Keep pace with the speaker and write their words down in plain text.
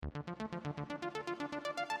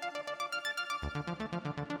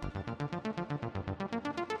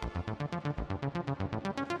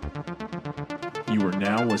You are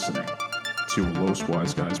now listening to a Los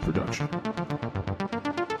Wise Guys production.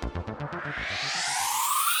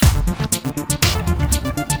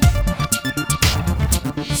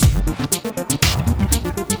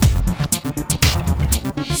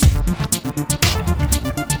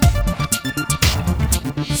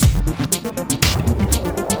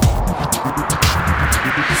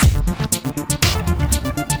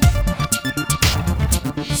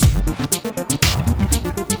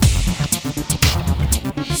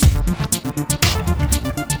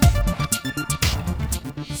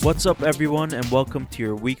 What's up, everyone, and welcome to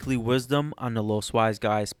your weekly wisdom on the Los Wise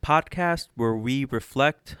Guys podcast, where we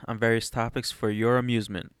reflect on various topics for your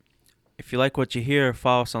amusement. If you like what you hear,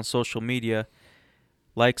 follow us on social media.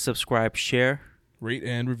 Like, subscribe, share. Rate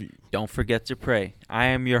and review. Don't forget to pray. I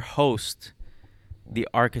am your host, the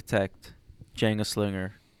architect, Jenga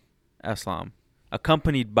Slinger, Islam,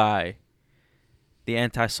 accompanied by the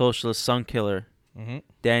anti-socialist sun killer,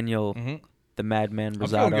 Daniel, the madman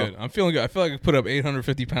Rosado. I'm feeling good. I feel like I put up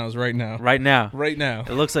 850 pounds right now. Right now.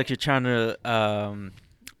 It looks like you're trying to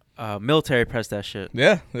military press that shit.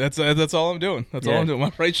 Yeah, that's all I'm doing. All I'm doing.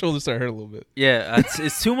 My right shoulder started hurting a little bit. Yeah,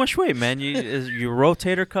 it's too much weight, man. Your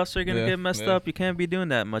rotator cuffs are gonna get messed up. You can't be doing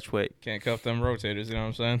that much weight. Can't cuff them rotators. You know what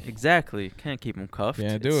I'm saying? Exactly. Can't keep them cuffed.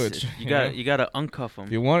 Yeah, do it. You gotta uncuff them.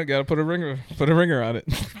 If you want it, gotta put a ringer on it.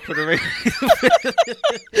 Put a ringer.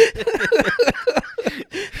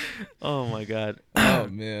 Oh my god. Oh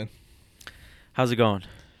man. How's it going?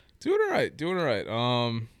 Doing all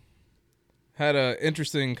right. Had a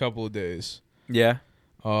interesting couple of days. Yeah.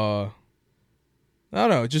 I don't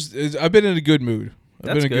know. I've been in a good mood.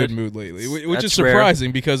 I've been in a good mood lately, which is surprising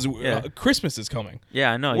rare. Because Christmas is coming.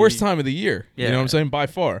 Yeah, I know. Worst time of the year. Yeah. You know what I'm saying? By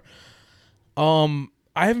far. I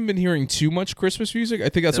haven't been hearing too much Christmas music. I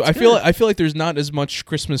think that's good. I feel like there's not as much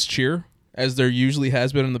Christmas cheer as there usually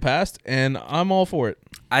has been in the past, and I'm all for it.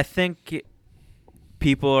 I think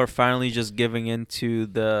people are finally just giving into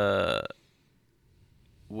the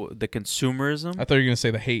consumerism. I thought you were going to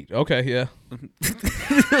say the hate. Okay, yeah.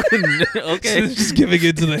 Okay. Just giving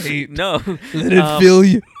into the hate. No. Let it fill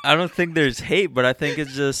you. I don't think there's hate, but I think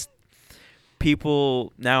it's just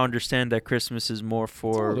people now understand that Christmas is more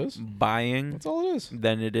for buying That's all it is.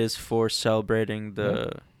 than it is for celebrating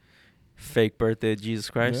the fake birthday of Jesus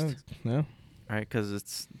Christ. Yeah. Right, because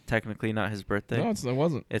it's technically not his birthday. No, it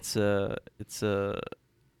wasn't. It's an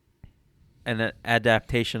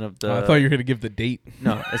adaptation of the. I thought you were going to give the date.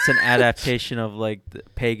 No, it's an adaptation of like the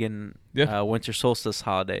pagan Yeah. winter solstice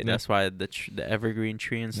holiday. Yeah. That's why the evergreen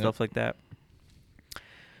tree and stuff like that.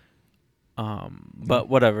 But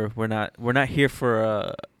whatever. We're not here for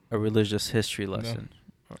a religious history lesson.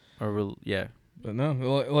 No. But no,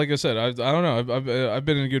 like I said, I don't know. I've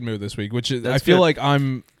been in a good mood this week, which is, I feel good.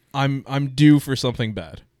 like I'm due for something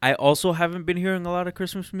bad. I also haven't been hearing a lot of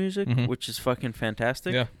Christmas music, which is fucking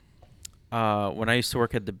fantastic. Yeah. When I used to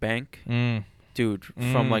work at the bank, dude,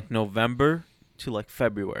 from like November to like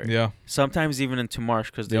February. Yeah. Sometimes even into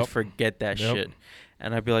March because they forget that Yep. shit.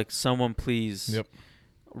 And I'd be like, someone please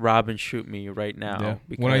rob and shoot me right now. Yeah.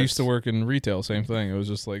 Because When I used to work in retail, same thing. It was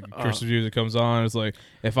just like Christmas music comes on. It's like,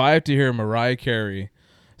 if I have to hear Mariah Carey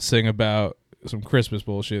sing about some Christmas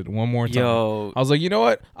bullshit one more time, I was like, you know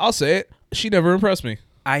what? I'll say it. She never impressed me.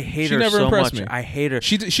 I hate She her never so impressed much. me. I hate her.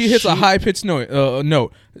 She hits a high-pitched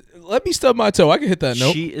note. Let me stub my toe. I can hit that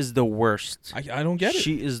note. She is the worst. I don't get it.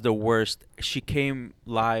 She is the worst. She came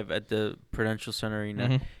live at the Prudential Center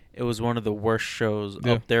Arena. It was one of the worst shows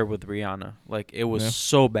up there with Rihanna. Like, it was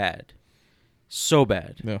so bad. So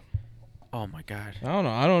bad. Yeah. Oh, my God. I don't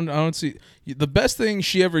know. I don't see. The best thing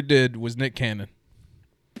she ever did was Nick Cannon.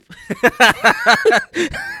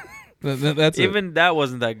 That's Even it. that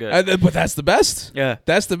wasn't that good. But that's the best. Yeah.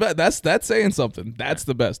 That's the best. That's saying something. That's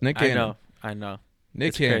the best. Nick Cannon. I know.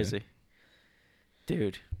 Nick Cannon. Crazy.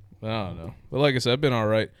 Dude. I don't know. But like I said, I've been all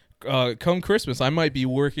right. Come Christmas, I might be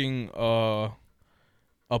working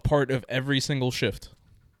a part of every single shift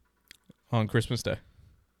on Christmas Day.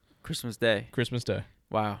 Christmas Day.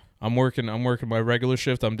 Wow. I'm working my regular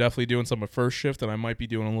shift. I'm definitely doing some of first shift, and I might be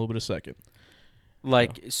doing a little bit of second.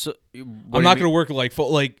 Like, so I'm not going to work like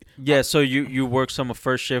full, like. Yeah, so you work some of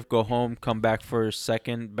first shift, go home, come back for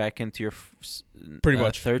second, back into your pretty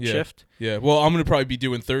much third shift. Yeah, well, I'm going to probably be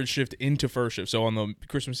doing third shift into first shift, so on the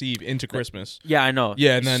Christmas Eve into Christmas. Yeah, I know.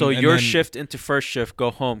 Yeah, and then so your shift into first shift,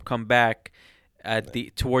 go home, come back at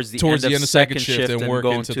towards the end of second shift and work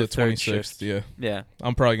go into the 26th. Shift. Yeah,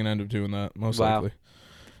 I'm probably going to end up doing that most likely.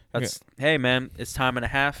 Hey man, it's time and a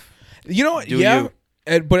half. You know what?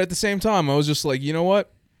 But at the same time, I was just like, you know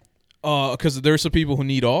what? Because there's some people who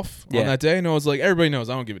need off on Yeah. that day, and I was like, everybody knows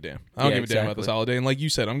I don't give a damn. I don't Yeah, give a damn about this exactly. holiday. And like you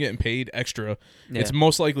said, I'm getting paid extra. Yeah. It's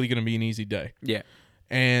most likely going to be an easy day. Yeah.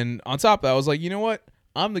 And on top of that, I was like, you know what?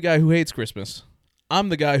 I'm the guy who hates Christmas. I'm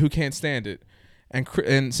the guy who can't stand it.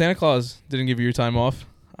 And Santa Claus didn't give you your time off.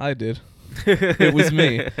 I did. It was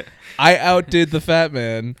me. I outdid the fat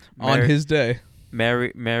man on Merry- his day.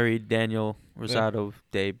 Mary Daniel Rosado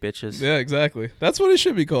Day, bitches. Yeah, exactly. That's what it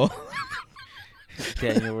should be called.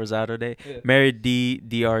 Daniel Rosado Day. Yeah. Mary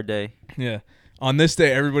DR Day. Yeah. On this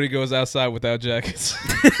day, everybody goes outside without jackets.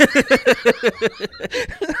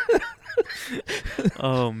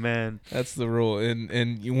 Oh man. That's the rule. And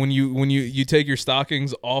when you take your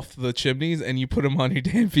stockings off the chimneys and you put them on your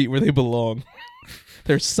damn feet where they belong,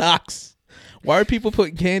 they're socks. Why are people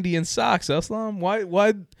putting candy in socks, Aslam?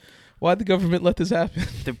 Why'd the government let this happen?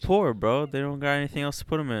 They're poor, bro. They don't got anything else to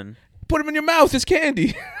put them in. Put them in your mouth. It's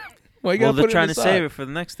candy. Why you Well, gotta they're put trying it in to the save sock? it for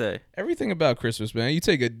the next day. Everything about Christmas, man. You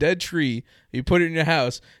take a dead tree, you put it in your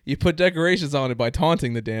house, you put decorations on it by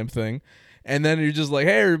taunting the damn thing, and then you're just like,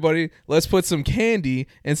 hey, everybody, let's put some candy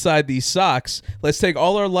inside these socks. Let's take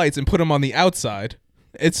all our lights and put them on the outside.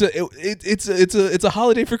 It's a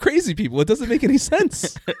holiday for crazy people. It doesn't make any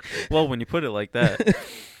sense. Well, when you put it like that.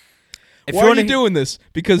 Why are you doing this?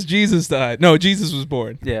 Because Jesus died. No, Jesus was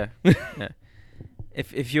born. Yeah. Yeah.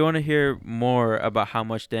 If you want to hear more about how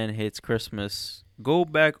much Dan hates Christmas, go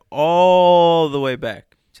back all the way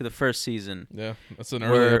back to the first season. Yeah, that's an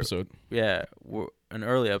early episode. Yeah, an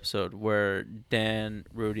early episode where Dan,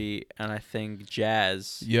 Rudy, and I think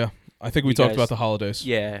Jazz. Yeah, I think we You talked guys- about the holidays.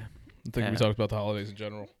 Yeah. I think we Yeah. talked about the holidays in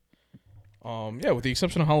general. Yeah, with the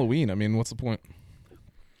exception of Halloween. I mean, what's the point?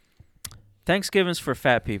 Thanksgiving's for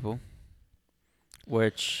fat people.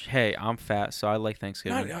 Which, hey, I'm fat, so I like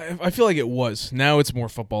Thanksgiving. I feel like it was. Now it's more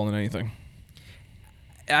football than anything.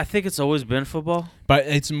 I think it's always been football. But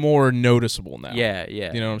it's more noticeable now. Yeah,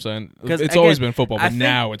 yeah. You know what I'm saying? 'Cause It's again, always been football, I but think-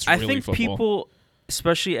 now it's really I think football. people,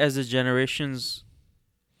 especially as the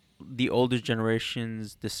older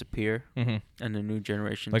generations disappear Mm-hmm. and the new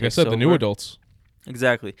generation Like I takes said, the new over. adults.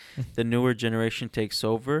 Exactly. The newer generation takes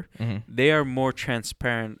over. Mm-hmm. They are more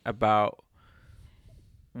transparent about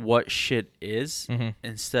what shit is Mm-hmm.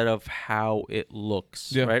 instead of how it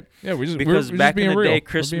looks, Yeah. right? Yeah, we're Because just back being in the real. day, We're being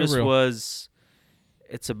Christmas real. was,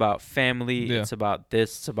 it's about family, Yeah. it's about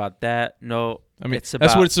this, it's about that. No, I mean, it's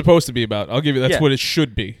that's about, what it's supposed to be about. I'll give you. That's Yeah. what it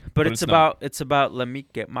should be. but it's not. about let me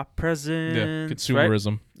get my presents. Yeah, Right?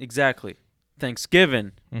 consumerism. Exactly.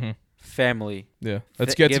 Thanksgiving, Mm-hmm. family. Yeah,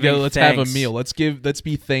 let's Th- get together. giving Let's have a thanks. meal. Let's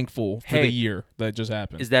be thankful for Hey, the year that just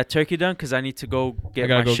happened. Is that turkey done? Because I need to go get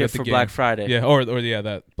gotta my go shit get the for game. Black Friday. Yeah, or yeah,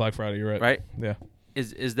 that Black Friday. You're right. Right? Yeah.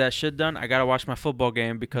 Is that shit done? I gotta watch my football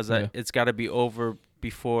game because Yeah. it's gotta be over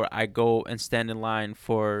before I go and stand in line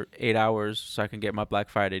for 8 hours so I can get my Black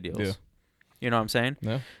Friday deals. Yeah. You know what I'm saying?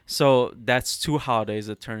 Yeah. So that's two holidays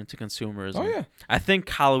that turn into consumerism. Oh yeah. I think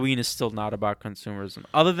Halloween is still not about consumerism,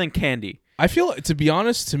 other than candy. I feel, to be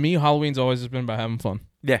honest, to me, Halloween's always just been about having fun.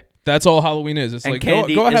 Yeah. That's all Halloween is. It's And like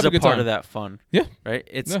candy go is have a a good part time. of that fun. Yeah. Right?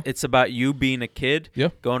 It's Yeah. it's about you being a kid, Yeah.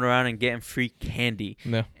 going around and getting free candy.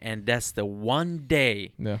 Yeah. And that's the one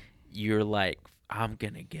day Yeah. you're like, I'm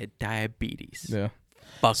gonna get diabetes. Yeah.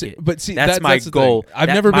 Fuck See, it. but see, That's my that's the thing. goal. I've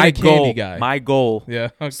That- never been my a candy goal, guy. My goal Yeah.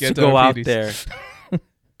 is Get to go out diabetes. there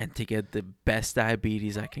and to get the best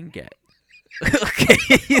diabetes I can get. Okay,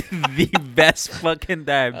 the best fucking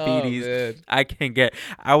diabetes Oh, man. I can get.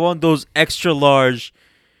 I want those extra large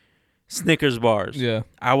Snickers bars. Yeah.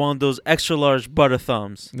 I want those extra large butter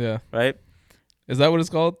thumbs. Yeah. Right? Is that what it's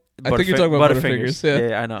called? I think you're talking about Butterfingers. Yeah.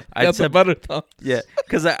 Yeah, I know. I That's a said butter thumb. yeah,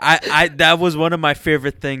 because I that was one of my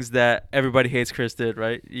favorite things that Everybody Hates Chris did.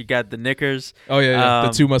 Right? You got the Knickers, Oh yeah, yeah. The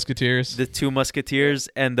Um, Two Musketeers. the Two Musketeers,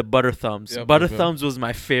 and the Butter Thumbs. Yeah, Butter Butter Thumbs was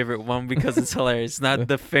my favorite one because it's hilarious. It's not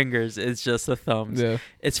the fingers; it's just the thumbs. Yeah.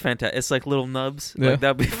 It's fantastic. It's like little nubs. Yeah. Like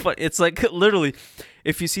that'd be fun. It's like literally,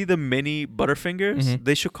 if you see the mini Butterfingers, Mhm.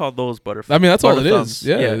 they should call those Butterfingers. I mean, that's all it is.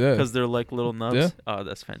 Yeah, yeah. because they're like little nubs. Yeah. Oh,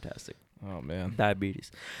 that's fantastic. Oh man.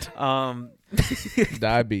 Diabetes.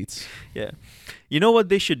 Diabetes. Yeah. You know what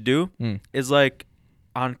they should do Mm. is like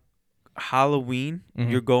on Halloween,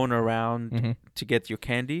 Mhm. you're going around Mm-hmm. to get your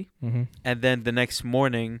candy, Mm-hmm. and then the next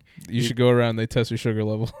morning, You should go around. They test your sugar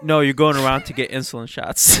level. no, you're going around to get insulin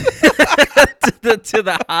shots to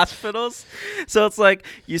the hospitals. So it's like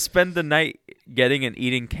you spend the night getting and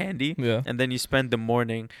eating candy, Yeah. and then you spend the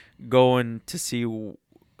morning going to see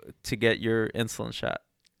to get your insulin shot.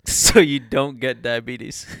 so you don't get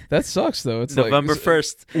diabetes. That sucks though. It's November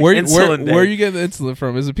 1st. Where are you getting the insulin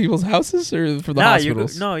from? Is it people's houses or from the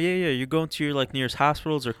hospitals? You're going to your nearest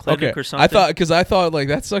hospitals or clinic or something. I thought like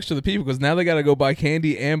that sucks to the people because now they got to go buy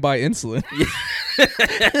candy and buy insulin.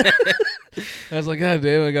 I was like, God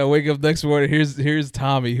damn! I gotta wake up next morning. Here's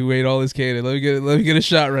Tommy who ate all his candy. Let me get a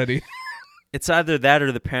shot ready. It's either that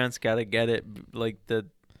or the parents gotta get it like the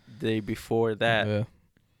day before that. Yeah.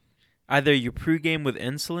 Either you pregame with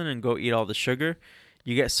insulin and go eat all the sugar.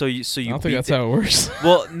 You get so you. I don't think that's how it works.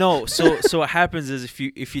 Well, no. So what happens is if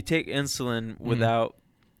you take insulin without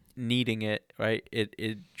needing it, right?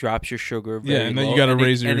 It drops your sugar. Very and then low, you gotta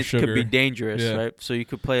raise your and sugar. It could be dangerous, right? So you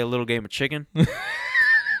could play a little game of chicken.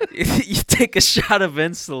 You take a shot of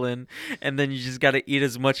insulin, and then you just got to eat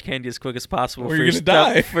as much candy as quick as possible. Or you're going to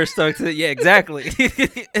die. Yeah, exactly.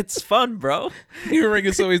 It's fun, bro. You're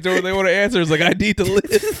ringing somebody's door. They want to answer. It's like, I need to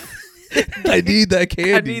live. I need that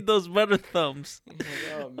candy. I need those butter thumbs.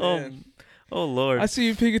 Oh, man. Oh, Lord. I see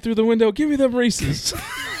you peeking through the window. Give me them Reese's.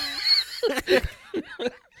 I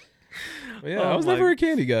was never a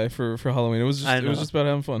candy guy for Halloween. It was just about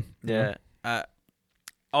having fun. Yeah.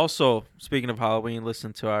 Also, speaking of Halloween,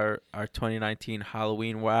 listen to our 2019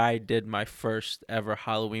 Halloween where I did my first ever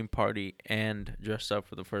Halloween party and dressed up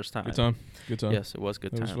for the first time. Good time. Yes, it was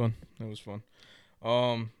good time. It was fun.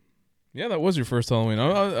 Yeah, that was your first Halloween.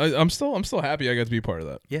 I'm still happy I got to be part of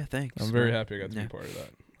that. Yeah, thanks. I'm very happy I got to be part of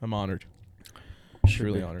that. I'm honored.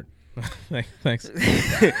 Really honored. Thanks.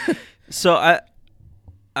 So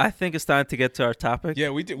I think it's time to get to our topic.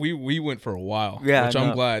 Yeah, we did. We went for a while. Yeah, which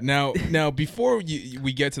I'm glad. Now before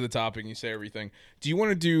we get to the topic and you say everything, do you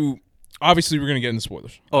want to do? Obviously, we're gonna get into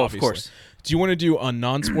spoilers. Oh, obviously. Of course. Do you want to do a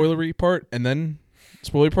non-spoilery part and then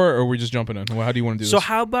spoiler part, or are we just jumping in? Well, how do you want to do this? So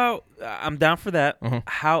how about I'm down for that.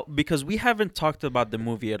 Because we haven't talked about the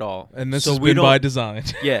movie at all, and this has been by design.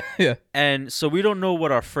 Yeah, yeah. And so we don't know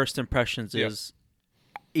what our first impressions is.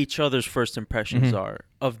 Each other's first impressions are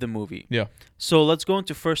of the movie. Yeah. So let's go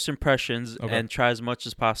into first impressions and try as much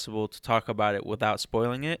as possible to talk about it without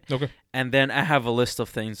spoiling it. Okay. And then I have a list of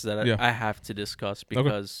things that I have to discuss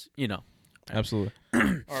because, Absolutely.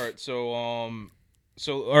 All right. So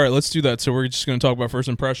all right, let's do that. So we're just going to talk about first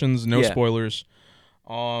impressions, no spoilers.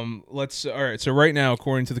 All right. So right now,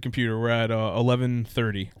 according to the computer, we're at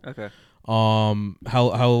 11:30. Okay.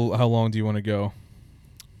 How long do you want to go?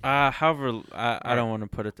 However, I don't want to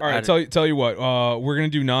put it. All right, tell you what. We're gonna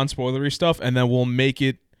do non-spoilery stuff, and then we'll make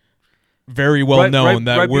it very well known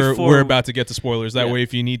that we're about to get to spoilers. That way,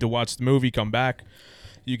 if you need to watch the movie, come back.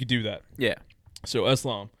 You could do that. Yeah. So,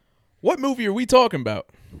 Islam, what movie are we talking about?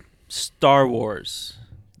 Star Wars: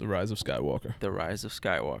 The Rise of Skywalker. The Rise of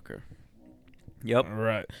Skywalker. Yep. All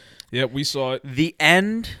right. Yep, we saw it. The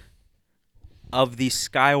end of the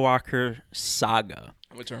Skywalker saga.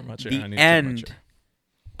 Which are much. The end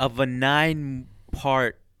of a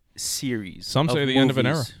 9-part series. Some say the end of an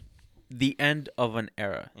era. The end of an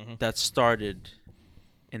era that started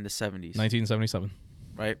in the 70s. 1977.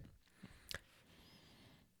 Right?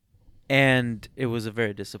 And it was a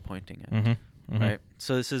very disappointing end. Right?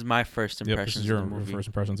 So this is my first impressions of the movie. This is your first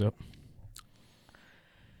impressions, yep.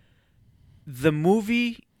 The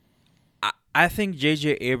movie, I think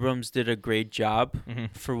J.J. Abrams did a great job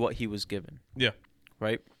for what he was given. Yeah.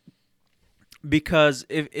 Right? Because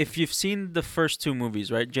if you've seen the first two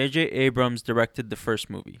movies, right? J.J. Abrams directed the first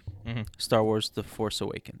movie, Star Wars: The Force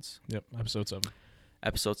Awakens. Yep, Episode 7.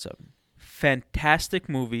 Episode 7. Fantastic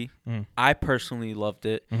movie. I personally loved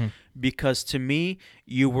it because to me,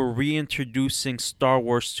 you were reintroducing Star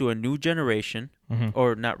Wars to a new generation,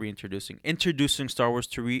 or not reintroducing, introducing Star Wars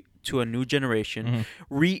to a new generation,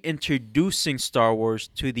 reintroducing Star Wars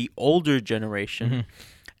to the older generation,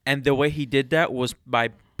 and the way he did that was by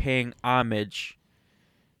paying homage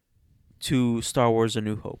to Star Wars: A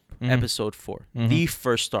New Hope, Episode 4, the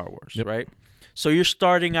first Star Wars, right? So you're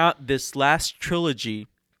starting out this last trilogy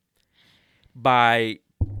by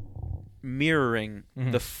mirroring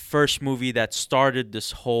the first movie that started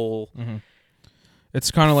this whole It's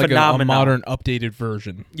kind of like a modern, updated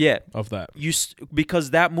version of that.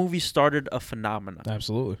 Because that movie started a phenomenon.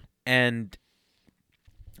 Absolutely. And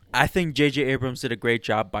I think J.J. Abrams did a great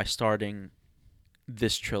job by starting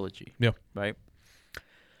this trilogy. Yeah. Right?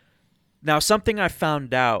 Now, something I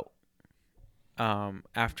found out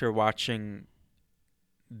after watching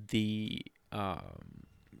the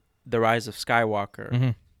Rise of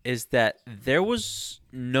Skywalker is that there was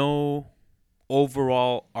no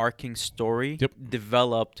overall arcing story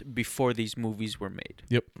developed before these movies were made.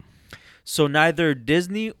 Yep. So neither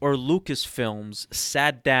Disney or Lucasfilms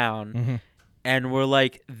sat down and were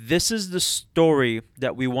like, this is the story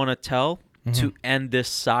that we want to tell, to end this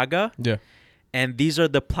saga. Yeah. And these are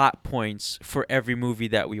the plot points for every movie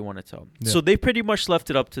that we want to tell. Yeah. So they pretty much left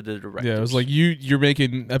it up to the directors. Yeah, it was like you're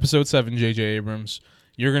making episode 7, J.J. Abrams.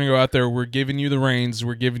 You're gonna go out there. We're giving you the reins.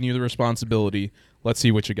 We're giving you the responsibility. Let's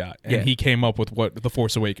see what you got. And he came up with The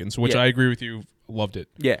Force Awakens, which I agree with you. Loved it.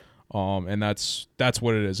 Yeah. And that's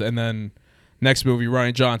what it is. And then next movie,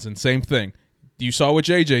 Rian Johnson, same thing. You saw what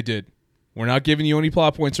J.J. did. We're not giving you any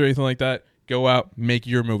plot points or anything like that. Go out, make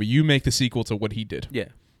your movie. You make the sequel to what he did. Yeah.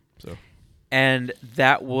 So. And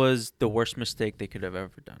that was the worst mistake they could have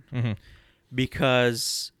ever done. Mm-hmm.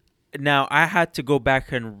 Because now I had to go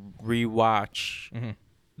back and rewatch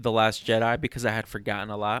The Last Jedi because I had forgotten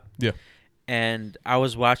a lot. Yeah. And I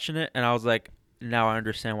was watching it and I was like, now I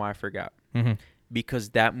understand why I forgot. Mm-hmm. Because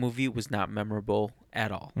that movie was not memorable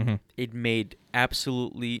at all. Mm-hmm. It made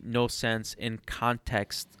absolutely no sense in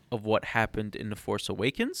context of what happened in The Force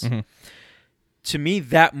Awakens. Mm-hmm. To me,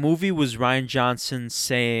 that movie was Rian Johnson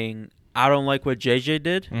saying, I don't like what JJ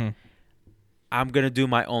did. I'm going to do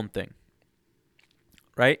my own thing.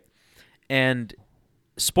 Right? And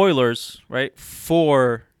spoilers, right,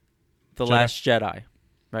 for The Last Jedi.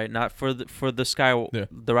 Right? Not for the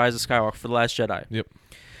the Rise of Skywalker, for The Last Jedi. Yep.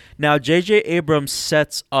 Now, J.J. Abrams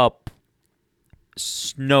sets up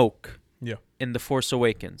Snoke in The Force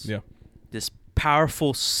Awakens. Yeah. This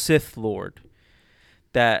powerful Sith Lord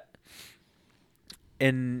that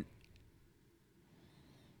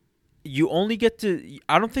you only get to...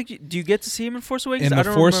 I don't think... do you get to see him in Force Awakens? In The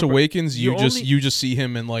Force Awakens, you just see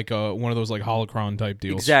him in like one of those like holocron type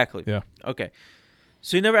deals. Exactly. Yeah. Okay.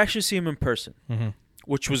 So you never actually see him in person,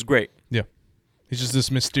 which was great. Yeah. He's just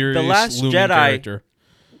this mysterious The Last looming Jedi character.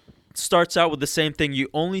 Starts out with the same thing. You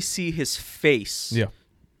only see his face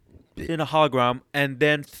in a hologram, and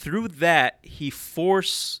then through that, he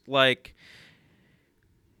fucks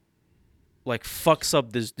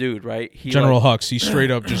up this dude, right? General Hux, he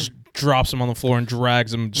straight up just drops him on the floor and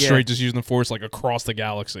drags him straight, just using the Force like across the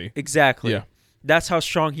galaxy. Exactly. Yeah. That's how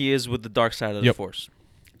strong he is with the dark side of the Force.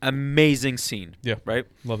 Amazing scene. Yeah. Right?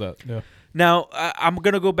 Love that. Yeah. Now, I'm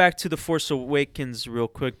going to go back to The Force Awakens real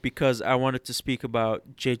quick because I wanted to speak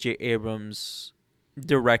about J.J. Abrams'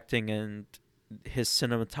 directing and his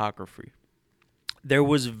cinematography. There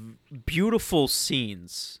was beautiful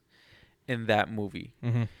scenes in that movie.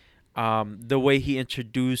 The way he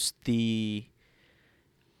introduced the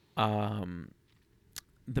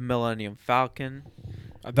Millennium Falcon.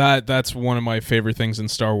 That's one of my favorite things in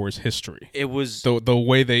Star Wars history. It was the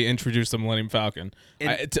way they introduced the Millennium Falcon.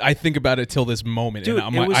 I think about it till this moment, dude,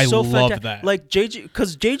 and I love that. Like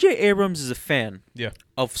because J.J. Abrams is a fan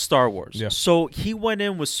of Star Wars, so he went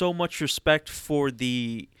in with so much respect for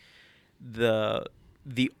the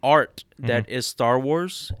art that is Star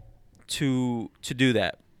Wars to do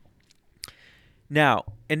that. Now,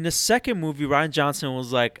 in the second movie, Rian Johnson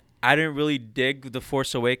was like, I didn't really dig The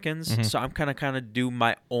Force Awakens, so I'm kind of do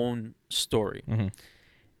my own story.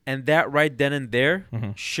 And that right then and there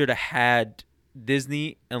should have had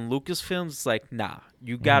Disney and Lucasfilms like, nah,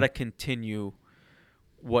 you got to continue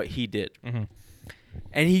what he did.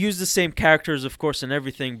 And he used the same characters, of course, and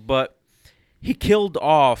everything, but he killed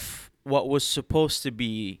off what was supposed to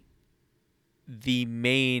be the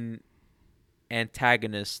main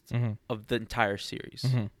antagonist of the entire series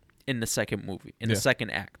in the second movie, in the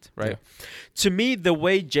second act, right? To me, the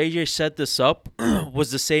way JJ set this up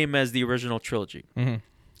was the same as the original trilogy,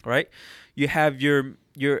 right? You have your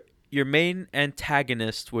main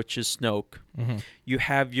antagonist, which is Snoke. You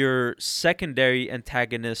have your secondary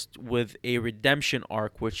antagonist with a redemption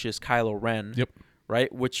arc, which is Kylo Ren,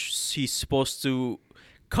 right? Which he's supposed to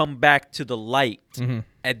come back to the light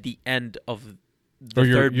at the end of the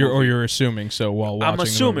third movie. Or you're assuming so while watching. I'm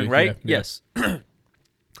assuming, the movie. right? Yes.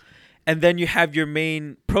 And then you have your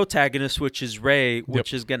main protagonist, which is Rey,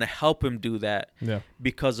 which is going to help him do that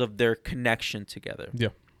because of their connection together. Yeah.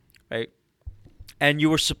 Right? And you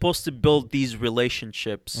were supposed to build these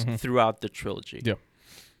relationships throughout the trilogy. Yeah.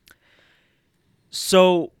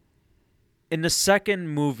 So, in the second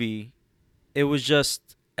movie, it was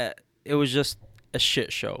just a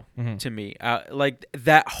shit show to me. Like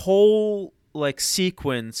that whole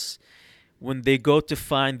sequence when they go to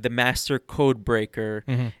find the master code breaker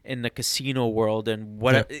in the casino world and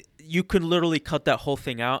what you could literally cut that whole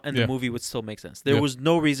thing out and the movie would still make sense. There was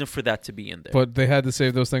no reason for that to be in there. But they had to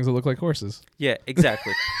save those things that look like horses. Yeah,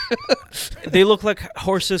 exactly. They look like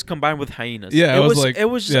horses combined with hyenas. Yeah, I was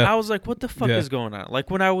like, what the fuck is going on? Like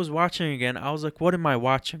when I was watching again, I was like, what am I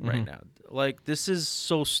watching right now? Like this is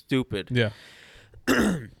so stupid. Yeah.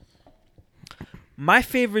 My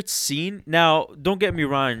favorite scene. Now, don't get me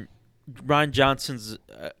wrong. Rian Johnson's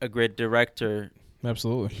a great director.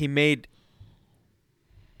 Absolutely. He made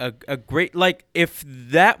a great, like, if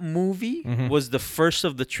that movie Mhm. was the first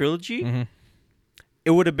of the trilogy, Mhm.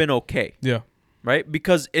 it would have been okay, Yeah. right?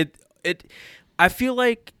 Because I feel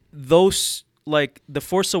like those, like, The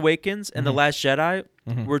Force Awakens and The Mhm. Last Jedi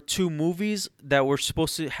Mhm. were two movies that were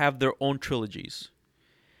supposed to have their own trilogies.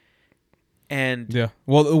 And Yeah.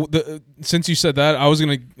 Well, since you said that, I was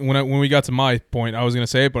gonna when we got to my point, I was gonna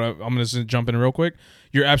say it, but I'm gonna just jump in real quick.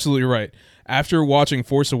 You're absolutely right. After watching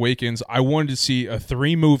Force Awakens, I wanted to see a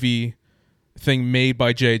 3-movie thing made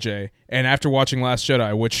by JJ, and after watching Last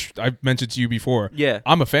Jedi, which I've mentioned to you before, yeah,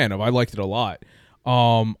 I'm a fan of. I liked it a lot.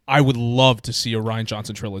 I would love to see a Rian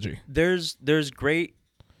Johnson trilogy. there's great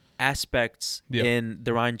aspects Yeah. in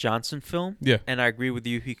the Rian Johnson film. Yeah. And I agree with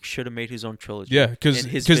you. He should have made his own trilogy. Yeah, because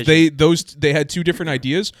in his vision. they had two different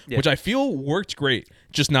ideas, Yeah. which I feel worked great,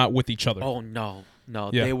 just not with each other. Oh no,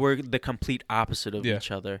 Yeah. they were the complete opposite of Yeah.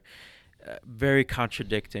 each other. Very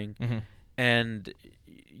contradicting, Mhm. and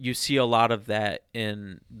you see a lot of that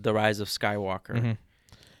in The Rise of Skywalker.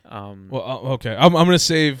 Mhm. Well, okay, I'm gonna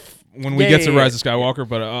save when we Yeah, get to yeah, Rise yeah. of Skywalker,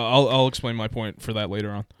 but I'll explain my point for that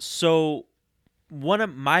later on. So, one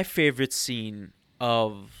of my favorite scene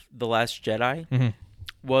of The Last Jedi Mhm.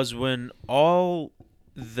 was when all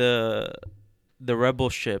the rebel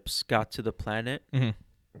ships got to the planet Mhm.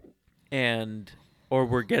 or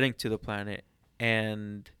were getting to the planet,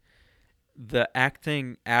 and the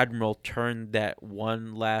acting admiral turned that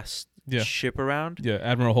one last Yeah. ship around. Yeah,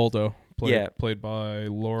 Admiral Holdo, Yeah. played by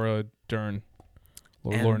Laura Dern.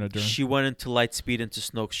 And Lorna Dern. she went into light speed into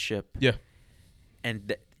Snoke's ship. Yeah.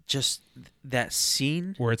 And just that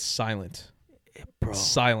scene, Where it's silent. bro.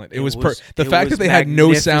 Silent. It it was was- the it fact was that they had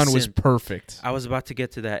no sound was magnificent. perfect. I was about to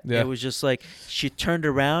get to that. Yeah. It was just like she turned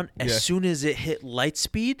around. As Yeah. soon as it hit light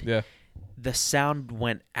speed, Yeah. the sound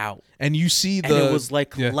went out. And you see And it was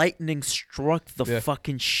like yeah. lightning struck the Yeah.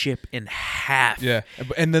 fucking ship in half. Yeah,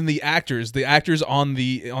 and then the actors on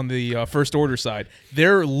the First Order side,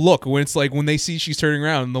 their look when it's like when they see she's turning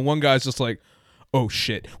around, and the one guy's just like, "Oh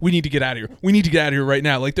shit, we need to get out of here. We need to get out of here right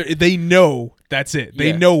now." Like they know that's it. They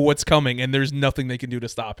Yeah. know what's coming, and there's nothing they can do to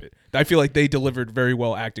stop it. I feel like they delivered very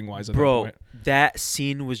well acting wise. At that Bro, point. that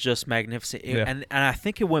scene was just magnificent. Yeah. And I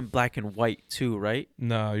think it went black and white too, right?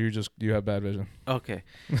 No, you have bad vision. Okay.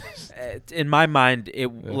 In my mind,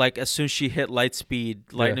 like as soon as she hit light speed,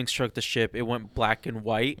 lightning struck the ship. It went black and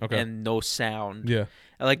white Okay. and no sound. Yeah,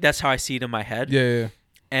 Like that's how I see it in my head. yeah.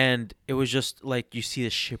 And it was just like you see the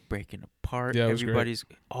ship breaking apart. Yeah, it was great. Everybody's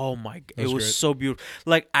oh my god, It was it was great. so beautiful.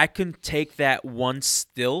 Like I can take that one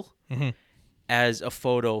still Mhm. as a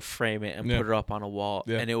photo, frame it, and Yeah. put it up on a wall,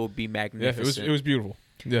 Yeah. and it would be Yeah, magnificent. it was beautiful.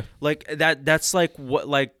 Yeah, Like that's like what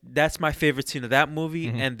like that's my favorite scene of that movie.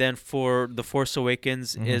 Mhm. And then for The Force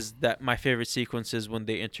Awakens Mhm. is that my favorite sequence is when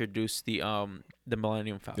they introduce the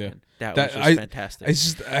Millennium Falcon. That That- was just fantastic. it's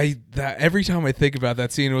just that every time I think about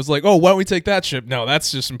that scene, it was like, oh, why don't we take that ship? No,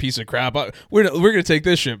 that's just some piece of crap. We're gonna take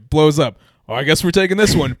this ship, blows up. Oh, I guess we're taking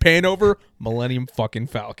this one. Pan over, Millennium fucking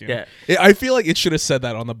Falcon. Yeah. I feel like it should have said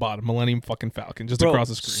that on the bottom, Millennium fucking Falcon, just Bro, across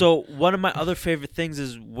the screen. so one of my other favorite things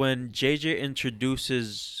is when JJ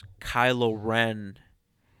introduces Kylo Ren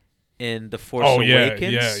in The Force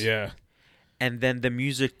Awakens. yeah. And then the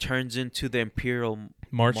music turns into the Imperial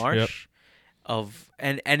March, yep.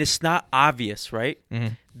 and it's not obvious, right?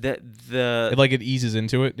 Mhm. The It eases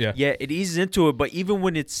into it. Yeah, yeah, it eases into it, but even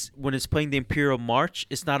when it's playing the Imperial March,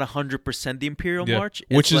 it's not 100% the Imperial Yeah. March.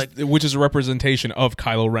 Which It's is a representation of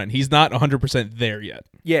Kylo Ren. He's not 100% there yet.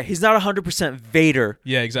 yeah, he's not 100% Vader.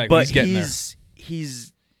 Yeah, exactly. But he's getting there.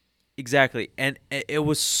 he's exactly, and it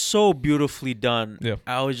was so beautifully done. Yeah.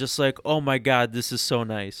 I was just like, oh my god, this is so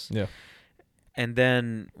nice. Yeah. And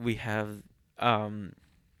then we have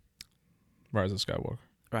Rise of Skywalker.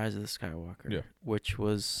 Rise of the Skywalker, Yeah. which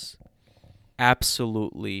was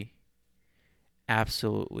absolutely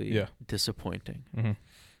Yeah. disappointing. Mm-hmm.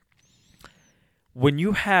 When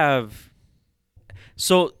you have,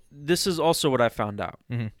 so this is also what I found out,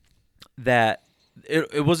 Mm-hmm. that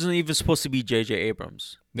it wasn't even supposed to be J.J.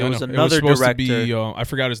 Abrams. There was It another supposed director, to be, I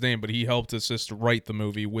forgot his name, but he helped us just write the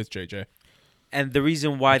movie with JJ. and the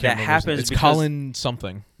reason why I can't that remember his name. happens It's because Colin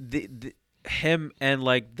something. him and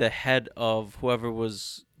like the head of whoever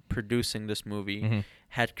was producing this movie Mhm.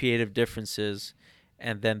 had creative differences,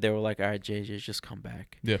 and then they were like, all right, JJ, just come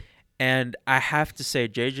back. Yeah. And I have to say,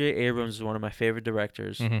 J.J. Abrams is one of my favorite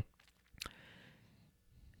directors, Mhm.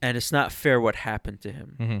 and it's not fair what happened to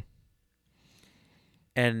him. Mhm.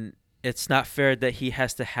 And it's not fair that he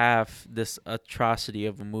has to have this atrocity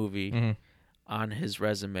of a movie Mhm. on his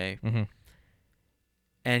resume. Mhm.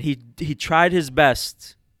 And he tried his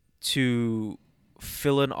best to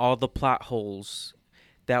fill in all the plot holes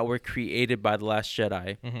that were created by The Last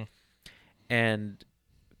Jedi and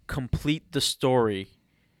complete the story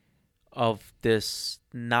of this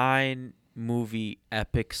 9-movie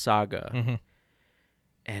epic saga.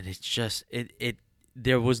 And it's just it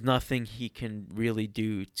there was nothing he can really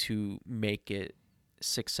do to make it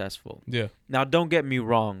successful. Yeah. Now, don't get me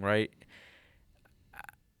wrong, right?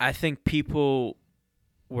 I think people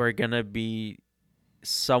were going to be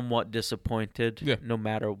somewhat disappointed no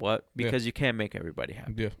matter what, because you can't make everybody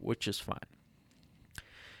happy, which is fine.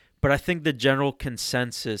 But I think the general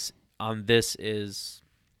consensus on this is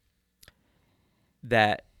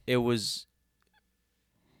that it was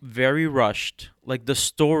very rushed. Like, the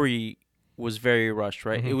story was very rushed,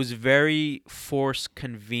 right? It was very force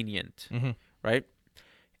convenient, right?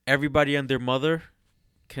 Everybody and their mother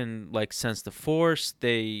can, like, sense the force.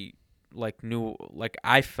 They, like, knew, like,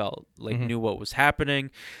 I felt, like, knew what was happening.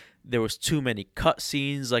 There was too many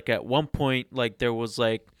cutscenes. Like, at one point, like, there was,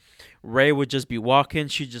 like, Rey would just be walking.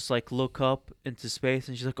 She'd just, like, look up into space,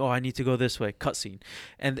 and she's like, oh, I need to go this way. Cutscene.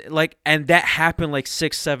 And, like, and that happened, like,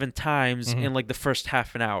 6-7 times in, like, the first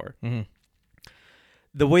half an hour.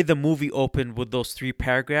 The way the movie opened with those 3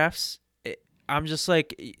 paragraphs, I'm just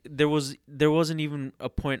like, there wasn't even a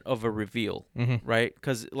point of a reveal, right?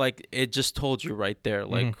 Because, like, it just told you right there,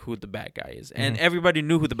 like, who the bad guy is. And everybody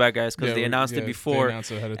knew who the bad guy is because they announced it before.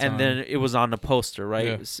 Announced it ahead of time. And then it was on the poster,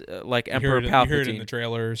 right? Like, Emperor Palpatine. You heard it in the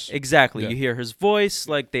trailers. Exactly. You hear his voice.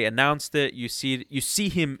 Like, they announced it. You see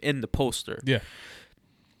him in the poster. Yeah.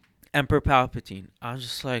 Emperor Palpatine. I was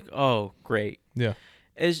just like, oh, great. Yeah.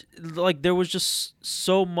 It's like there was just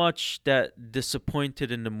so much that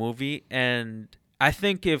disappointed in the movie, and I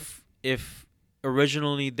think if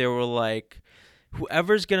originally they were like,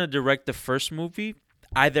 whoever's gonna direct the first movie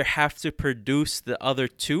either have to produce the other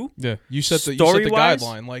 2. Yeah, you set the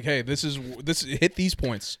guideline. Like, hey, this hit these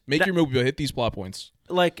points. Make your movie, but hit these plot points.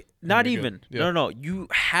 Like, not even. No. You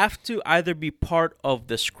have to either be part of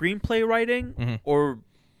the screenplay writing or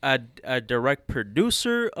a direct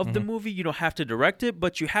producer of the movie. You don't have to direct it,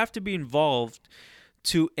 but you have to be involved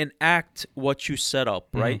to enact what you set up,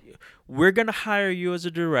 right? We're going to hire you as a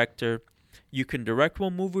director. You can direct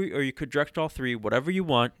one movie or you could direct all 3, whatever you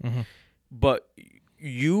want. But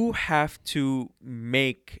you have to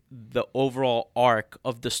make the overall arc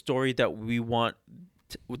of the story that we want,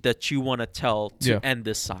 that you want to tell to end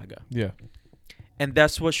this saga. Yeah. And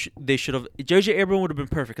that's what they should have. J.J. Abrams would have been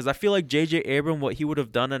perfect, because I feel like J.J. Abrams, what he would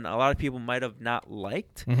have done, and a lot of people might have not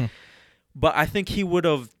liked, but I think he would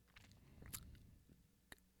have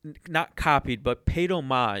not copied, but paid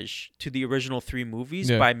homage to the original 3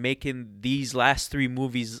 movies by making these last 3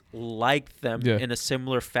 movies like them in a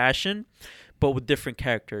similar fashion, but with different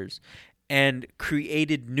characters, and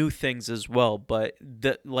created new things as well. But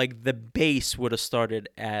the base would have started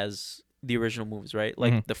as the original movies, right?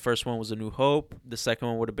 Like, the first one was A New Hope, the second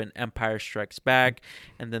one would have been Empire Strikes Back,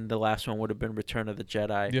 and then the last one would have been Return of the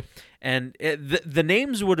Jedi. And the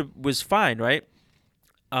names was fine, right?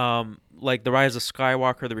 Like The Rise of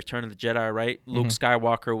Skywalker, The Return of the Jedi, right? Luke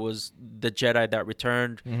Skywalker was the Jedi that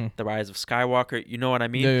returned. The Rise of Skywalker, you know what I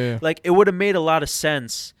mean? Like, it would have made a lot of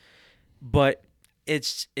sense, but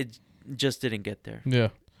it just didn't get there. Yeah.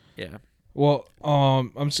 Well, I'm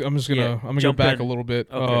gonna go back a little bit.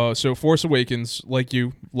 Okay. So Force Awakens, like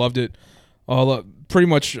you, loved it. Pretty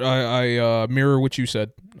much, I mirror what you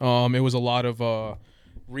said. It was a lot of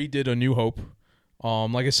redid A New Hope.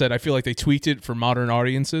 Like I said, I feel like they tweaked it for modern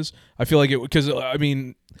audiences. I feel like it because I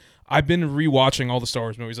mean, I've been rewatching all the Star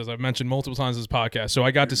Wars movies, as I've mentioned multiple times in this podcast. So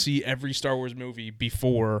I got to see every Star Wars movie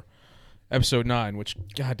before Episode 9, which,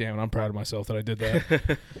 goddamn it, I'm proud of myself that I did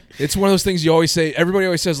that. It's one of those things you always say. Everybody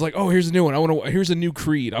always says, like, oh, here's a new one. Here's a new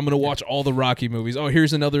Creed. I'm gonna watch all the Rocky movies. Oh,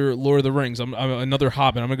 here's another Lord of the Rings. I'm another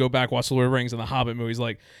Hobbit. I'm gonna go back watch the Lord of the Rings and the Hobbit movies.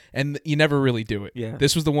 Like, and you never really do it. Yeah.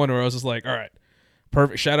 This was the one where I was just like, all right,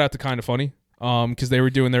 perfect. Shout out to Kinda Funny. Because they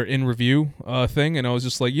were doing their in review thing, and I was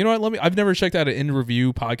just like, you know what? I've never checked out an in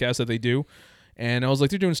review podcast that they do. And I was like,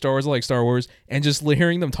 they're doing Star Wars. I like Star Wars. And just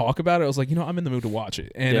hearing them talk about it, I was like, you know, I'm in the mood to watch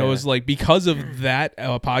it. And I was like, because of that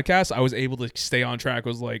podcast, I was able to stay on track. I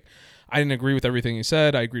was like, I didn't agree with everything he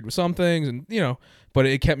said. I agreed with some things, and but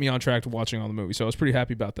it kept me on track to watching all the movies. So I was pretty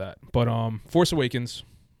happy about that. But Force Awakens,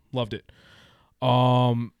 loved it.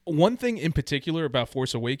 One thing in particular about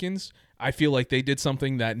Force Awakens, I feel like they did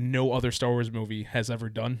something that no other Star Wars movie has ever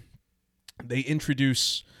done. They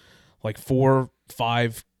introduce like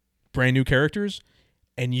 4-5 brand new characters,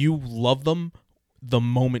 and you love them the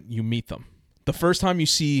moment you meet them. The first time you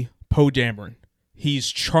see Poe Dameron,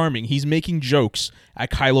 He's charming. He's making jokes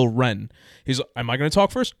at Kylo Ren. He's, am I going to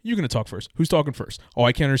talk first? You're going to talk first. Who's talking first? Oh,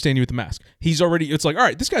 I can't understand you with the mask. He's already, it's like, all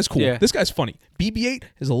right, this guy's cool. Yeah. This guy's funny. BB-8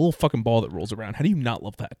 is a little fucking ball that rolls around. How do you not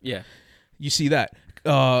love that? Yeah. You see that.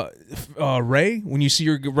 Rey, when you see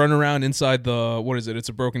her run around inside the, what is it? It's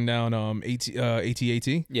a broken down AT-AT.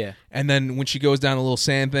 Yeah. And then when she goes down a little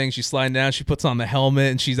sand thing, she's sliding down, she puts on the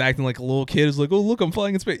helmet, and she's acting like a little kid. It's like, oh, look, I'm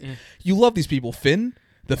flying in space. Yeah. You love these people. Finn,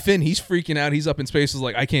 he's freaking out. He's up in space. He's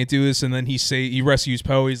like, I can't do this. And then he rescues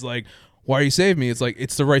Poe. He's like, why are you saving me? It's like,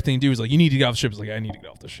 it's the right thing to do. He's like, you need to get off the ship. It's like, I need to get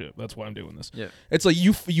off the ship. That's why I'm doing this. Yeah. It's like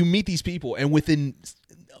you meet these people, and within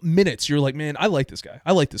minutes, you're like, man, I like this guy.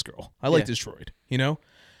 I like this girl. I like this droid. You know?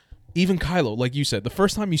 Even Kylo, like you said, the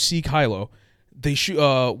first time you see Kylo, they shoot,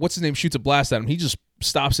 what's his name, shoots a blast at him. He just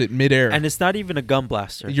stops it midair. And it's not even a gun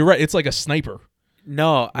blaster. You're right. It's like a sniper.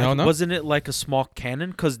 No. Wasn't it like a small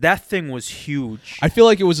cannon? Because that thing was huge. I feel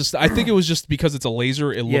like it was I think it was just because it's a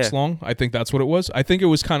laser, it looks long. I think that's what it was. I think it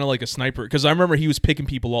was kind of like a sniper, because I remember he was picking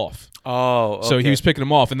people off. Oh, okay. So he was picking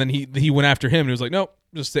them off, and then he went after him, and he was like, nope,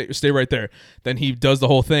 just stay right there. Then he does the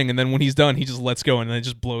whole thing, and then when he's done, he just lets go, and then it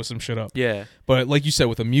just blows some shit up. Yeah. But like you said,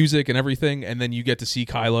 with the music and everything, and then you get to see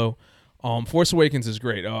Kylo. Force Awakens is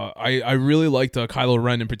great. I really liked Kylo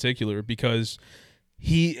Ren in particular, because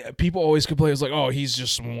people always complain. It's like, oh, he's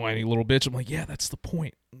just some whiny little bitch. I'm like, yeah, that's the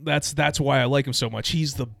point. That's why I like him so much.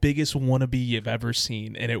 He's the biggest wannabe you've ever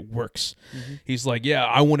seen, and it works. Mm-hmm. He's like, yeah,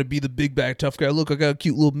 I want to be the big bad tough guy. Look, I got a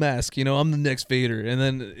cute little mask. You know, I'm the next Vader. And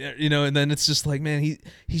then, and then it's just like, man,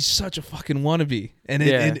 he's such a fucking wannabe.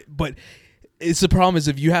 But it's the problem is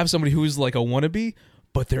if you have somebody who's like a wannabe,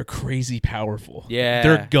 but they're crazy powerful. Yeah.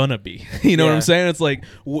 They're gonna be. You know what I'm saying? It's like,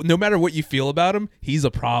 no matter what you feel about him, he's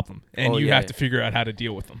a problem. And you have to figure out how to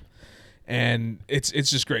deal with him. And it's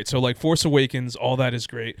just great. So, like, Force Awakens, all that is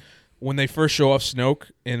great. When they first show off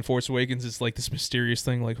Snoke in Force Awakens, it's like this mysterious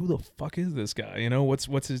thing. Like, who the fuck is this guy? You know,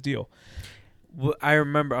 what's his deal? Well, I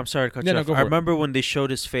remember. I'm sorry to cut you off. I remember when they showed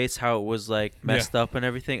his face, how it was like messed up and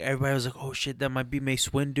everything. Everybody was like, "Oh shit, that might be Mace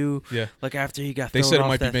Windu." Yeah. Like after he got. They said it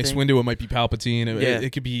might be Mace Windu. It might be Palpatine. It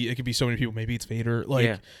could be so many people. Maybe it's Vader.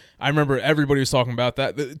 Like, I remember everybody was talking about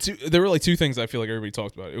that. There were like two things I feel like everybody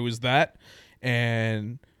talked about. It was that,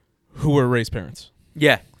 and who were Rey's parents.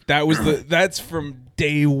 Yeah. That was that's from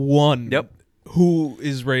day one. Yep. Who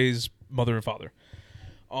is Rey's mother and father?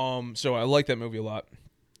 So I like that movie a lot.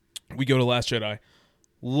 We go to Last Jedi.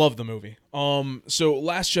 Love the movie. So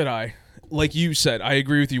Last Jedi, like you said, I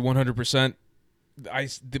agree with you 100%.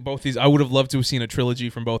 Both these, I would have loved to have seen a trilogy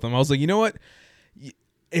from both of them. I was like, you know what?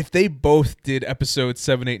 If they both did episodes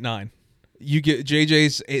 7, 8, 9, you get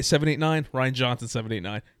JJ's 7, 8, 9, Rian Johnson 7, 8,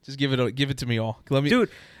 9. Just give it to me all. Dude,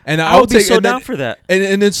 and I'll be so down for that.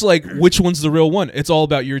 And it's like, which one's the real one? It's all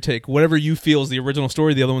about your take. Whatever you feel is the original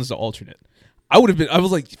story, the other one's the alternate. I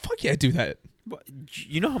was like, fuck yeah, do that.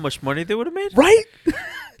 You know how much money they would have made? Right?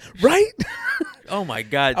 Right? Oh my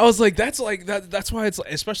god. I was like, that's why it's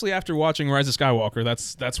like, especially after watching Rise of Skywalker,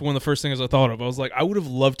 that's one of the first things I thought of. I was like, I would have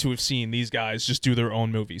loved to have seen these guys just do their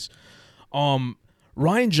own movies.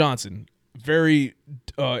 Rian Johnson,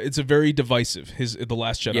 it's a very divisive, The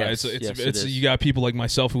Last Jedi. Yes, it's you got people like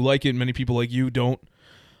myself who like it, many people like you don't.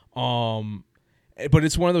 But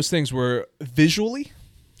it's one of those things where visually,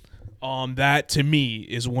 that to me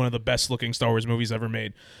is one of the best looking Star Wars movies ever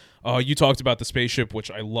made. You talked about the spaceship, which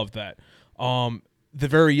I love that. The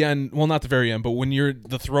very end, well, not the very end, but when you're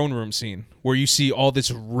the throne room scene where you see all this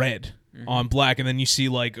red on black, and then you see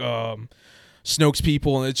like Snoke's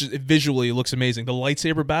people, and visually it looks amazing. The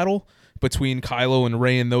lightsaber battle between Kylo and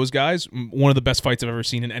Rey and those guys, one of the best fights I've ever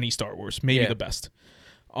seen in any Star Wars, maybe the best.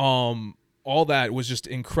 All that was just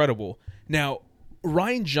incredible. Now,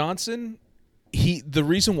 Rian Johnson, the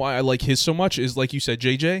reason why I like his so much is, like you said,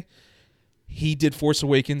 JJ, he did Force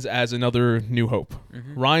Awakens as another New Hope.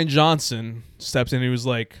 Mm-hmm. Rian Johnson stepped in and he was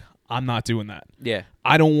like, I'm not doing that. Yeah.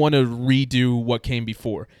 I don't want to redo what came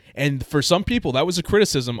before. And for some people, that was a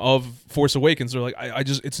criticism of Force Awakens. They're like,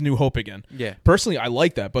 it's New Hope again. Yeah. Personally, I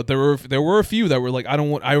like that, but there were a few that were like, I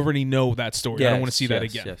already know that story. Yes, I don't want to see that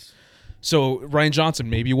again. Yes. So Rian Johnson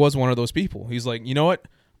maybe was one of those people. He's like, you know what?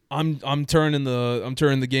 I'm turning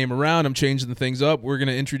the game around. I'm changing the things up. We're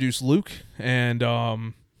gonna introduce Luke, and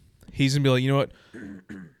he's gonna be like, you know what?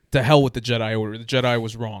 To hell with the Jedi Order. The Jedi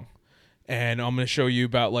was wrong, and I'm gonna show you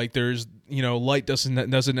about like there's light doesn't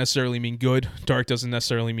necessarily mean good. Dark doesn't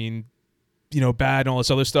necessarily mean bad and all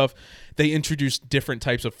this other stuff. They introduced different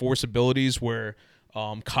types of Force abilities where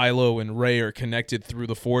Kylo and Rey are connected through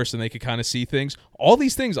the Force, and they could kind of see things. All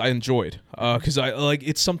these things I enjoyed because I like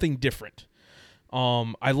it's something different.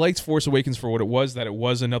 I liked Force Awakens for what it was, that it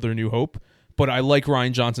was another New Hope, But I like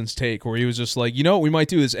Rian Johnson's take where he was just like, you know what, we might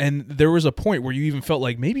do this. And there was a point where you even felt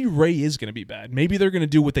like maybe Rey is going to be bad. Maybe they're going to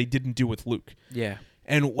do what they didn't do with Luke. Yeah.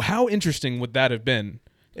 And how interesting would that have been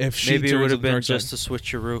if she maybe it would have been just a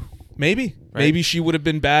switcheroo. Maybe. Right? Maybe she would have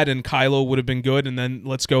been bad and Kylo would have been good, and then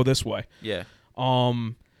let's go this way. Yeah.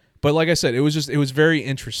 But like I said, it was very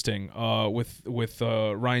interesting with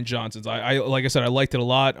Rian Johnson's. I like I said, I liked it a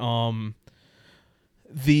lot.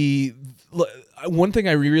 The one thing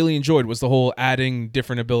I really enjoyed was the whole adding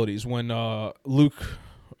different abilities when Luke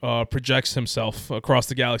projects himself across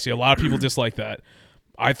the galaxy. A lot of people dislike that.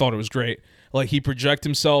 I thought it was great. Like, he project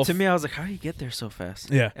himself. To me, I was like, how did he get there so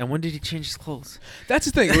fast? Yeah. And when did he change his clothes? That's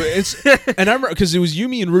the thing. And I remember, because it was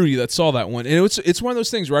Yumi and Rudy that saw that one. And it's one of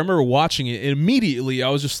those things where I remember watching it, and immediately I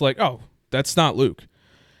was just like, oh, that's not Luke.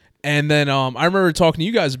 And then I remember talking to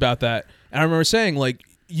you guys about that. And I remember saying, like,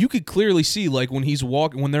 you could clearly see, like, when he's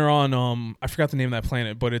walking, when they're on, I forgot the name of that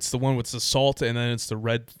planet, but it's the one with the salt and then it's the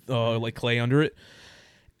red, like, clay under it.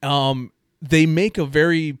 They make a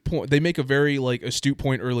very like astute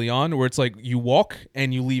point early on where it's like you walk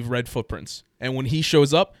and you leave red footprints, and when he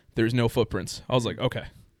shows up, there's no footprints. I was like, okay,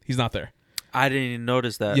 he's not there. I didn't even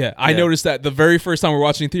notice that. Yeah, I noticed that the very first time we were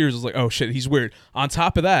watching in theaters. I was like, oh shit, he's weird. On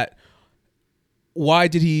top of that, why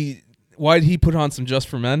did he put on some Just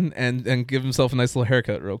for Men and give himself a nice little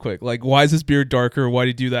haircut real quick? Like, why is his beard darker? Why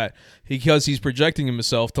did he do that? Because he's projecting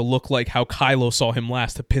himself to look like how Kylo saw him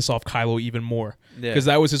last, to piss off Kylo even more. Because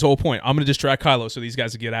that was his whole point. I'm going to distract Kylo so these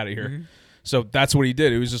guys can get out of here. Mm-hmm. So that's what he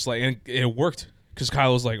did. It was just like, and it worked. Because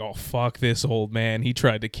Kylo's like, oh, fuck this old man. He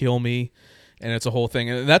tried to kill me. And it's a whole thing.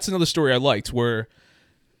 And that's another story I liked, where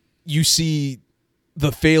you see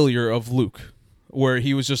the failure of Luke, where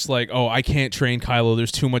he was just like, oh, I can't train Kylo.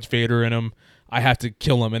 There's too much Vader in him. I have to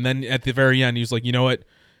kill him. And then at the very end, he was like, you know what?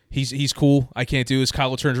 He's cool. I can't do this.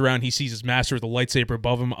 Kylo turns around. He sees his master with a lightsaber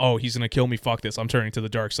above him. Oh, he's going to kill me. Fuck this. I'm turning to the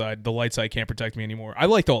dark side. The light side can't protect me anymore. I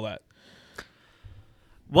liked all that.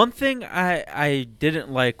 One thing I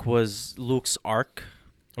didn't like was Luke's arc.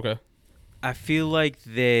 Okay. I feel like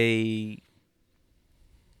they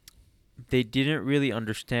didn't really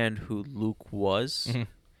understand who Luke was. Mm-hmm.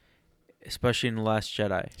 Especially in The Last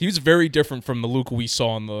Jedi. He was very different from the Luke we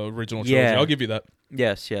saw in the original trilogy. Yeah. I'll give you that.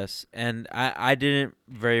 Yes. And I didn't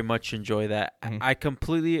very much enjoy that. Mm-hmm. I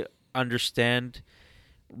completely understand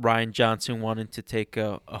Rian Johnson wanting to take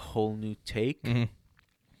a whole new take. Mm-hmm.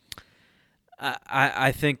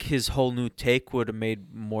 I think his whole new take would have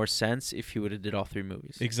made more sense if he would have did all three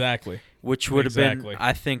movies. Exactly. Which would have been,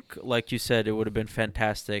 I think, like you said, it would have been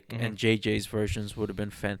fantastic, mm-hmm. and JJ's versions would have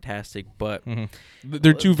been fantastic. But mm-hmm.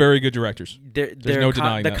 They're two very good directors. There's no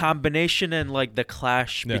denying that. The combination and like the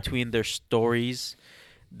clash between their stories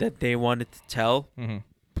that they wanted to tell, mm-hmm.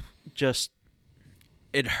 just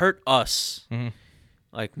it hurt us, mm-hmm.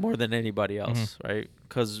 like more than anybody else, mm-hmm. right?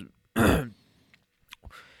 Because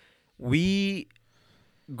we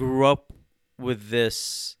grew up with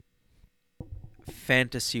this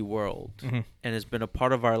fantasy world, mm-hmm. and it's been a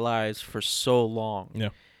part of our lives for so long. Yeah.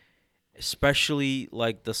 Especially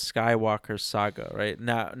like the Skywalker saga, right?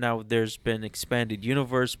 Now there's been expanded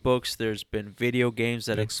universe books, there's been video games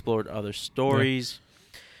that explored other stories. Yeah.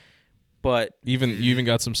 But you even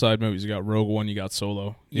got some side movies. You got Rogue One, you got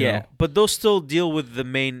Solo. You know? But those still deal with the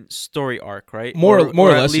main story arc, right? More or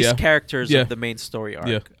less, at least characters of the main story arc.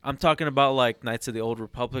 Yeah. I'm talking about like Knights of the Old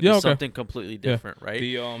Republic, or something completely different, right?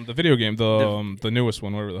 The video game, the newest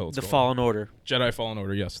one, whatever the hell it's called. The Fallen Order. Jedi Fallen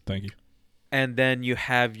Order, yes, thank you. And then you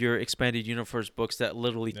have your expanded universe books that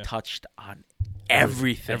literally touched on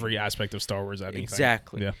everything, every aspect of Star Wars.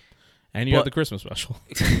 Exactly. Yeah. And you got the Christmas special.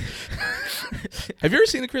 Have you ever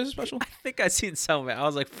seen the Christmas special? I think I've seen some of it. I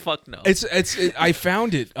was like, fuck no. I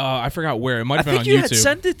found it. I forgot where. It might have been on YouTube. I think you had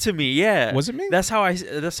sent it to me, yeah. Was it me? That's how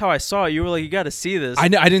I saw it. You were like, you got to see this. I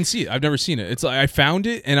didn't see it. I've never seen it. It's like I found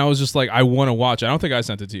it, and I was just like, I want to watch it. I don't think I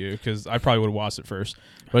sent it to you, because I probably would have watched it first.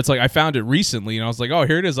 But it's like I found it recently, and I was like, oh,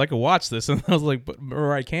 here it is. I can watch this. And I was like,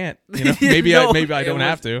 or I can't. You know? Maybe I don't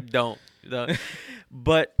have to. Don't.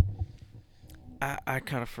 But I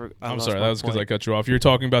kind of forgot. I'm sorry, that was because I cut you off. You're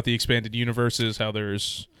talking about the expanded universes, how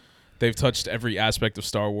they've touched every aspect of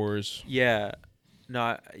Star Wars. Yeah.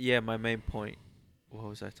 No, my main point. What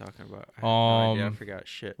was I talking about? I have no idea. I forgot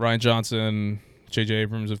shit. Rian Johnson, J.J.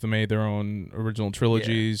 Abrams, if they made their own original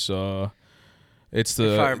trilogies. Yeah. If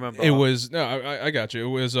I remember. It was... No, I got you. It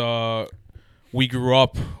was... we grew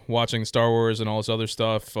up watching Star Wars and all this other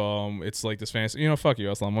stuff. It's like this fantasy... fuck you,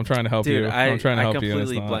 Aslam. I'm trying to help you. I'm trying to help you. I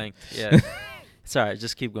completely blanked. Yeah. Sorry,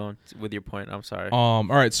 just keep going with your point. I'm sorry. All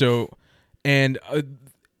right, so... And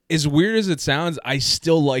as weird as it sounds, I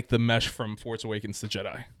still like the mesh from Force Awakens to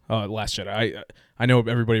Jedi, Last Jedi. I know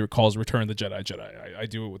everybody calls Return of the Jedi. I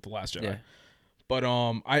do it with the Last Jedi. Yeah. But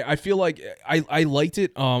I feel like I liked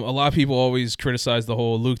it. A lot of people always criticize the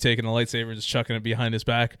whole Luke taking the lightsaber and just chucking it behind his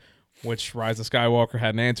back, which Rise of Skywalker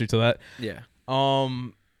had an answer to that. Yeah.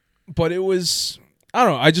 But it was, I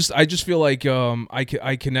don't know. I just feel like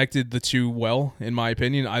I connected the two well, in my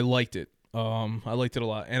opinion. I liked it. I liked it a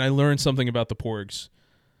lot, and I learned something about the Porgs.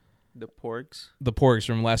 The Porgs? The Porgs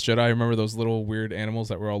from Last Jedi. Remember those little weird animals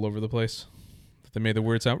that were all over the place? They made the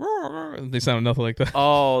weird sound. They sounded nothing like that.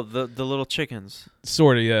 Oh, the little chickens.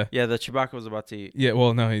 Sort of, yeah. Yeah, that Chewbacca was about to eat. Yeah,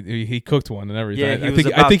 well, no, he cooked one and everything.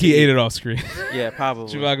 Yeah, I think he ate it off screen. Yeah,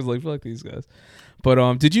 probably. Chewbacca's like, fuck these guys.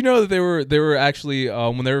 But did you know that they were actually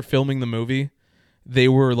when they were filming the movie, they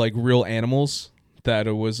were like real animals? That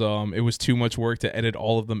it was too much work to edit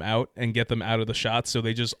all of them out and get them out of the shots, so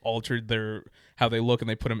they just altered how they look and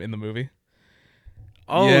they put them in the movie.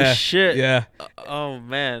 Oh, yeah, shit. Yeah. Oh,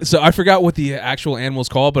 man. So I forgot what the actual animal's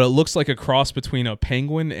called, but it looks like a cross between a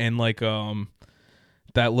penguin and like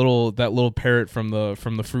that little parrot from the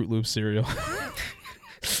Fruit Loops cereal.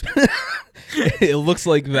 It looks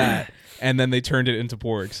like that. And then they turned it into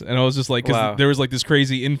Porgs. And I was just like, because there was like this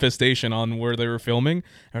crazy infestation on where they were filming.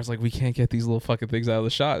 And I was like, we can't get these little fucking things out of the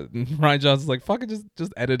shot. And Rian Johnson's like, fuck it,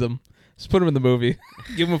 just edit them. Just put them in the movie.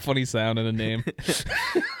 Give them a funny sound and a name.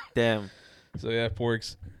 Damn. So yeah,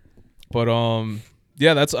 Porgs. But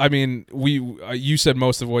yeah, that's. I mean, you said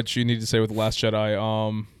most of what you need to say with The Last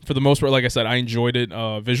Jedi. For the most part, like I said, I enjoyed it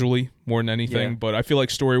visually more than anything. Yeah. But I feel like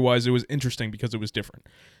story wise, it was interesting because it was different.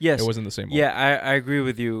 Yes, it wasn't the same. Yeah, I agree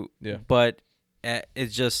with you. Yeah, but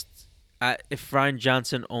it's just if Rian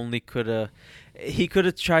Johnson only could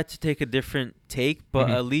have tried to take a different take, but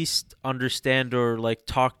at least understand or like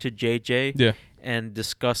talk to JJ. Yeah. And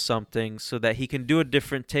discuss something so that he can do a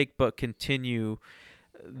different take but continue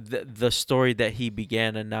the story that he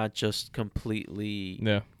began and not just completely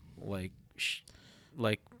like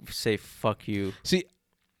say fuck you. See,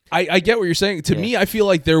 I get what you're saying. To me, I feel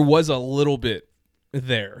like there was a little bit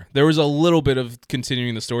there. There was a little bit of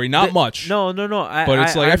continuing the story, not much. No. But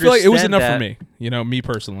it's like I feel like it was enough for me. You know, me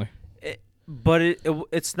personally. But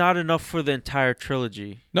it's not enough for the entire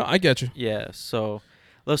trilogy. No, I get you. Yeah, so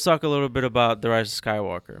let's talk a little bit about The Rise of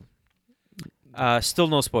Skywalker. Still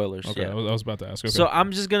no spoilers. Okay, I was about to ask. Okay. So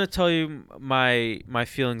I'm just going to tell you my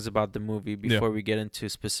feelings about the movie before we get into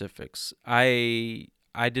specifics. I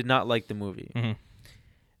did not like the movie.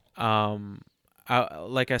 Mm-hmm.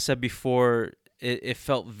 Like I said before, it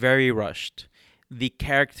felt very rushed. The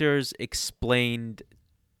characters explained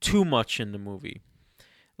too much in the movie.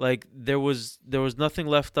 Like there was nothing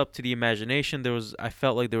left up to the imagination. I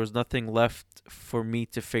felt like there was nothing left for me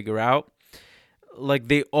to figure out. Like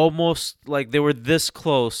they were this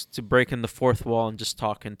close to breaking the fourth wall and just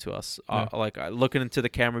talking to us, like looking into the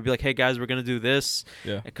camera, be like, "Hey guys, we're gonna do this,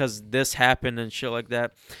 because this happened and shit like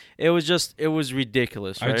that." It was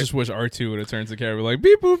ridiculous. Right? I just wish R2 would have turned to the camera like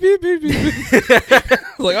beep boop beep beep beep.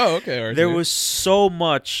 Like, oh okay, R2. There was so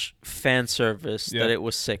much fan service that it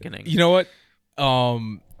was sickening. You know what?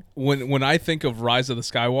 When I think of Rise of the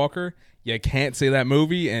Skywalker, you can't say that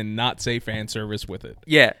movie and not say fan service with it.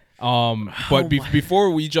 Yeah. But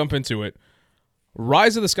before we jump into it,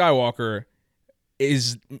 Rise of the Skywalker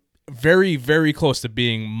is very, very close to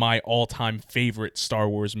being my all-time favorite Star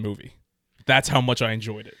Wars movie. That's how much I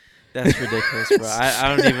enjoyed it. That's ridiculous, bro.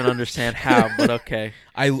 I don't even understand how, but okay.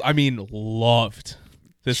 I mean, loved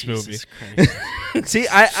this Jesus movie. Christ. See,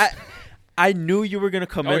 I knew you were gonna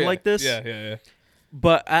come in like this. Yeah.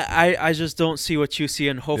 But I just don't see what you see,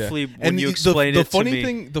 and hopefully when you explain it to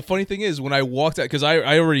me. The funny thing is, when I walked out, because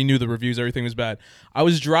I already knew the reviews, everything was bad. I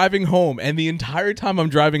was driving home, and the entire time I'm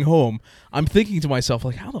driving home, I'm thinking to myself,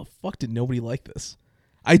 like, how the fuck did nobody like this?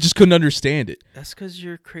 I just couldn't understand it. That's because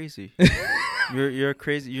you're crazy. You're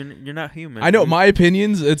crazy. You're not human. I know my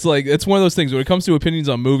opinions. It's like it's one of those things when it comes to opinions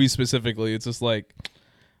on movies specifically. It's just like.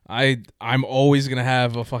 I'm always gonna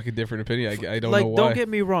have a fucking different opinion. I don't know why. Don't get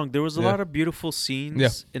me wrong. There was a lot of beautiful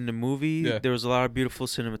scenes in the movie. Yeah. There was a lot of beautiful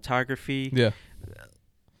cinematography. Yeah.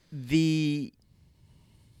 The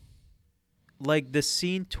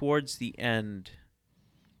scene towards the end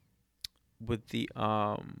with the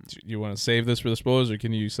You want to save this for the spoilers, or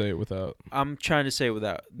can you say it without? I'm trying to say it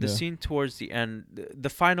without. The scene towards the end, the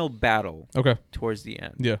final battle. Okay. Towards the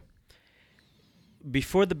end. Yeah.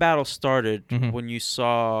 Before the battle started, when you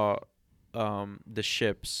saw the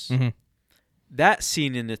ships, that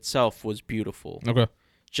scene in itself was beautiful. Okay.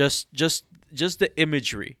 Just the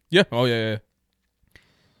imagery. Yeah. Oh yeah.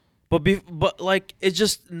 But like it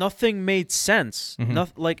just nothing made sense.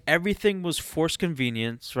 Mhm. Like everything was forced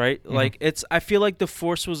convenience, right? Mhm. Like I feel like the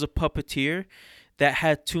Force was a puppeteer that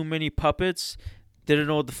had too many puppets, didn't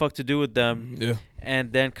know what the fuck to do with them, Yeah.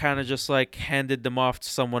 and then kind of just like handed them off to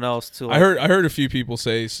someone else to. Like, I heard a few people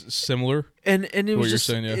say similar. and it what was you're just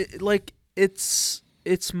saying, yeah. like it's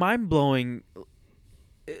mind blowing.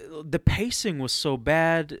 The pacing was so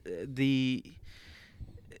bad. The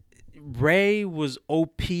Rey was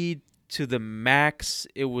OP to the max.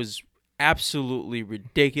 It was absolutely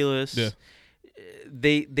ridiculous. Yeah.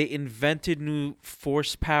 They invented new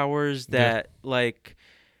force powers that like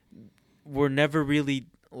were never really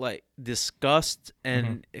like discussed,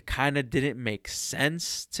 and it kind of didn't make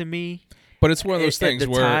sense to me. But it's one of those things at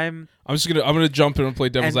the where time, I'm gonna jump in and play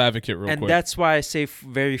devil's advocate real and quick. that's why I say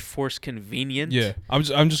very force convenient. Yeah, I'm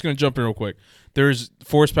just gonna jump in real quick. There's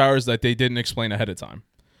force powers that they didn't explain ahead of time,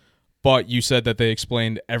 but you said that they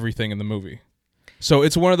explained everything in the movie. So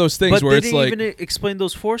it's one of those things but where they it's didn't like even explain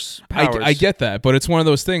those force powers. I get that, but it's one of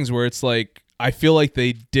those things where it's like I feel like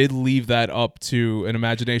they did leave that up to an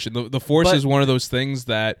imagination. The force is one of those things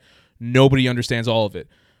that nobody understands all of it.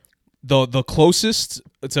 The closest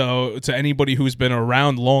to anybody who's been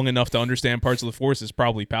around long enough to understand parts of the Force is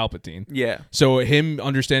probably Palpatine. Yeah. So him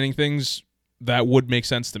understanding things, that would make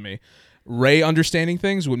sense to me. Rey understanding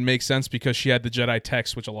things would make sense because she had the Jedi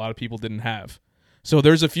text, which a lot of people didn't have. So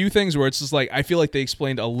there's a few things where it's just like I feel like they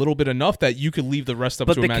explained a little bit enough that you could leave the rest up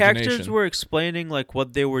to imagination. But the characters were explaining like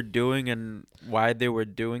what they were doing and why they were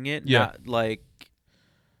doing it, not like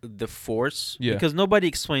the Force. Yeah. Because nobody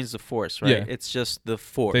explains the Force, right? Yeah. It's just the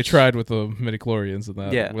Force. They tried with the midichlorians and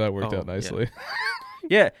that. Yeah. That worked Oh, out nicely.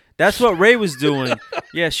 Yeah, that's what Rey was doing.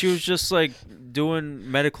 Yeah, she was just like doing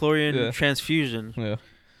midichlorian transfusion. Yeah.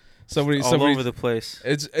 Somebody all over the place.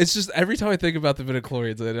 It's just every time I think about the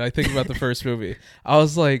midichlorians and I think about the first movie, I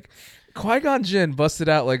was like, Qui-Gon Jinn busted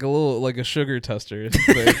out like a sugar tester.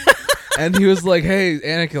 And he was like, "Hey,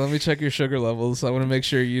 Anakin, let me check your sugar levels. I want to make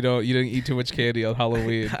sure you didn't eat too much candy on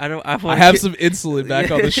Halloween. I have some insulin back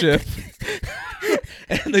on the ship."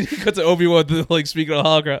 And then he cut to Obi-Wan to like speaking on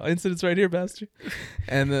hologram. Incident's right here, bastard.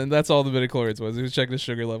 And then that's all the midichlorians was. He was checking his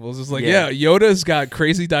sugar levels. It's like, Yoda's got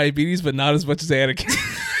crazy diabetes, but not as much as Anakin.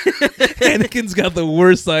 Anakin's got the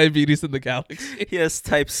worst diabetes in the galaxy. He has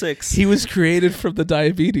type 6. He was created from the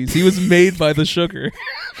diabetes. He was made by the sugar.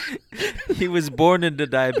 He was born into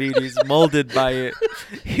diabetes, molded by it.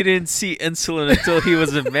 He didn't see insulin until he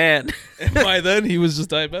was a man. And by then, he was just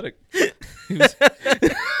diabetic.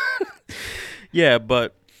 Yeah,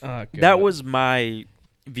 but that was my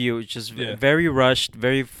view. It's just very rushed,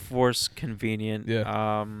 very force convenient.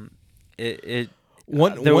 Yeah.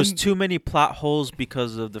 There was too many plot holes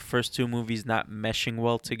because of the first two movies not meshing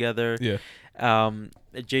well together. Yeah.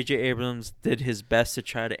 J.J. Abrams did his best to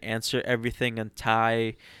try to answer everything and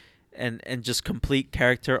tie and just complete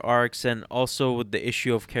character arcs, and also with the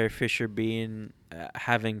issue of Carrie Fisher being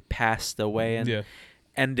having passed away and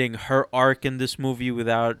ending her arc in this movie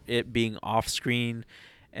without it being off screen,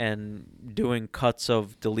 and doing cuts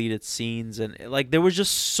of deleted scenes, and like there was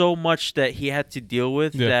just so much that he had to deal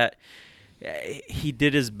with that he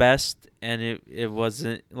did his best, and it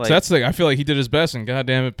wasn't like. So that's the thing. I feel like he did his best, and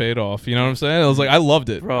goddamn it, paid off. You know what I'm saying? I was like, I loved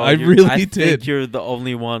it. Bro, I really did. Think you're the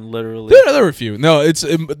only one, literally. There were a few. No, it's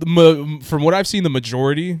from what I've seen, the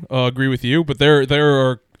majority agree with you, but there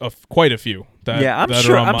are quite a few. I'm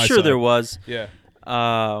sure there was. Yeah.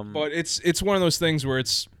 But it's one of those things where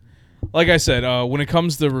it's like I said, when it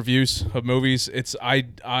comes to reviews of movies,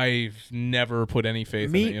 I've never put any faith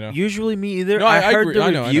in it, you know? Usually me either. No, I heard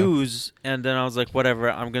agree. the reviews, and then I was like,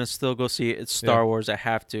 whatever, I'm going to still go see it. It's Star Wars, I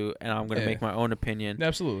have to, and I'm going to make my own opinion.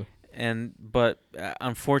 Absolutely. But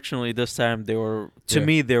unfortunately this time they were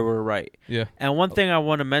right. Yeah. And one thing I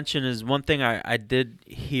want to mention is one thing I did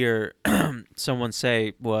hear someone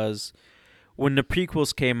say was when the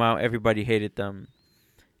prequels came out, everybody hated them.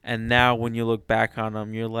 And now when you look back on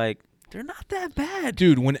them, you're like, they're not that bad.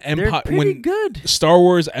 Dude, when they're pretty good. Star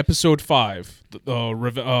Wars Episode 5, what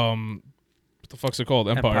the fuck's it called?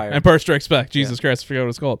 Empire Strikes Back. Jesus Christ, I forgot what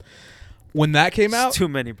it's called. When that came out, too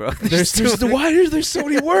many, bro. Why are there so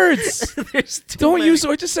many words? Don't many. use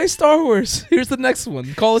it. Just say Star Wars. Here's the next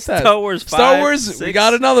one. Call it that. Star Wars 5, Star Wars. 6. We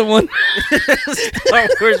got another one. Star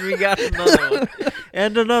Wars. We got another one.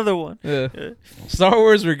 And another one. Yeah. Star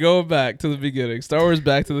Wars. We're going back to the beginning. Star Wars.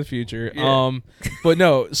 Back to the Future. Yeah. But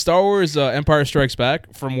no, Star Wars. Empire Strikes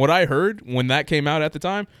Back. From what I heard, when that came out at the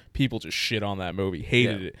time, people just shit on that movie.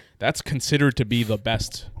 Hated it. That's considered to be the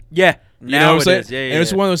best. Yeah. You know what I'm saying? Yeah, and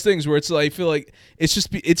it's one of those things where it's like I feel like it's just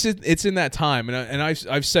it's in that time, and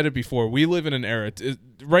I've said it before. We live in an era.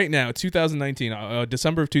 right now, 2019,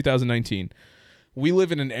 December of 2019, we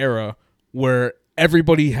live in an era where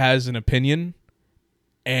everybody has an opinion,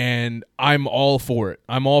 and I'm all for it.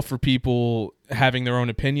 I'm all for people having their own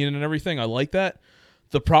opinion and everything. I like that.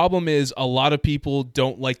 The problem is a lot of people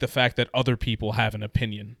don't like the fact that other people have an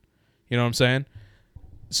opinion. You know what I'm saying?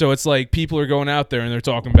 So it's like people are going out there and they're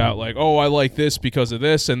talking about like, oh, I like this because of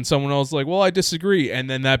this, and someone else is like, well, I disagree, and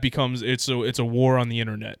then that becomes it's a war on the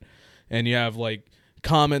internet, and you have like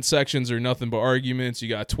comment sections are nothing but arguments. You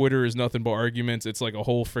got Twitter is nothing but arguments. It's like a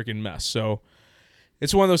whole freaking mess. So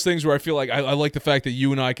it's one of those things where I feel like I like the fact that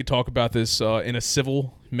you and I could talk about this in a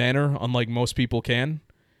civil manner, unlike most people can,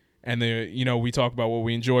 and we talk about what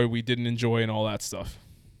we enjoy, we didn't enjoy, and all that stuff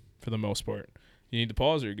for the most part. You need to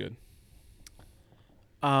pause, or you're good?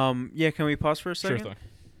 Yeah, can we pause for a second? Sure thing.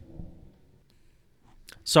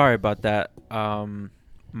 Sorry about that.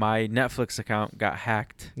 My Netflix account got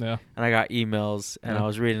hacked. Yeah. And I got emails, and I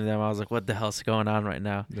was reading them. I was like, what the hell's going on right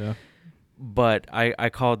now? Yeah. But I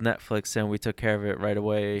called Netflix, and we took care of it right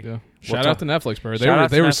away. Yeah. Shout out to Netflix, bro.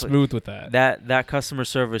 They were smooth with that. That customer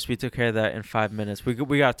service, we took care of that in 5 minminutes. We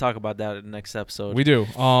got to talk about that in the next episode. We do.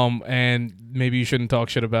 And maybe you shouldn't talk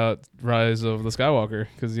shit about Rise of the Skywalker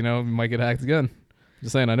because, you might get hacked again.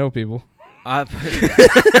 Just saying, I know people.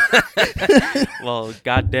 Well,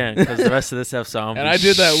 goddamn, because the rest of this episode, and I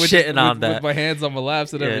did that with my hands on my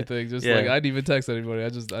laps and everything. Just like I didn't even text anybody. I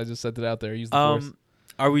just sent it out there. Use the force.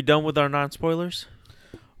 Are we done with our non-spoilers?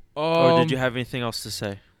 Or did you have anything else to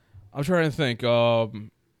say? I'm trying to think.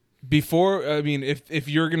 If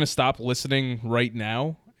you're gonna stop listening right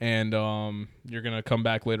now and you're gonna come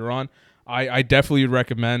back later on, I definitely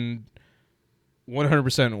recommend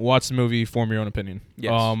 100% watch the movie, form your own opinion.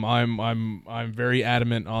 Yes. I'm very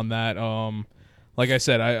adamant on that. Like I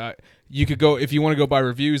said, you could go if you want to go by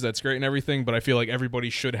reviews, that's great and everything, but I feel like everybody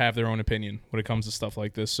should have their own opinion when it comes to stuff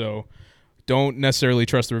like this. So don't necessarily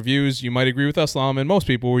trust the reviews. You might agree with Islam and most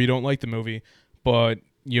people where you don't like the movie, but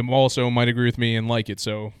you also might agree with me and like it.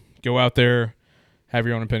 So go out there, have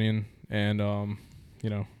your own opinion, and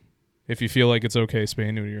if you feel like it's okay, spay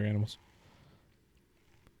and neuter your animals.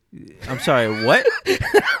 I'm sorry, what?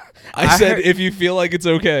 I said if you feel like it's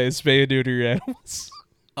okay, spay and neuter your animals.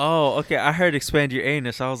 Oh, okay. I heard expand your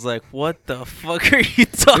anus. I was like, what the fuck are you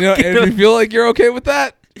talking about? If you feel like you're okay with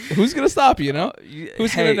that, who's going to stop you,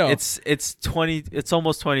 Who's going to know? It's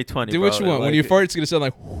almost 2020, do what you want. When you fart, it's going to sound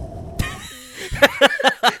like...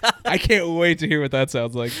 I can't wait to hear what that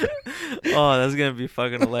sounds like. Oh, that's going to be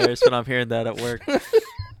fucking hilarious when I'm hearing that at work. All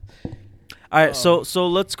right, so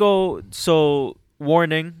let's go. So...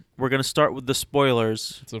 Warning, we're going to start with the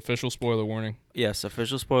spoilers. It's an official spoiler warning. Yes,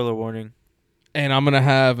 official spoiler warning. And I'm going to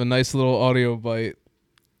have a nice little audio bite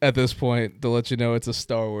at this point to let you know it's a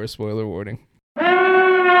Star Wars spoiler warning.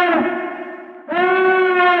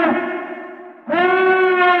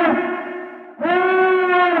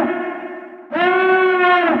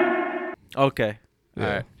 Okay. Yeah,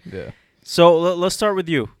 all right. Yeah. So let's start with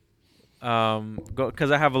you.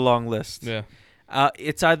 Because I have a long list. Yeah.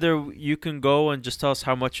 It's either you can go and just tell us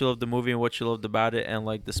how much you love the movie and what you loved about it and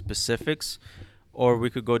like the specifics, or we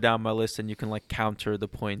could go down my list and you can like counter the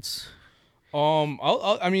points.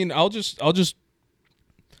 I'll just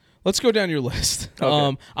let's go down your list.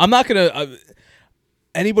 Okay. I'm not gonna.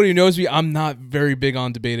 Anybody who knows me, I'm not very big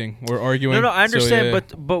on debating or arguing. No, I understand,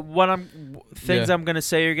 so, yeah. but what I'm gonna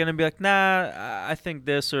say, you're gonna be like, nah, I think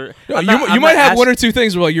this or. No, you might have one or two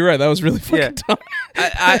things where like, you're right, that was really fucking dumb.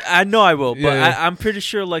 I know I will, but Yeah. I'm pretty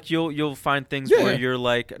sure like you'll find things where you're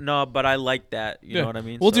like, no, but I like that. You know what I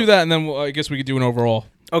mean? We'll do that, and then I guess we could do an overall.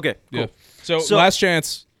 Okay, cool. Yeah. So last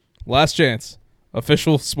chance.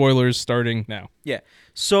 Official spoilers starting now. Yeah.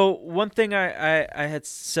 So one thing I had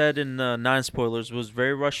said in non-spoilers was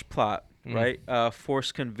very rushed plot, right?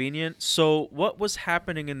 Force convenient. So what was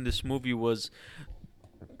happening in this movie was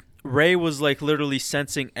Rey was like literally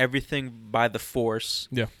sensing everything by the Force.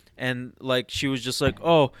 Yeah. And like she was just like,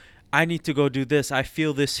 oh, I need to go do this. I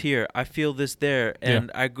feel this here. I feel this there.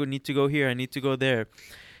 And I need to go here. I need to go there.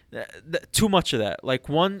 Too much of that. Like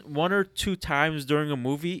one or two times during a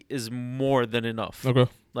movie is more than enough.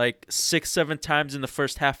 Okay. Like 6-7 times in the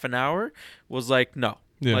first half an hour was like, no.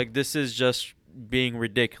 Yeah. Like this is just being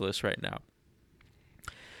ridiculous right now.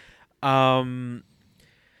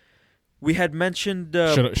 We had mentioned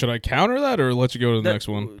should I counter that or let you go to the next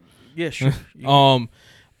one? Yeah, sure.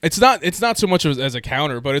 It's not so much as a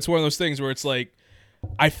counter, but it's one of those things where it's like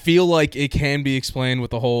I feel like it can be explained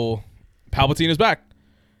with the whole Palpatine is back.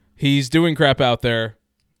 He's doing crap out there.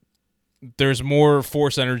 there's more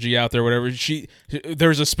Force energy out there, whatever.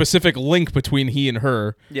 There's a specific link between he and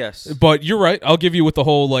her. Yes. But you're right. I'll give you with the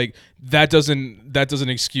whole, like, that doesn't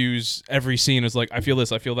excuse every scene as, like, I feel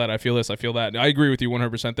this, I feel that, I feel this, I feel that. And I agree with you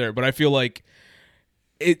 100% there. But I feel like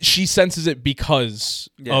she senses it because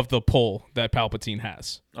of the pull that Palpatine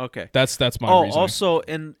has. Okay. That's my reasoning. Oh, also,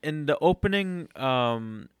 in the opening...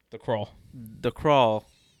 the crawl.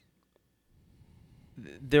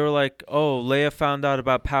 They were like, oh, Leia found out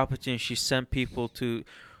about Palpatine. She sent people to...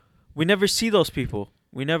 We never see those people.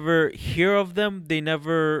 We never hear of them. They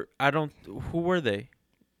never... Who were they?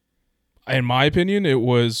 In my opinion, it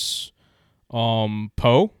was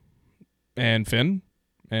Poe and Finn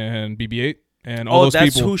and BB-8 and all those people. Oh,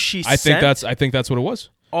 that's who she sent? I think that's what it was.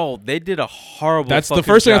 Oh, they did a horrible That's the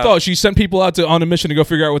first thing I thought. She sent people out on a mission to go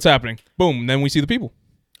figure out what's happening. Boom. Then we see the people.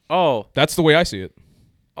 Oh. That's the way I see it.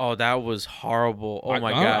 Oh, that was horrible. Oh,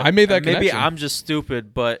 my God. I made that connection. Maybe I'm just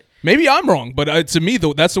stupid, but... Maybe I'm wrong, but to me,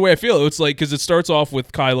 that's the way I feel. It's like, because it starts off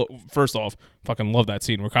with Kylo. First off, fucking love that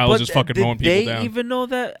scene where Kylo's just fucking mowing people down. Did they even know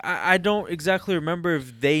that? I don't exactly remember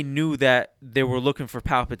if they knew that they were looking for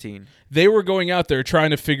Palpatine. They were going out there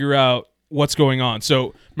trying to figure out what's going on.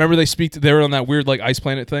 So, remember they were on that weird, like, ice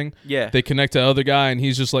planet thing? Yeah. They connect to the other guy, and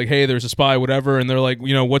he's just like, hey, there's a spy, whatever, and they're like,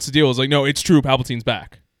 what's the deal? It's like, no, it's true, Palpatine's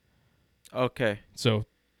back. Okay. So,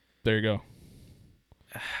 there you go.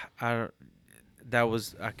 That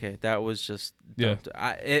was okay. That was just yeah.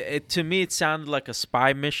 To me, it sounded like a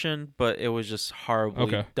spy mission, but it was just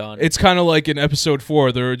horribly done. It's kind of like in Episode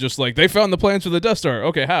 4. They were just like, they found the plans for the Death Star.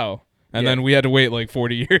 Okay, how? And then we had to wait like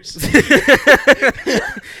 40 years.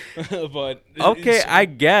 But okay, I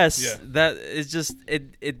guess that it's just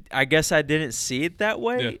it. I guess I didn't see it that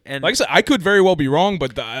way. Yeah. And like I said, I could very well be wrong,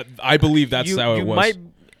 but I believe that's how it was.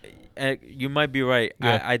 You might be right.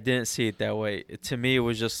 Yeah. I didn't see it that way. To me, it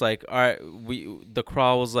was just like, all right, the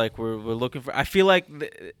crawl was like, we're looking for... I feel like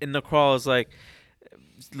in the crawl is like,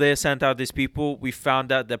 Leia sent out these people. We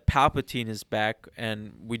found out that Palpatine is back,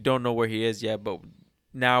 and we don't know where he is yet, but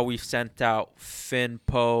now we've sent out Finn,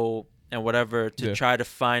 Poe, and whatever to try to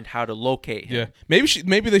find how to locate him. Yeah,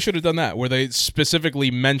 maybe they should have done that where they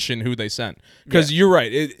specifically mention who they sent. Because you're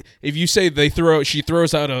right. If you say she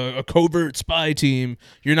throws out a covert spy team,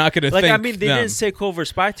 you're not going to think. I mean, they didn't say covert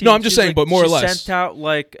spy team. No, I'm just saying, but more or less. She sent out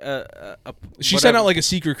like she sent out like a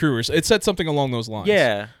secret crew. It said something along those lines.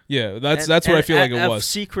 Yeah. Yeah, that's what I feel like it was.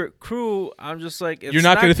 Secret crew, I'm just like, you're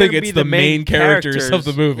not going to think it's the main characters of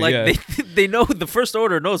the movie. Like they know the First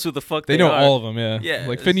Order knows who the fuck they are. They know all of them. Yeah.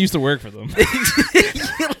 Like Finn used to work for them.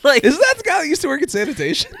 Like, isn't that the guy that used to work in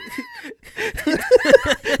sanitation?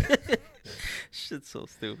 Shit's so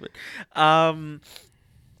stupid.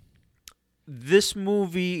 This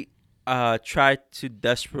movie tried to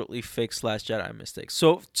desperately fix Last Jedi mistakes.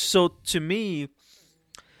 So to me,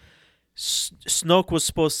 Snoke was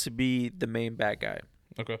supposed to be the main bad guy.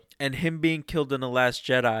 Okay. And him being killed in The Last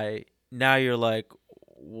Jedi, now you're like,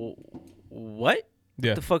 what?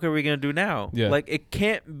 Yeah. What the fuck are we going to do now? Yeah. Like, it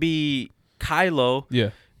can't be Kylo. Yeah.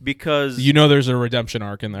 Because... there's a redemption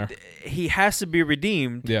arc in there. He has to be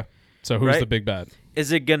redeemed. Yeah. So who's the big bad?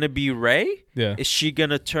 Is it going to be Rey? Yeah. Is she going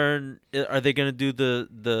to turn... Are they going to do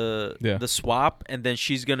the swap, and then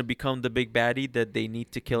she's going to become the big baddie that they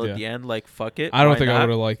need to kill at the end? Like, fuck it. I don't think I would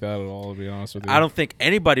have liked that at all, to be honest with you. I don't think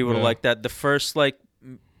anybody would have liked that. The first, like,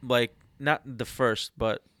 not the first,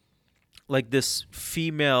 but... like this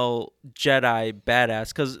female Jedi badass,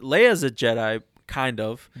 because Leia's a Jedi, kind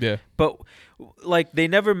of. Yeah. But like they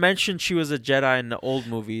never mentioned she was a Jedi in the old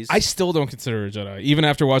movies. I still don't consider her a Jedi, even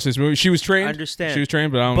after watching this movie. She was trained. I understand. She was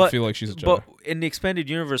trained, but I don't feel like she's a Jedi. But in the expanded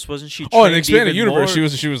universe, wasn't she? In the expanded universe, more?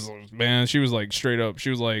 she was like straight up. She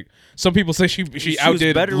was like, some people say she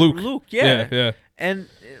outdid Luke. Yeah. And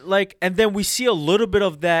then we see a little bit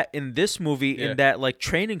of that in this movie in that like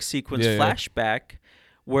training sequence flashback.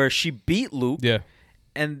 Where she beat Luke,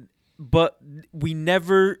 but we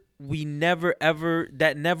never ever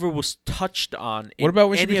that never was touched on. What about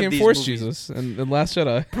when she became Force movies. Jesus in Last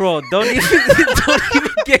Jedi? Bro, don't even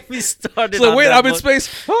get me started. So wait, I'm in space.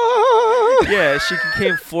 Yeah, she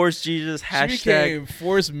became Force Jesus. She became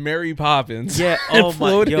Force Mary Poppins. Yeah. Oh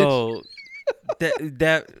my, yo,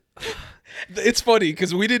 that. It's funny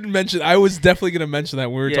because we didn't mention. I was definitely going to mention that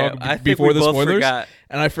when we were talking before the spoilers,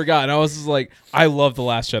 and I forgot. And I was just like, I love The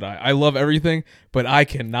Last Jedi. I love everything, but I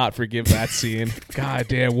cannot forgive that scene. God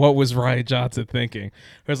damn, what was Rian Johnson thinking?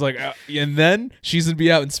 I was like, and then she's gonna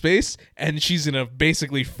be out in space, and she's gonna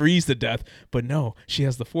basically freeze to death. But no, she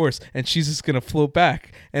has the Force, and she's just gonna float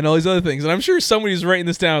back, and all these other things. And I'm sure somebody's writing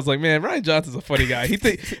this down. I was like, man, Rian Johnson's a funny guy. He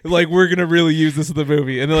think like we're gonna really use this in the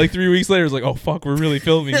movie, and then like 3 weeks later, it's like, oh fuck, we're really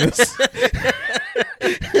filming this.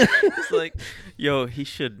 It's like, yo, he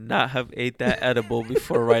should not have ate that edible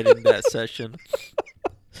before writing that session.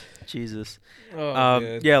 Jesus.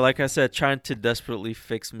 Yeah, like I said, trying to desperately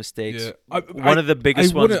fix mistakes. Yeah. One of the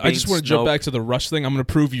biggest ones. I just want to jump back to the rush thing. I'm going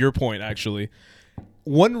to prove your point, actually.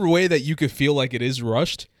 One way that you could feel like it is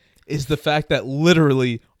rushed is the fact that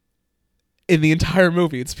literally in the entire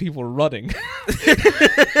movie, it's people running.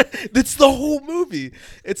 That's the whole movie.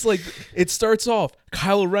 It's like, it starts off,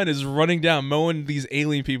 Kylo Ren is running down, mowing these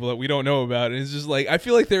alien people that we don't know about. And it's just like, I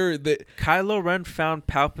feel like Kylo Ren found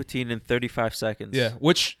Palpatine in 35 seconds. Yeah,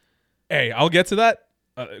 which, hey, I'll get to that.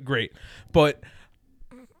 Great. But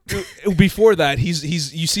before that, you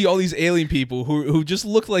see all these alien people who just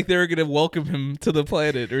look like they're gonna welcome him to the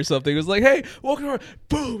planet or something. It was like, hey, welcome to our,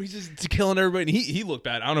 boom, he's just killing everybody. And he looked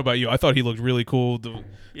bad. I don't know about you. I thought he looked really cool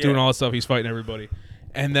doing all that stuff. He's fighting everybody.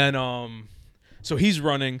 And then so he's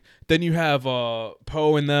running. Then you have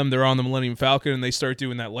Poe and them. They're on the Millennium Falcon and they start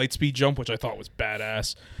doing that light speed jump, which I thought was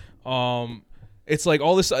badass. It's like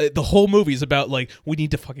all this, the whole movie is about like, we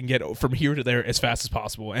need to fucking get from here to there as fast as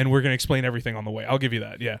possible. And we're going to explain everything on the way. I'll give you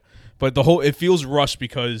that. Yeah. But it feels rushed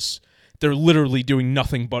because they're literally doing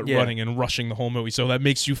nothing but running and rushing the whole movie. So that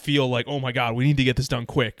makes you feel like, oh my God, we need to get this done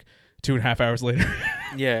quick. 2.5 hours later.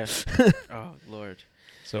 Yeah. Oh, Lord.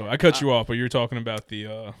 So I cut you off, but you were talking about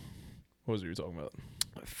the, what was it you were talking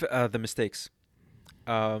about? The mistakes.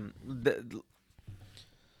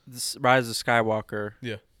 This Rise of Skywalker.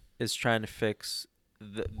 Yeah. Is trying to fix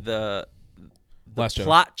the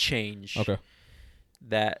plot change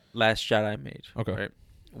that Last Jedi made. Okay. Right?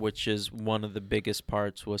 Which is one of the biggest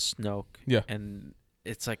parts was Snoke. Yeah. And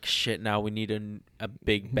it's like, shit, now we need a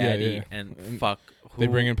big baddie and fuck. They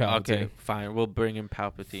bring in Palpatine. Okay, fine. We'll bring in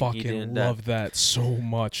Palpatine. Fucking love that so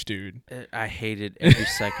much, dude. I hated every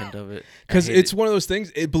second of it. Because it's one of those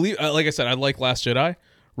things, like I said, I like Last Jedi.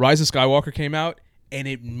 Rise of Skywalker came out, and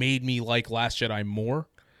it made me like Last Jedi more.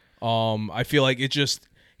 I feel like it just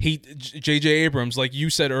J.J. Abrams, like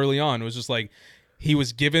you said early on, was just like he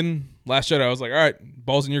was given Last Jedi. I was like, all right,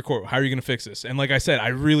 ball's in your court. How are you going to fix this? And like I said, I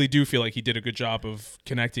really do feel like he did a good job of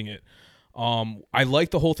connecting it. I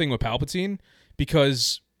like the whole thing with Palpatine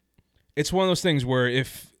because it's one of those things where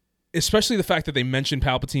especially the fact that they mentioned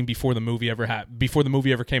Palpatine before the movie ever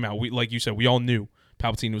came out. Like you said, we all knew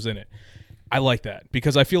Palpatine was in it. I like that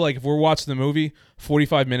because I feel like if we're watching the movie,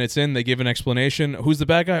 45 minutes in, they give an explanation. Who's the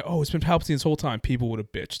bad guy? Oh, it's been Palpatine this whole time. People would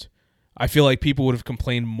have bitched. I feel like people would have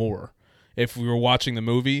complained more if we were watching the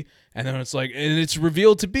movie. And then it's like, and it's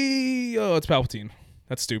revealed to be, oh, it's Palpatine.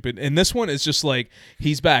 That's stupid. And this one is just like,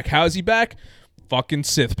 he's back. How is he back? Fucking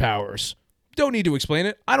Sith powers. Don't need to explain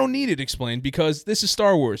it. I don't need it explained because this is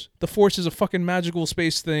Star Wars. The Force is a fucking magical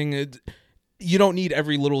space thing. You don't need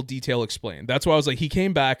every little detail explained. That's why I was like, he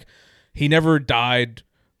came back. He never died.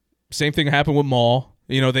 Same thing happened with Maul.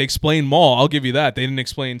 You know, they explained Maul. I'll give you that. They didn't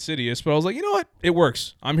explain Sidious, but I was like, you know what? It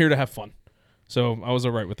works. I'm here to have fun. So I was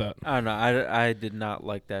all right with that. I don't know. I did not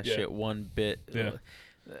like that shit one bit. Yeah.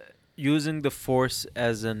 Using the Force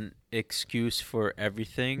as an excuse for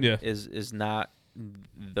everything is not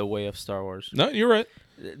the way of Star Wars. No, you're right.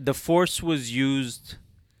 The Force was used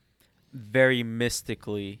very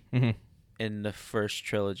mystically in the first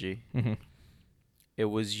trilogy. Mm-hmm. It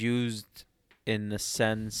was used in the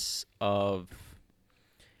sense of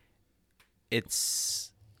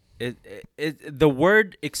the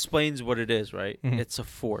word explains what it is, right? Mm-hmm. It's a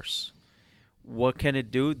force. What can it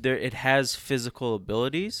do? It has physical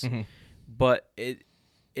abilities, but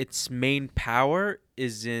its main power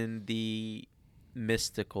is in the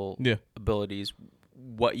mystical abilities.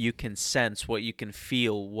 What you can sense, what you can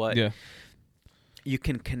feel, what you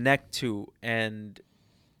can connect to. And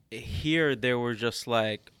here they were just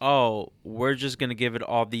like, oh, we're just going to give it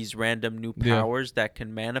all these random new powers that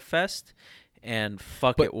can manifest. And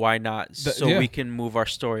it, why not? We can move our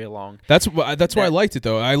story along. That's why I liked it,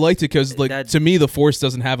 though. I liked it because, to me, the Force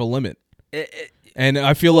doesn't have a limit. And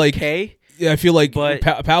I feel like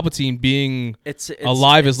Palpatine being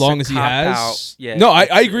alive as long as he has. Yeah, no,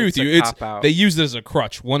 I agree with you. They use it as a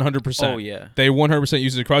crutch, 100%. Oh yeah, they 100%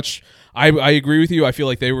 use it as a crutch. I agree with you. I feel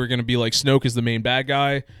like they were going to be like Snoke is the main bad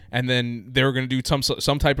guy, and then they were going to do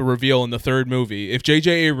some type of reveal in the third movie. If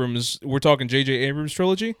J.J. Abrams, we're talking J.J. Abrams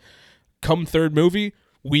trilogy. Come third movie,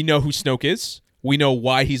 we know who Snoke is. We know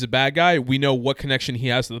why he's a bad guy. We know what connection he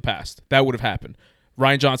has to the past. That would have happened.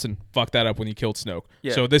 Rian Johnson fucked that up when he killed Snoke.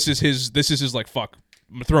 Yeah. So this is his like, fuck,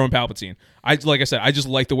 I'm throwing Palpatine. Like I said, I just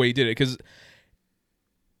like the way he did it because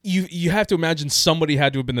you have to imagine somebody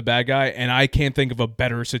had to have been the bad guy, and I can't think of a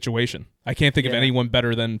better situation. I can't think of anyone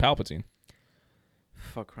better than Palpatine.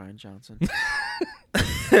 Fuck Rian Johnson.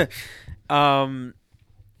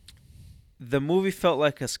 the movie felt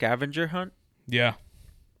like a scavenger hunt. Yeah.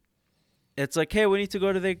 It's like, hey, we need to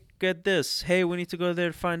go to there get this. Hey, we need to go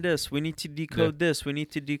there to find this. We need to decode this. We need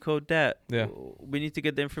to decode that. Yeah. We need to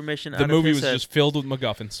get the information out The of movie his was head. just filled with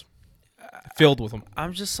MacGuffins. Filled with them.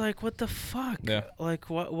 I'm just like, what the fuck? Yeah. Like,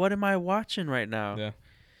 what am I watching right now? Yeah.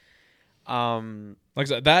 Like I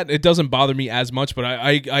said, that it doesn't bother me as much, but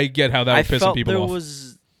I get how that would piss some people off. There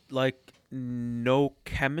was like no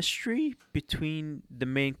chemistry between the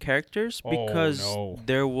main characters because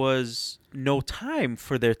there was no time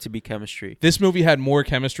for there to be chemistry. This movie had more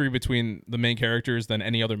chemistry between the main characters than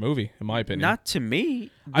any other movie, in my opinion. Not to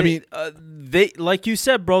me. I mean, they like you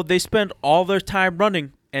said, bro. They spend all their time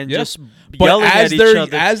running and just but yelling at each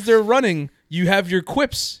other. As they're running, you have your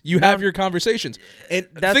quips, you have your conversations, and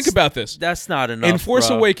think about this. That's not enough. In Force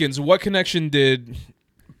bro. Awakens, what connection did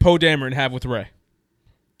Poe Dameron have with Rey?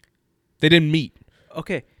 They didn't meet.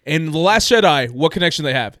 Okay. In The Last Jedi, what connection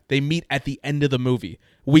they have? They meet at the end of the movie.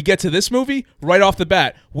 We get to this movie, right off the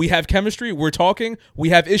bat, we have chemistry, we're talking, we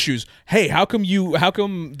have issues. Hey, how come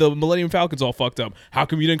the Millennium Falcon's all fucked up? How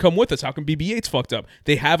come you didn't come with us? How come BB-8's fucked up?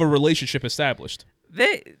 They have a relationship established.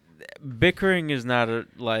 Bickering is not a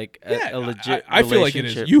legit I feel like it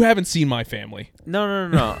is. You haven't seen My Family.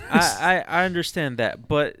 No. I understand that,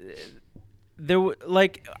 but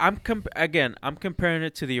I'm comparing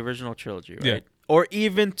it to the original trilogy, right? Yeah. Or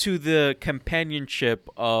even to the companionship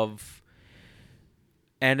of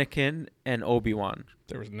Anakin and Obi-Wan.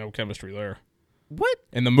 There was no chemistry there. What?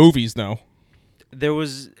 In the movies, no. There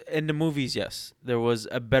was in the movies, yes. There was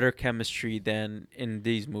a better chemistry than in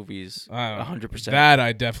these movies. 100%. That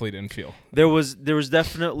I definitely didn't feel. There was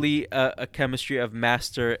definitely a chemistry of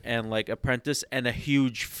master and like apprentice, and a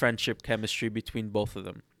huge friendship chemistry between both of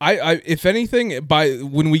them. I if anything,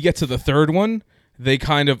 when we get to the third one, they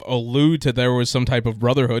kind of allude to there was some type of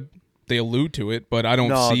brotherhood. They allude to it, but I don't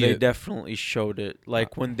see it. No, they definitely showed it.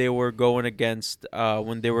 Like when they were going up against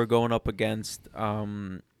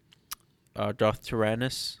Darth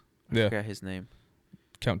Tyrannus. I forgot his name.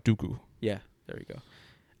 Count Dooku. Yeah, there you go.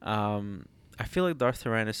 I feel like Darth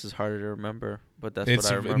Tyrannus is harder to remember, but that's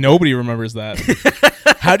what I remember. Nobody remembers that.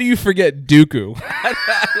 How do you forget Dooku?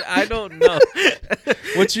 I don't know.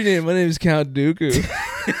 What's your name? My name is Count Dooku.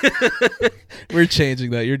 We're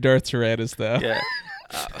changing that. You're Darth Tyrannus now. Yeah.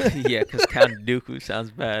 Because Count Dooku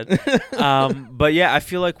sounds bad. But yeah, I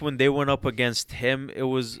feel like when they went up against him, it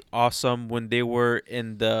was awesome. When they were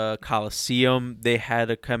in the Coliseum, they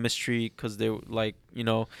had a chemistry because they were like,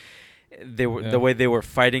 the way they were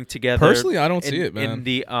fighting together. Personally, I don't see it, man. In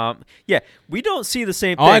the we don't see the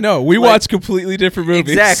same thing. Oh, I know. We watch completely different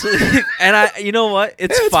movies. Exactly. And you know what?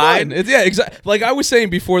 It's fine. Exactly. Like I was saying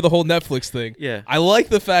before the whole Netflix thing. Yeah. I like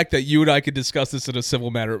the fact that you and I could discuss this in a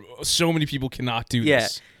civil manner. So many people cannot do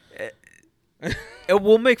this.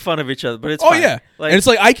 We'll make fun of each other, but it's fine. Oh, yeah. And it's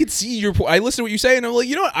like, I could see your point. I listen to what you say, and I'm like,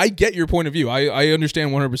 you know what? I get your point of view. I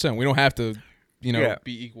understand 100%. We don't have to,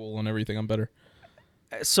 be equal and everything. I'm better.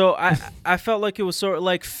 So I felt like it was sort of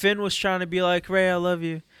like Finn was trying to be like, Rey, I love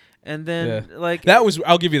you. And then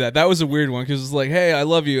I'll give you that. That was a weird one because it's like, hey, I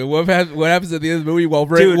love you. What happens at the end of the movie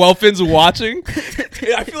while Finn's watching?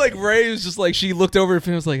 I feel like Rey was just like, she looked over at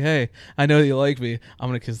Finn and was like, hey, I know you like me. I'm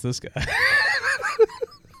going to kiss this guy.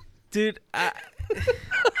 Dude,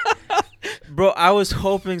 bro, I was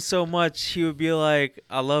hoping so much he would be like,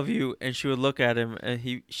 I love you. And she would look at him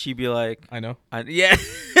and she'd be like, I know. Yeah.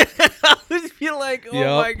 I would feel like,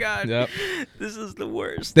 oh my God, this is the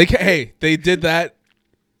worst. They did that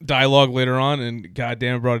dialogue later on and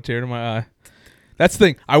goddamn it brought a tear to my eye. That's the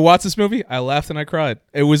thing. I watched this movie. I laughed and I cried.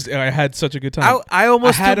 I had such a good time. I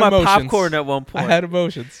almost threw my popcorn at one point. I had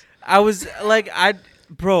emotions. I was like,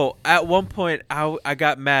 bro, at one point I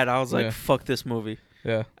got mad. I was like, fuck this movie.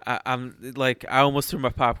 Yeah. I'm like, I almost threw my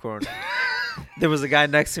popcorn. There was a guy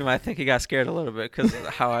next to him. I think he got scared a little bit because of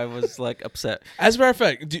how I was like upset. As a matter of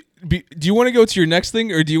fact, do you want to go to your next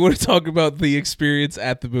thing, or do you want to talk about the experience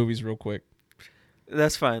at the movies real quick?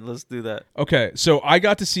 That's fine. Let's do that. Okay, so I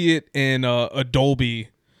got to see it in a Dolby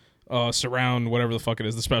surround, whatever the fuck it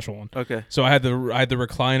is, the special one. Okay. So I had the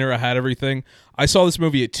recliner. I had everything. I saw this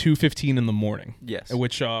movie at 2:15 in the morning. Yes.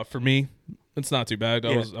 Which for me, it's not too bad.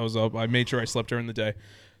 I was up. I made sure I slept during the day,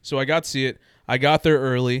 so I got to see it. I got there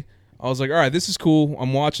early. I was like, all right, this is cool.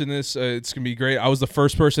 I'm watching this. It's going to be great. I was the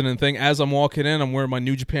first person in the thing. As I'm walking in, I'm wearing my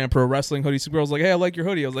New Japan Pro Wrestling hoodie. Some girl's like, hey, I like your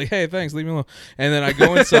hoodie. I was like, hey, thanks. Leave me alone. And then I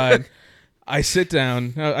go inside. I sit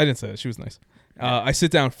down. I didn't say that. She was nice. I sit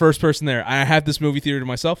down. First person there. I have this movie theater to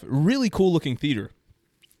myself. Really cool looking theater.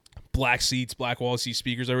 Black seats, black walls, see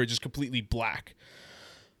speakers everywhere, just completely black.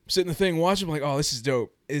 sitting in the thing, watching. I'm like, oh, this is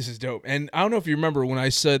dope. This is dope. And I don't know if you remember when I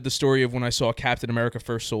said the story of when I saw Captain America: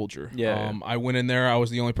 First Soldier. Yeah. I went in there. I was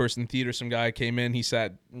the only person in the theater. Some guy came in. He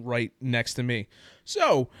sat right next to me.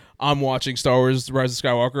 So I'm watching Star Wars: Rise of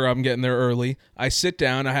Skywalker. I'm getting there early. I sit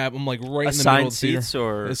down. I'm like right in the middle of the theater. Seats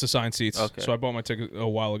or it's assigned seats. Okay. So I bought my ticket a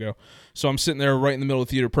while ago. So I'm sitting there right in the middle of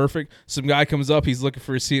the theater. Perfect. Some guy comes up. He's looking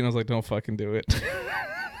for a seat, and I was like, don't fucking do it.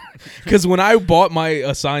 Because when I bought my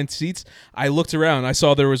assigned seats, I looked around. I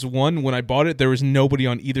saw there was one. When I bought it, there was nobody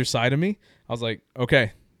on either side of me. I was like,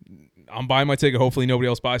 okay, I'm buying my ticket. Hopefully nobody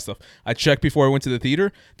else buys stuff. I checked before I went to the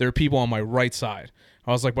theater. There are people on my right side.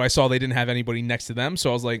 I was like, but I saw they didn't have anybody next to them.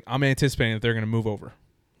 So I was like, I'm anticipating that they're going to move over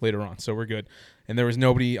later on. So we're good. And there was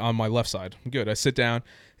nobody on my left side. I'm good. I sit down.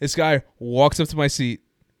 This guy walks up to my seat,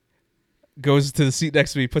 goes to the seat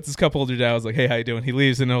next to me, puts his cup holder down. I was like, hey, how you doing? He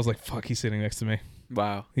leaves, and I was like, fuck, he's sitting next to me.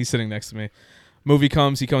 Wow. He's sitting next to me. Movie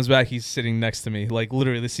comes, he comes back, he's sitting next to me. Like,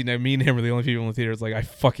 literally, the scene, me and him are the only people in the theater. It's like, I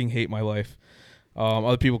fucking hate my life.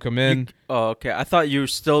 Other people come in. Okay. I thought you were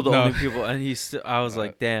still the only people, and I was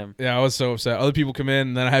like, damn. Yeah, I was so upset. Other people come in,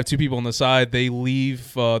 and then I have two people on the side. They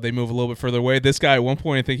leave. They move a little bit further away. This guy, at one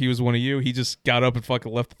point, I think he was one of you. He just got up and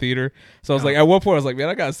fucking left the theater. So I was like, at one point, I was like, man,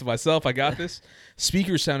 I got this to myself. I got this.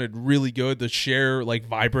 Speakers sounded really good. The chair, like,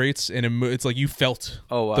 vibrates, and it's like you felt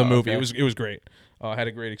the movie. Okay. It was great. I had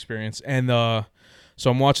a great experience. And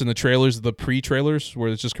so I'm watching the trailers, the pre-trailers,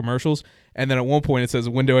 where it's just commercials. And then at one point, it says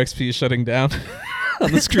Windows XP is shutting down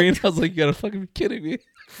on the screen. I was like, you gotta fucking be kidding me.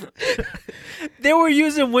 They were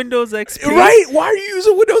using Windows XP. Right? Why are you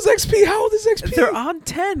using Windows XP? How old is XP? They're on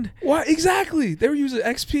 10. Why? Exactly. They were using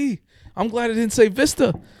XP. I'm glad it didn't say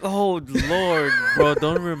Vista. Oh, Lord, bro.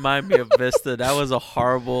 Don't remind me of Vista. That was a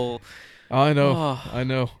horrible... I know. I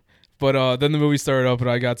know. But then the movie started up, and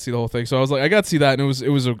I got to see the whole thing. So I was like, I got to see that, and it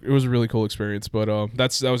was a really cool experience. But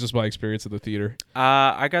that was just my experience at the theater.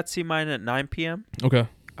 I got to see mine at 9 p.m. Okay.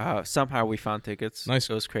 Somehow we found tickets. Nice.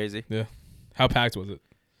 It was crazy. Yeah. How packed was it?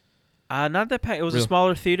 Not that packed. It was Really? a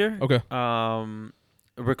smaller theater. Okay.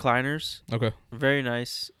 Recliners. Okay. Very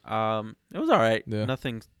nice. It was all right. Yeah.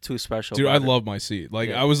 Nothing too special. Dude, I about it. love my seat. Like,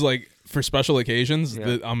 Yeah. I was like, for special occasions,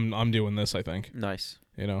 Yeah. I'm doing this, I think. Nice.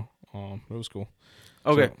 You know? It was cool.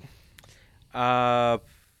 Okay. So,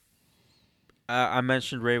 I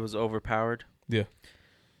mentioned Rey was overpowered. yeah.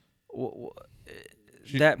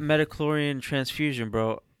 That Metachlorian transfusion,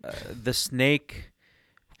 bro. The snake,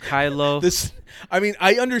 Kylo.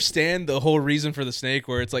 I understand the whole reason for the snake,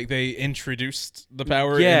 where it's like they introduced the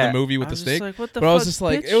power in the movie with the snake. Like, what the but fuck, I was just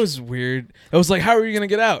like, bitch? it was weird. I was like, how are you gonna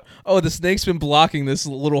get out? Oh, the snake's been blocking this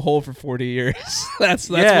little hole for 40 years. that's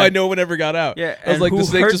Yeah. why no one ever got out. Yeah, I was and like, the who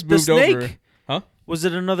snake hurt just the moved snake? over. Huh? Was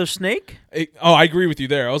it another snake? I agree with you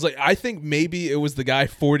there. I was like, I think maybe it was the guy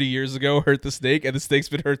 40 years ago hurt the snake, and the snake's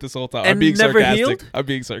been hurt this whole time. And I'm being never sarcastic. healed? I'm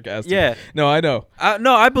being sarcastic. Yeah. No, I know.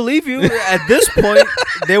 No, I believe you. At this point,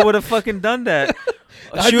 they would have fucking done that.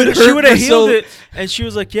 I've She been would hurt have for healed so- it, and she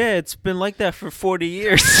was like, "Yeah, it's been like that for 40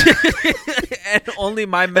 years, and only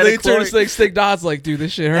my And they turn metachlorians, snake nods like, dude,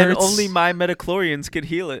 this shit hurts. and only my metachlorians could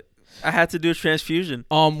heal it. I had to do a transfusion."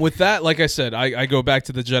 With that, like I said, I go back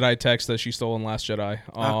to the Jedi text that she stole in Last Jedi.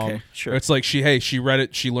 Okay, sure. It's like she read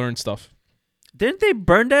it, she learned stuff. Didn't they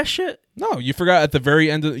burn that shit? No, you forgot at the very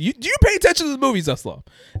end of do you pay attention to the movies, Zeslav?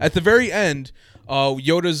 At the very end,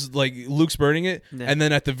 Yoda's like Luke's burning it, Yeah. and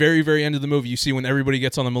then at the very, very end of the movie, you see when everybody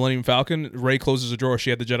gets on the Millennium Falcon, Rey closes a drawer. She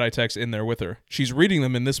had the Jedi text in there with her. She's reading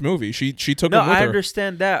them in this movie. She took No, them with I her.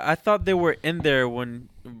 understand that. I thought they were in there when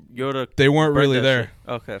Yoda. They weren't burned really that there. shit.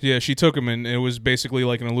 Okay. Yeah, she took him, and it was basically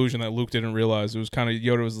like an illusion that Luke didn't realize. It was kind of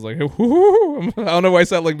Yoda was like, "Whoo-hoo-hoo." I don't know why I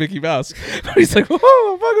sound like Mickey Mouse, but he's like, "Whoa,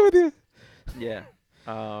 I'm fucking with you." Yeah.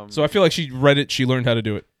 So I feel like she read it, she learned how to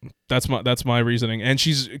do it. That's my reasoning, and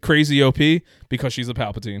she's crazy OP because she's a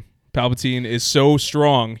Palpatine. Palpatine is so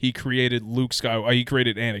strong. He created Luke Skywalker. He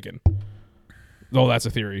created Anakin. Oh, that's a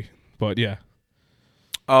theory, but yeah.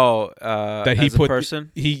 Oh, That he as put a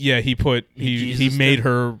person. He made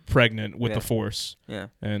her pregnant with Yeah. the Force, Yeah.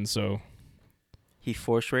 and so He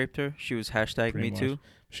force raped her. She was hashtag Pretty me too. much.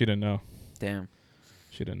 She didn't know. Damn.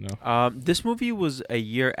 She didn't know. This movie was a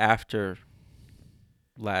year after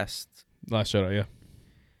Last Jedi, yeah.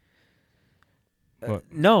 What?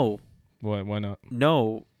 No. Why not?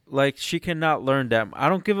 No. Like, she cannot learn that. I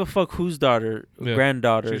don't give a fuck whose daughter, Yeah.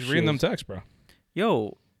 granddaughter. She's she reading them is. texts, bro.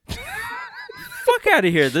 Yo. Fuck out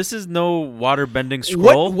of here. This is no water bending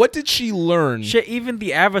scroll. What did she learn? Shit, even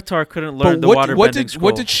the Avatar couldn't learn the But water what bending did scroll.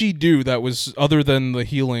 what did she do that was other than the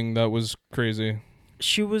healing that was crazy?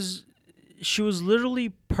 She was literally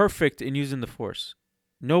perfect in using the Force.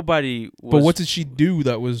 Nobody was. But what did she do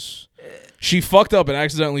that was? She fucked up and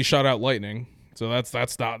accidentally shot out lightning. So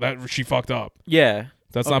that's not that she fucked up. Yeah.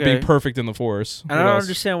 That's not being perfect in the Force. And I don't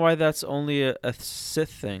understand why that's only a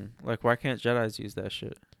Sith thing. Like, why can't Jedis use that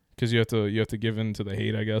shit? Because you have to give in to the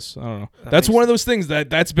hate, I guess. I don't know. That's one of those things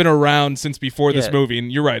that's been around since before this movie,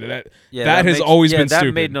 and you're right. That has always been stupid.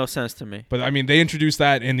 That made no sense to me. But I mean, they introduced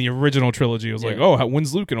that in the original trilogy. It was like, oh,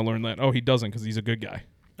 when's Luke gonna learn that? Oh, he doesn't because he's a good guy.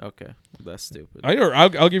 Okay, that's stupid.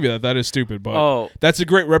 I'll give you that. That is stupid, but that's a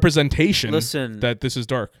great representation. Listen, that this is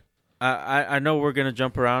dark. I know we're gonna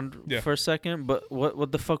jump around for a second, but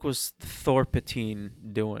what the fuck was Thor Patine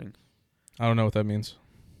doing? I don't know what that means.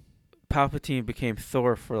 Palpatine became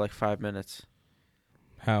Thor for like 5 minutes.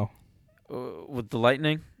 How? With the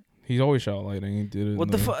lightning? He's always shot lightning. He did it.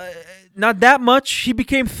 What the fuck? Not that much. He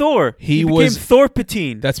became Thor. He became was Thor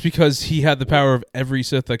Patine. That's because he had the power of every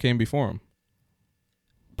Sith that came before him.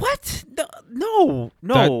 What? No.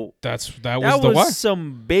 That was the why.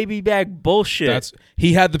 Some baby bag bullshit.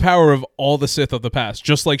 He had the power of all the Sith of the past,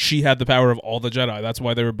 just like she had the power of all the Jedi. That's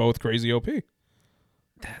why they were both crazy OP.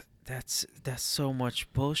 That's so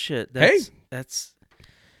much bullshit. That's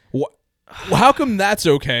what? How come that's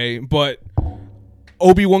okay, but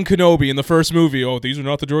Obi-Wan Kenobi in the first movie? Oh, these are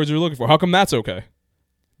not the droids you're looking for. How come that's okay?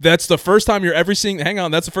 That's the first time you're ever seeing. Hang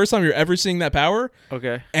on, that's the first time you're ever seeing that power.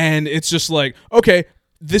 Okay, and it's just like, okay,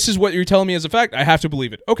 this is what you're telling me as a fact. I have to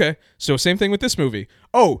believe it. Okay, so same thing with this movie.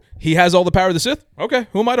 Oh, he has all the power of the Sith. Okay,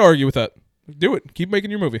 who am I to argue with that? Do it. Keep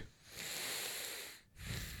making your movie.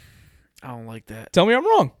 I don't like that. Tell me I'm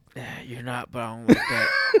wrong. You're not, but I don't like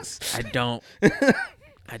that.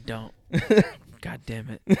 I don't. God damn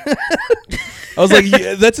it. I was like,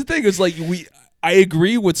 yeah, that's the thing. It's like I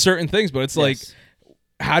agree with certain things, but it's like,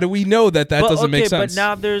 how do we know that doesn't make sense? But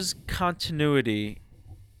now there's continuity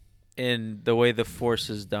in the way the Force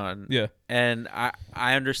is done. Yeah. And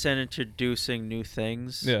I understand introducing new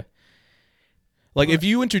things. Yeah. Like, if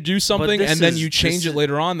you introduce something and then you change it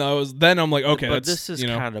later on, then I'm like, okay, but this is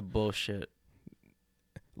kind of bullshit.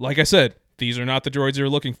 Like I said, these are not the droids you're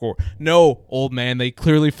looking for. No, old man, they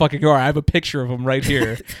clearly fucking are. I have a picture of them right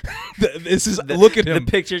here. Look at him. The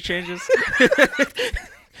picture changes.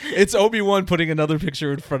 It's Obi-Wan putting another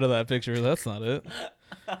picture in front of that picture. That's not it.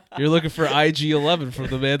 You're looking for IG-11 from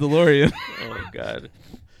The Mandalorian. Oh, God.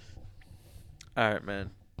 All right, man.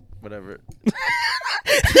 Whatever.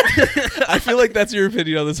 I feel like that's your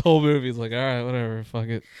opinion on this whole movie. It's like, all right, whatever, fuck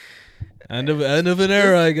it. End of an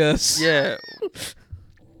era, I guess. Yeah.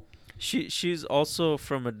 She's also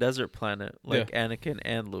from a desert planet, like Anakin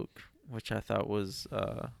and Luke, which I thought was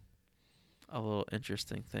a little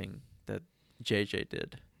interesting thing that JJ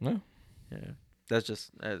did. Yeah. Yeah. That's just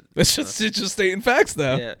it's just stating facts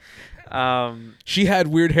now. Yeah. She had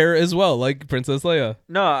weird hair as well, like Princess Leia.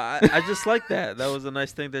 No, I just like that. That was a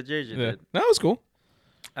nice thing that JJ did. That was cool.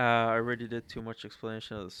 I already did too much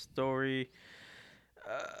explanation of the story.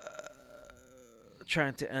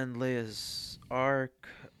 Trying to end Leia's arc.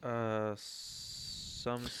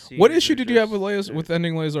 What issue did you have with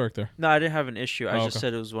ending Leia's arc there? No, I didn't have an issue. I just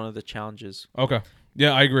said it was one of the challenges. Okay.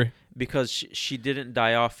 Yeah, I agree. Because she didn't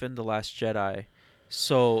die off in The Last Jedi.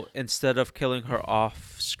 So instead of killing her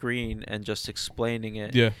off screen and just explaining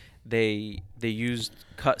it, they used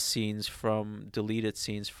deleted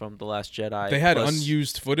scenes from The Last Jedi. They had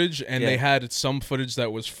unused footage, and they had some footage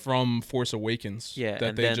that was from Force Awakens. Yeah,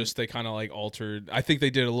 that they kind of like altered. I think they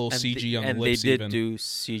did a little CG on the lips. And they did do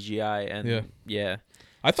CGI, and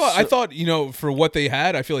I thought, for what they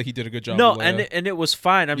had, I feel like he did a good job. No, and it was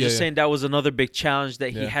fine. I'm just saying that was another big challenge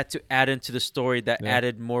that he had to add into the story that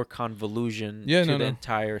added more convolution to the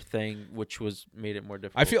entire thing, which made it more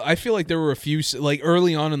difficult. I feel like there were a few, like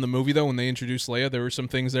early on in the movie though, when they introduced Leia, there were some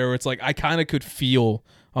things there where it's like I kind of could feel.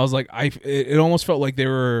 I was like, it almost felt like they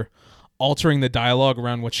were altering the dialogue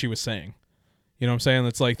around what she was saying. You know what I'm saying?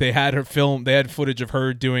 It's like they had footage of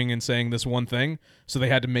her doing and saying this one thing, so they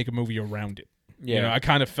had to make a movie around it. Yeah, I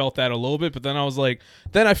kind of felt that a little bit, but then I was like,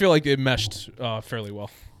 I feel like it meshed fairly well.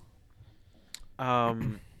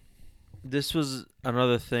 This was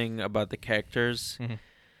another thing about the characters.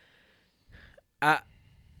 Mm-hmm.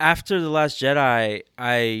 After The Last Jedi,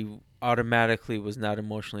 I automatically was not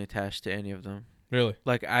emotionally attached to any of them. Really?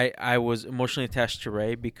 Like I was emotionally attached to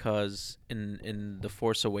Rey because in The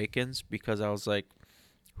Force Awakens, because I was like,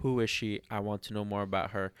 who is she? I want to know more about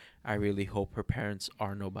her. I really hope her parents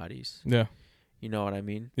are nobodies. Yeah. You know what I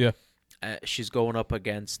mean? Yeah. She's going up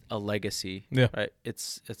against a legacy. Yeah. Right.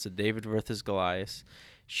 It's a David versus Goliath.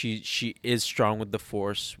 She is strong with the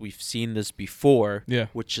Force. We've seen this before. Yeah.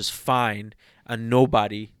 Which is fine. A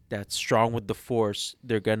nobody that's strong with the Force,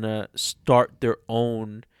 they're gonna start their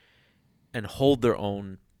own and hold their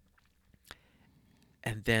own.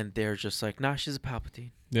 And then they're just like, nah, she's a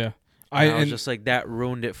Palpatine. Yeah. I was just like, that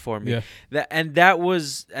ruined it for me. Yeah. That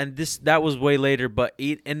was way later, but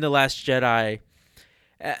in The Last Jedi,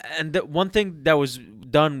 and the one thing that was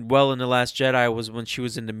done well in The Last Jedi was when she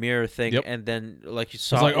was in the mirror thing, and then like you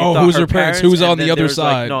saw, it's like, oh, who's her parents? Who's on the other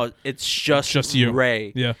side? Like, no, it's just you,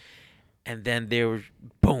 Rey. Yeah. And then they were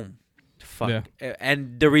boom. Fuck. Yeah.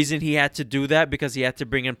 And the reason he had to do that because he had to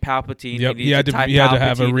bring in Palpatine. Yep. He had to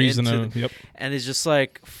have a reason. And it's just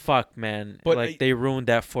like, fuck, man. But like they ruined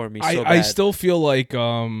that for me. So bad. I still feel like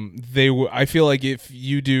I feel like if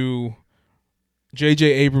you do J.J.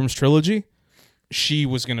 Abrams trilogy, she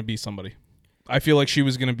was gonna be somebody. I feel like she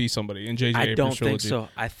was gonna be somebody in J.J. Abrams trilogy. I don't think so.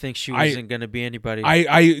 I think she wasn't gonna be anybody.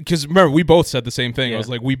 Because remember, we both said the same thing. I was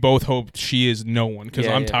like, we both hoped she is no one because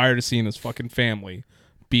I'm tired of seeing this fucking family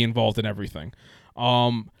be involved in everything.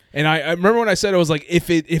 And I remember when I said, I was like, if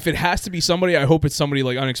it has to be somebody, I hope it's somebody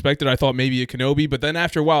like unexpected. I thought maybe a Kenobi, but then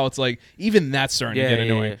after a while, it's like even that's starting to get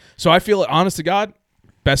annoying. So I feel, honest to God,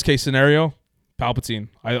 best case scenario, Palpatine.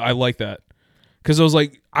 I like that because I was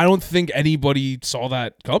like, I don't think anybody saw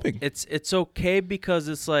that coming. It's okay because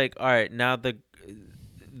it's like, all right, now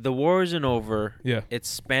the war isn't over. Yeah, it's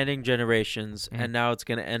spanning generations, and now it's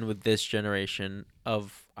gonna end with this generation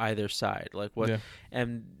of either side. Like what? Yeah.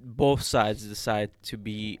 And both sides decide to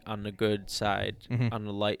be on the good side, on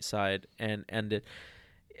the light side, and end it.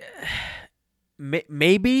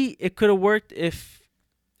 Maybe it could have worked if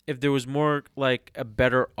there was more like a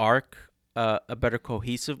better arc, a better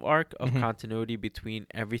cohesive arc of continuity between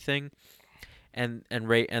everything, and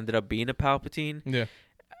Rey ended up being a Palpatine. Yeah.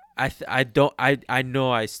 I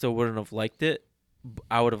know I still wouldn't have liked it.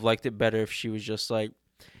 I would have liked it better if she was just like.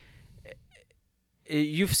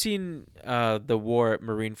 You've seen the war at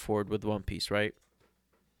Marineford with One Piece, right?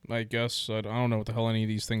 I guess I don't know what the hell any of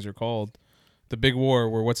these things are called. The big war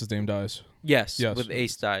where what's his name dies. Yes. With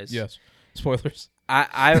Ace dies. Yes. Spoilers.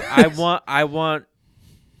 I want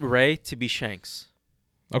Rey to be Shanks.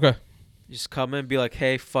 Okay. Just come in and be like,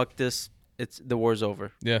 hey, fuck this. The war's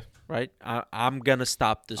over. Yeah. Right? I'm going to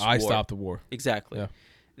stop this war. I stopped the war. Exactly.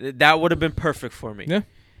 Yeah. That would have been perfect for me. Yeah.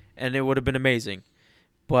 And it would have been amazing.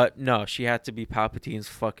 But no, she had to be Palpatine's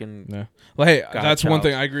fucking. Yeah. Well, hey, that's one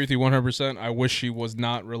thing I agree with you 100%. I wish she was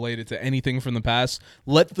not related to anything from the past.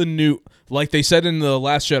 Let the new, like they said in The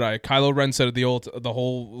Last Jedi, Kylo Ren said at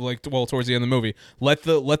towards the end of the movie, let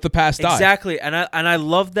the past die. Exactly, and I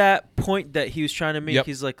love that point that he was trying to make. Yep.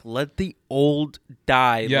 He's like, let the old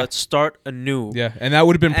die. Yeah. Let's start anew. Yeah, and that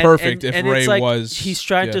would have been perfect if Rey was. He's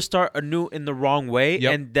trying to start anew in the wrong way,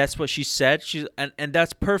 and that's what she said. And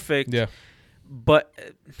that's perfect. Yeah. But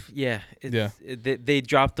they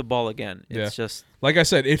dropped the ball again. It's just like I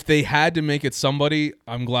said, if they had to make it somebody,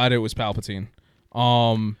 I'm glad it was Palpatine.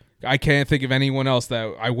 I can't think of anyone else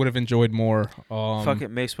that I would have enjoyed more. Fuck it,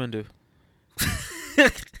 Mace Windu.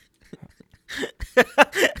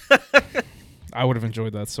 I would have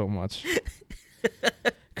enjoyed that so much.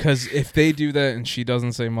 Because if they do that and she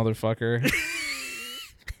doesn't say motherfucker.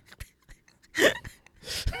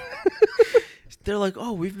 They're like,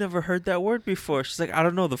 oh, we've never heard that word before. She's like, I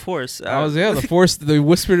don't know, the Force. The Force. They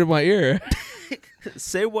whispered in my ear.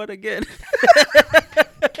 Say what again?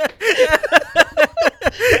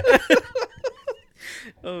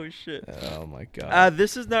 Oh, shit. Oh, my God.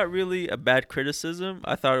 This is not really a bad criticism.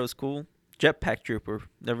 I thought it was cool. Jetpack Trooper.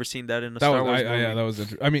 Never seen that in a Star Wars movie. Yeah, that was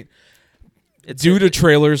interesting. I mean, due to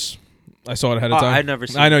trailers... I saw it ahead of time. I'd never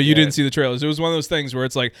seen it. I know you didn't see the trailers. It was one of those things where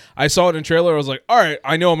it's like I saw it in a trailer. I was like, all right,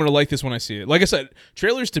 I know I'm gonna like this when I see it. Like I said,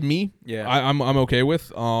 trailers to me, I'm okay with,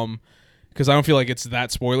 because I don't feel like it's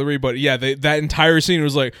that spoilery. But yeah, that entire scene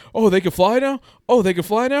was like, oh, they can fly now. Oh, they can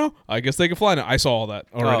fly now. I guess they can fly now. I saw all that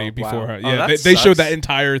already before. Wow. Yeah, they showed that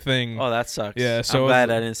entire thing. Oh, that sucks. Yeah, so I'm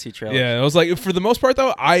glad I didn't see trailers. Yeah, I was like, for the most part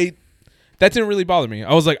though, that didn't really bother me.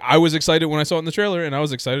 I was like, I was excited when I saw it in the trailer, and I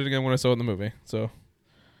was excited again when I saw it in the movie. So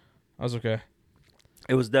I was okay.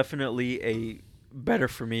 It was definitely better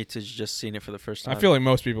for me to just seen it for the first time. I feel like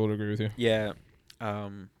most people would agree with you. Yeah.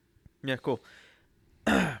 Yeah, cool.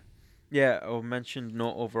 Yeah, I mentioned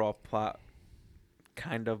no overall plot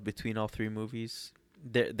kind of between all three movies.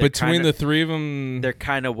 Between the three of them? There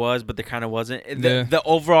kind of was, but there kind of wasn't. The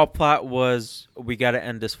overall plot was, we got to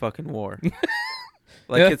end this fucking war.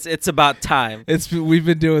 Like it's about time. We've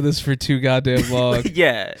been doing this for too goddamn long.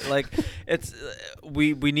 Yeah, like it's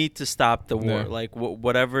we need to stop the war. Yeah. Like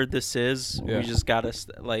whatever this is, we just gotta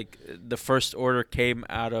like the First Order came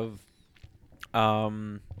out of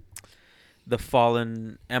the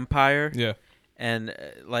fallen empire. Yeah, and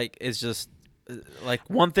like it's just like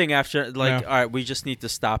one thing after, like, Yeah. all right, we just need to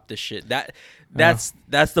stop this shit. That's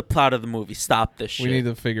the plot of the movie. Stop this shit. We need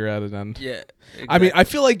to figure out an end. Yeah. Exactly. I mean, I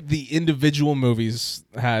feel like the individual movies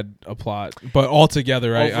had a plot, but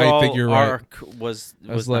altogether, I think you're right. Arc was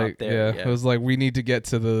Like, not there. it was like we need to get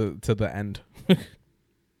to the end.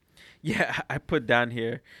 Yeah, I put down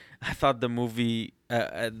here. I thought the movie,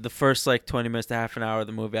 the first like 20 minutes to half an hour of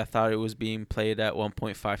the movie, I thought it was being played at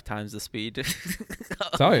 1.5 times the speed of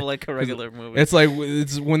like a regular movie. It's like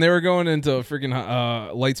it's when they were going into freaking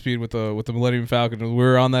Lightspeed with the Millennium Falcon. We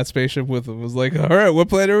were on that spaceship with them. It was like, all right, what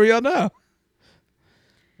planet are we on now?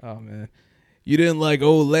 Oh man, you didn't like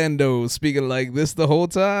old Lando speaking like this the whole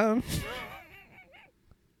time?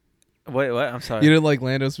 Wait, what? I'm sorry. You didn't like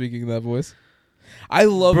Lando speaking that voice? I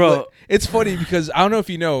love Bro. It's funny because I don't know if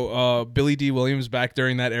you know Billy D. Williams back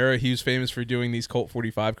during that era. He was famous for doing these Colt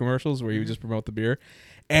 45 commercials where he would just promote the beer.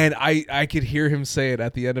 And I could hear him say it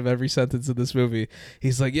at the end of every sentence of this movie.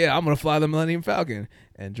 He's like, yeah, I'm going to fly the Millennium Falcon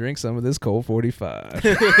and drink some of this Colt 45.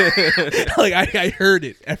 Like, I heard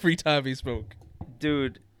it every time he spoke.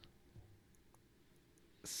 Dude.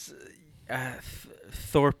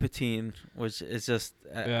 Thorpatine, which is just...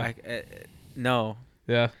 no.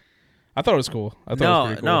 Yeah. I thought it was cool. I thought it was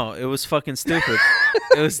pretty cool. No, it was fucking stupid.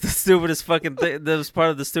 It was the stupidest fucking thing. That was part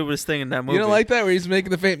of the stupidest thing in that movie. You don't like that where he's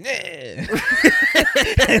making the face,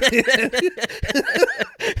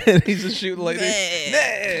 and he's just shooting like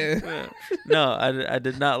this. No, I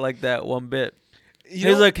did not like that one bit.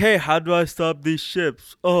 He's like, hey, how do I stop these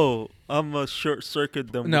ships? Oh, I'm going to short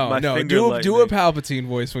circuit them with my finger do a Palpatine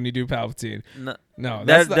voice when you do Palpatine. No,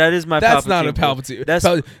 that is my Palpatine. That's not a Palpatine. That's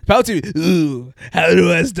Palpatine. Ooh, how do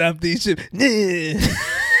I stop these ships?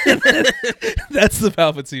 That's the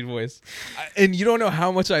Palpatine voice. And you don't know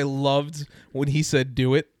how much I loved when he said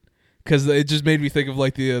 "do it," because it just made me think of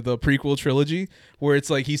like the prequel trilogy where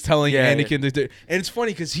it's like he's telling Anakin to do. And it's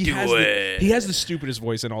funny because he has the stupidest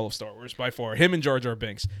voice in all of Star Wars by far. Him and Jar Jar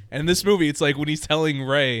Binks. And in this movie, it's like when he's telling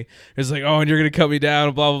Rey, it's like, oh, and you're gonna cut me down,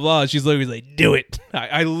 and blah blah blah. And she's literally like, do it.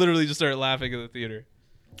 I literally just started laughing in the theater.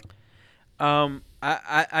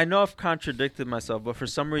 I know I've contradicted myself, but for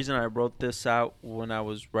some reason I wrote this out when I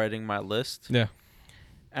was writing my list. Yeah.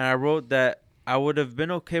 And I wrote that I would have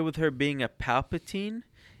been okay with her being a Palpatine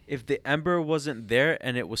if the Emperor wasn't there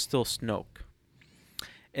and it was still Snoke.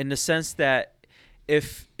 In the sense that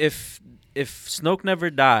if Snoke never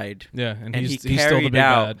died, and he's still the carried big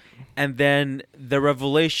out, bad. And then the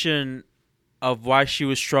revelation of why she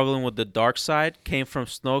was struggling with the dark side came from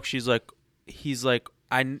Snoke. He's like,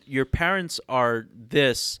 your parents are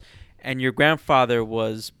this, and your grandfather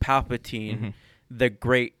was Palpatine, the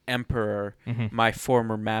great emperor, my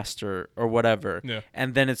former master, or whatever. Yeah.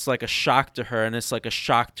 And then it's like a shock to her, and it's like a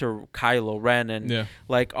shock to Kylo Ren, and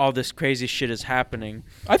like all this crazy shit is happening.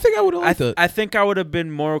 I think I would have liked it. I think I would have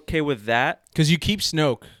been more okay with that. Because you keep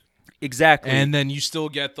Snoke. Exactly. And then you still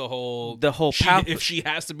get the whole if she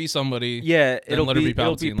has to be somebody, it'll be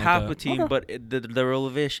Palpatine, like but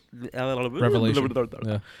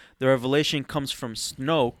the revelation comes from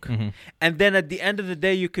Snoke, and then at the end of the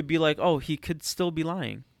day you could be like, oh, he could still be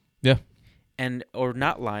lying, or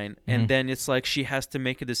not lying, and then it's like she has to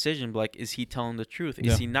make a decision, like, is he telling the truth?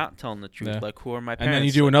 Is he not telling the truth? Like, who are my parents? And then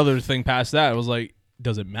you do another thing past that. It was like,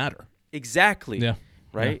 does it matter? Exactly.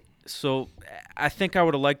 Right. So I think I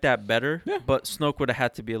would have liked that better, but Snoke would have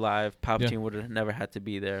had to be alive. Palpatine would have never had to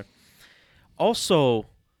be there. Also,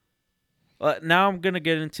 now I'm gonna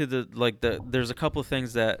get into there's a couple of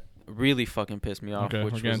things that really fucking pissed me off. Okay,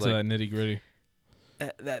 which we're getting was to that nitty gritty.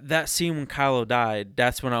 That scene when Kylo died.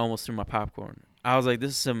 That's when I almost threw my popcorn. I was like,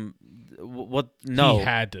 "This is some what? No, he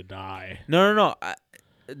had to die. No.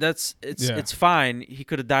 It's fine. He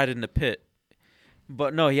could have died in the pit."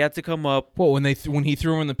 But no, he had to come up. Well, when he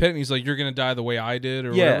threw him in the pit and he's like, "You're gonna die the way I did,"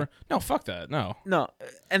 or whatever. No, fuck that. No.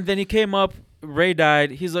 And then he came up. Rey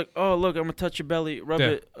died. He's like, "Oh, look, I'm gonna touch your belly, rub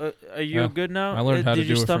it. Are you good now?" I learned how to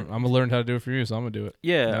do it. I'm gonna learn how to do it for you, so I'm gonna do it.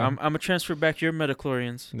 Yeah. I'm gonna transfer back your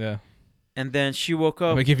metachlorians. Yeah. And then she woke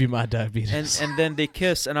up. I'm gonna give you my diabetes. And then they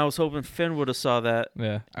kissed, and I was hoping Finn would have saw that.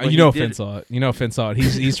 Yeah. Finn saw it.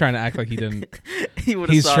 He's trying to act like he didn't. He would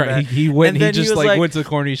have saw that. He went. He just went to the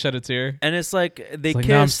corner. He shed a tear. And it's like they kissed.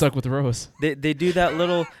 Now I'm stuck with Rose. They do that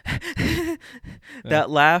little that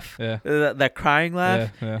laugh, that crying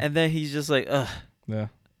laugh, and then he's just like, ugh. Yeah.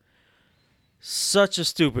 Such a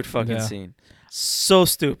stupid fucking scene. So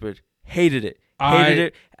stupid. Hated it. Hated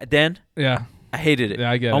it. Then. Yeah. I hated it. Yeah,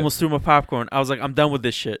 I get it. Almost threw my popcorn. I was like, I'm done with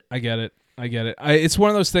this shit. I get it. It's one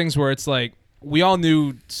of those things where it's like, we all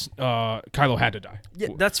knew Kylo had to die. Yeah,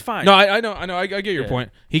 that's fine. No, I know. I get your point.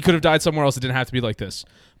 He could have died somewhere else. It didn't have to be like this.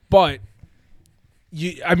 But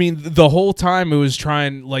I mean, the whole time it was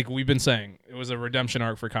trying, like we've been saying, it was a redemption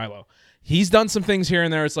arc for Kylo. He's done some things here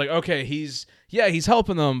and there. It's like, okay, he's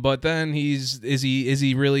helping them, but then is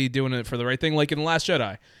he really doing it for the right thing? Like in The Last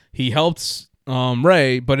Jedi, he helped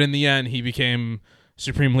Rey, but in the end, he became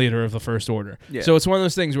Supreme Leader of the First Order. Yeah. So it's one of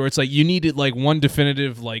those things where it's like you needed like one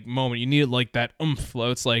definitive like moment. You needed like that oomph.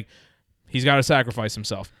 It's like he's got to sacrifice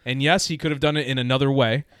himself. And yes, he could have done it in another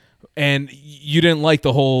way. And you didn't like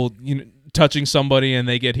the whole touching somebody and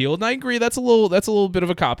they get healed. And I agree, that's a little bit of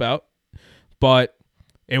a cop out, but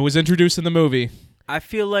it was introduced in the movie. I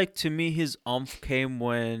feel like to me his oomph came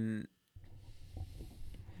when.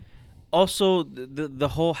 Also, the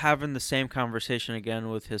whole having the same conversation again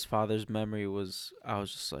with his father's memory was. I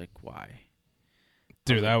was just like, why?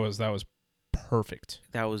 Dude, that was perfect.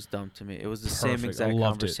 That was dumb to me. It was the same exact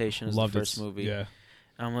conversation as the first movie. Yeah.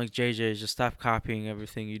 And I'm like, JJ, just stop copying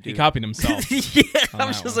everything you do. He copied himself. Yeah,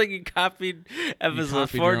 I'm just like, you copied episode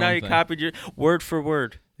 4. Now you copied your word for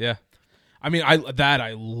word. Yeah. I mean, I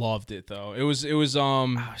loved it though. It was I was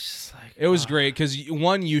just like, it was great because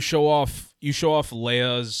one, you show off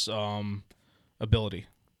Leia's ability,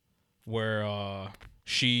 where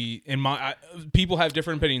she people have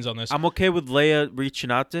different opinions on this. I'm okay with Leia reaching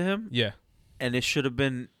out to him. Yeah, and it should have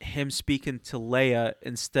been him speaking to Leia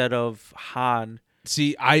instead of Han.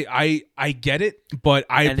 See, I get it, but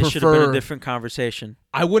it should have been a different conversation.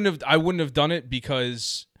 I wouldn't have done it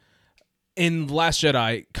because in The Last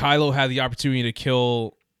Jedi, Kylo had the opportunity to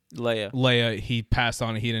kill Leia. He passed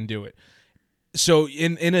on it. He didn't do it. So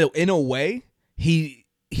in a way, he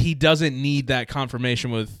doesn't need that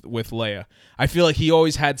confirmation with Leia. I feel like he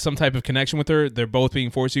always had some type of connection with her. They're both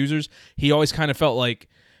being Force users. He always kind of felt like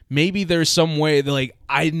maybe there's some way that, like,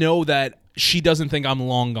 I know that she doesn't think I'm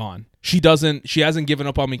long gone. She hasn't given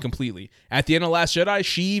up on me completely. At the end of Last Jedi,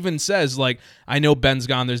 she even says, like, I know Ben's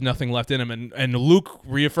gone, there's nothing left in him. And Luke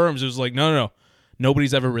reaffirms, it was like, no,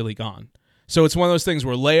 nobody's ever really gone. So it's one of those things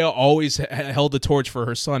where Leia always held the torch for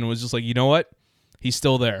her son and was just like, you know what? He's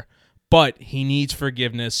still there. But he needs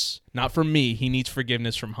forgiveness, not from me, he needs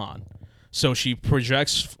forgiveness from Han. So she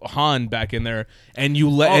projects Han back in there, and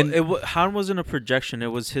Han wasn't a projection; it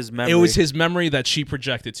was his memory. It was his memory that she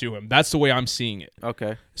projected to him. That's the way I'm seeing it.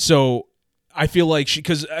 Okay. So I feel like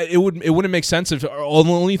because it wouldn't make sense if the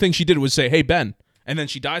only thing she did was say, "Hey, Ben," and then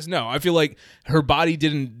she dies. No, I feel like her body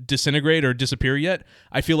didn't disintegrate or disappear yet.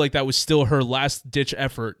 I feel like that was still her last ditch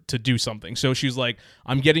effort to do something. So she was like,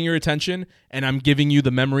 "I'm getting your attention, and I'm giving you the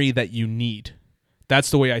memory that you need." That's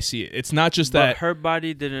the way I see it. It's not just that her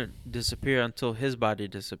body didn't disappear until his body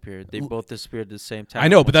disappeared. They both disappeared at the same time. I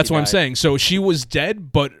know, but that's what I'm saying. So she was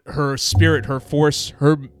dead, but her spirit, her force,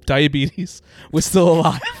 her diabetes was still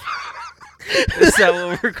alive. Is that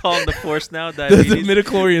what we're calling the force now? Diabetes? The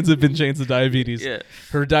midichlorians have been changed to diabetes. Yeah.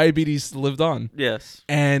 Her diabetes lived on. Yes.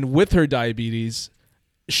 And with her diabetes,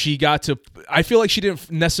 she got to... I feel like she didn't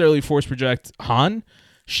necessarily force project Han.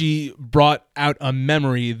 She brought out a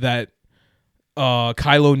memory that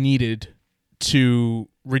Kylo needed to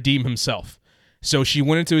redeem himself. So she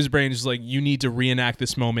went into his brain and was like, you need to reenact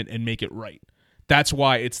this moment and make it right. That's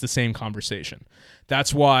why it's the same conversation.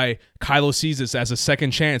 That's why Kylo sees this as a second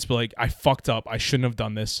chance, but like, I fucked up. I shouldn't have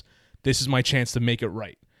done this. This is my chance to make it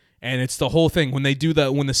right. And it's the whole thing. When they do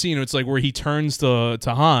that, when the scene, it's like where he turns to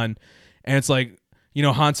Han and it's like,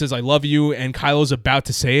 Han says, I love you. And Kylo's about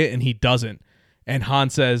to say it and he doesn't. And Han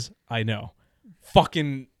says, I know.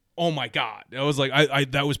 Fucking... Oh my God. It was like, I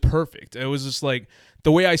that was perfect. It was just like,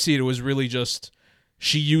 the way I see it, it was really just,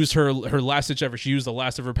 she used her last ditch effort. She used the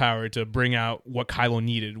last of her power to bring out what Kylo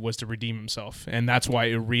needed was to redeem himself. And that's why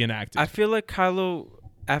it reenacted. I feel like Kylo,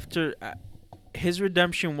 after, his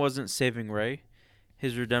redemption wasn't saving Rey.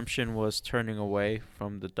 His redemption was turning away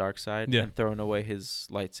from the dark side and throwing away his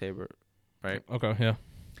lightsaber, right? Okay, yeah.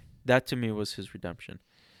 That to me was his redemption.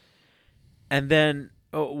 And then,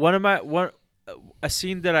 a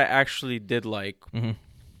scene that I actually did like, and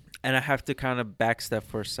I have to kind of backstep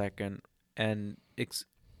for a second and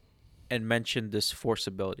mention this force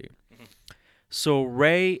ability. So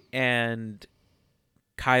Rey and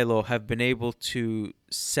Kylo have been able to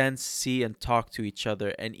sense, see, and talk to each other,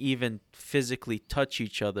 and even physically touch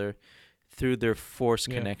each other through their force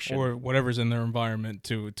connection, or whatever's in their environment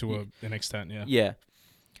to an extent. Yeah.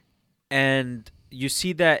 And you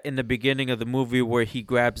see that in the beginning of the movie where he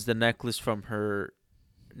grabs the necklace from her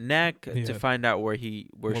neck to find out where she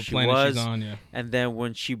was, on, and then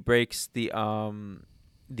when she breaks the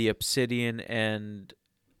obsidian and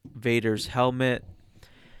Vader's helmet,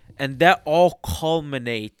 and that all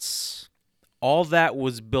culminates. All that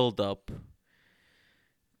was built up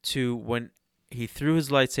to when he threw his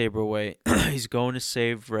lightsaber away. He's going to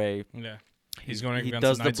save Rey. Yeah. He's going he against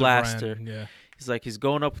does the the Knights of blaster. Ren. Yeah. He's like, he's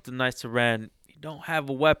going up with the Knights of Ren. He don't have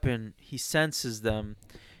a weapon. He senses them.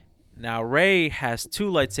 Now, Rey has 2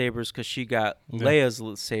 lightsabers because she got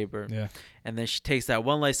Leia's saber. Yeah. And then she takes that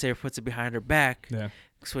one lightsaber, puts it behind her back, Yeah.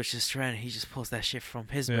 switches to Ren, and he just pulls that shit from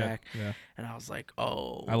his Yeah. back. Yeah. And I was like,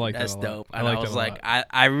 oh, I like that's that a lot. dope. I And like I that was a like, lot.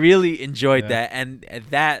 I really enjoyed Yeah. that. And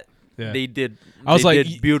that Yeah. they did. I was they like,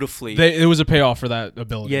 did beautifully. It was a payoff for that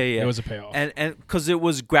ability. Yeah, yeah. It was a payoff. And because it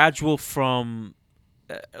was gradual from,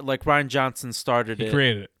 like Rian Johnson started he it.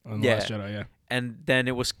 created it on The Yeah. Last Jedi, yeah. And then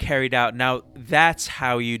it was carried out. Now, that's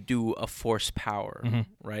how you do a force power, Mhm.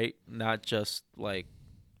 right? Not just like,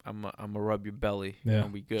 I'm gonna rub your belly Yeah.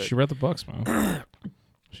 and we good. She read the books, man.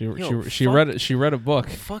 She fuck- read it. She read a book,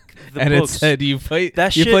 Fuck the and books. it said you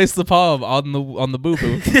That you shit- place the palm on the boo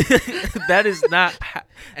boo, That is not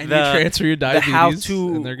and the, you transfer your the diabetes,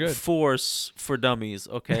 how-to and they're good. force for dummies,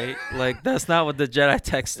 okay? Like, that's not what the Jedi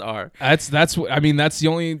texts are. That's what I mean. That's the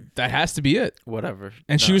only that has to be it. Whatever.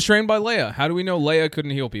 And she No. was trained by Leia. How do we know Leia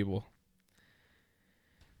couldn't heal people?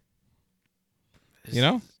 You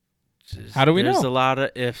know? How do we There's know? a lot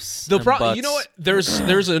of ifs. The and problem, you know buts.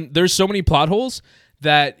 what? There's so many plot holes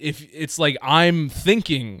that if it's like I'm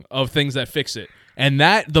thinking of things that fix it, and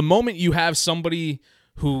that the moment you have somebody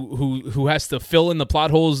who has to fill in the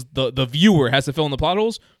plot holes, the viewer has to fill in the plot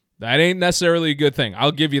holes. That ain't necessarily a good thing.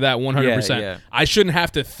 I'll give you that 100%. Yeah. I shouldn't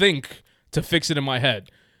have to think to fix it in my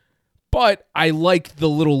head. But I like the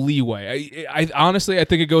little leeway. I honestly, I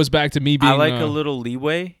think it goes back to me being. I like a little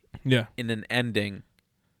leeway yeah, in an ending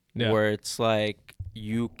yeah, where it's like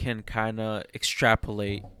you can kind of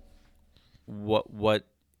extrapolate what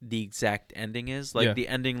the exact ending is. Like Yeah. the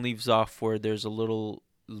ending leaves off where there's a little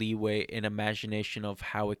leeway in imagination of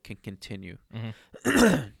how it can continue.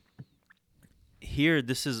 Here,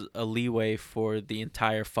 this is a leeway for the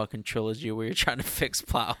entire fucking trilogy where you're trying to fix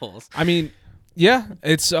plot holes. I mean, yeah,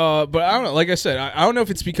 it's but I don't know. Like I said, I don't know if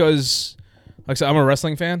it's because, like I said, I'm a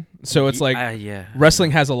wrestling fan, so it's like Yeah. wrestling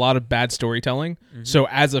has a lot of bad storytelling. So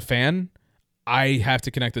as a fan, I have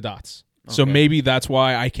to connect the dots. So Okay. maybe that's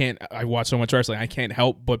why I watch so much wrestling. I can't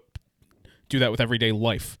help but do that with everyday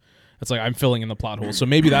life. It's like I'm filling in the plot holes. So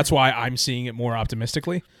maybe that's why I'm seeing it more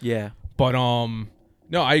optimistically. Yeah. But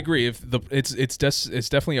no, I agree. If it's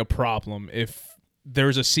definitely a problem if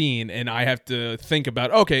there's a scene and I have to think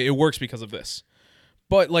about, okay, it works because of this.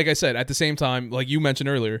 But like I said, at the same time, like you mentioned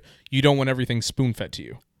earlier, you don't want everything spoon-fed to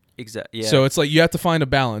you. Exactly. Yeah. So it's like you have to find a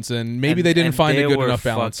balance, and maybe they didn't find a good enough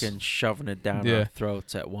balance. Fucking shoving it down Yeah. our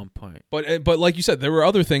throats at one point. But like you said, there were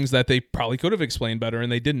other things that they probably could have explained better,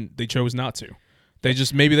 and they didn't. They chose not to. They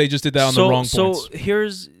just did that on the wrong points. So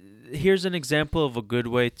here's an example of a good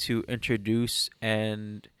way to introduce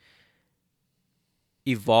and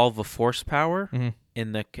evolve a force power Mhm.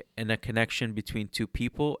 in a connection between two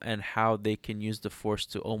people and how they can use the force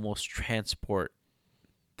to almost transport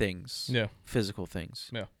things, Yeah. physical things.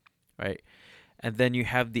 Yeah. Right? And then you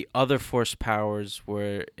have the other force powers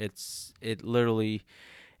where it's okay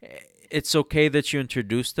that you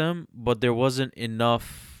introduced them, but there wasn't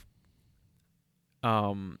enough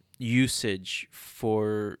usage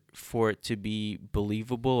for it to be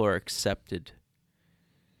believable or accepted.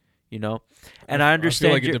 You know? And I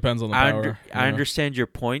understand I feel like it depends on the power. I understand your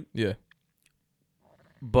point, Yeah.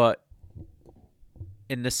 but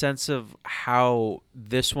in the sense of how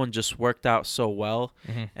this one just worked out so well,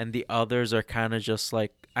 and the others are kind of just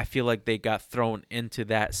like, I feel like they got thrown into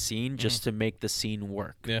that scene just to make the scene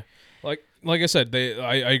work. Yeah. Like I said,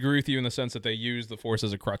 I agree with you in the sense that they used the force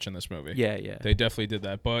as a crutch in this movie. Yeah, yeah. They definitely did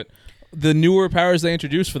that. But the newer powers they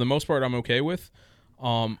introduced, for the most part, I'm okay with.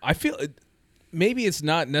 I feel maybe it's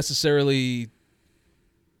not necessarily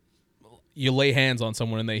you lay hands on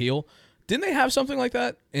someone and they heal. Didn't they have something like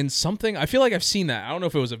that in something? I feel like I've seen that. I don't know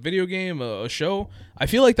if it was a video game, a show. I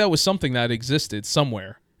feel like that was something that existed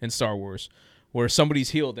somewhere in Star Wars where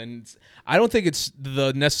somebody's healed. And I don't think it's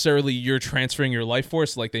the necessarily you're transferring your life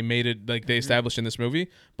force like they made it, like they established in this movie.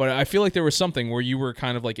 But I feel like there was something where you were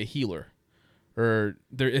kind of like a healer. Or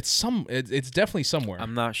there, it's definitely somewhere.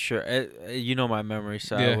 I'm not sure. You know my memory,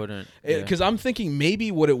 so I wouldn't. Because I'm thinking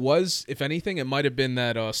maybe what it was, if anything, it might have been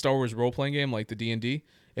that Star Wars role-playing game, like the D&D.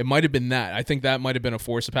 It might have been that. I think that might have been a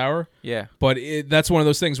force of power. Yeah. But that's one of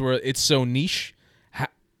those things where it's so niche.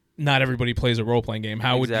 Not everybody plays a role-playing game.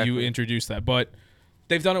 How would you introduce that? But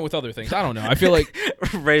they've done it with other things. I don't know. I feel like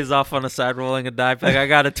Ray's off on the side rolling a die. Like, I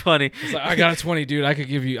got a 20. It's like, I got a 20, dude. I could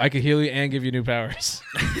heal you and give you new powers.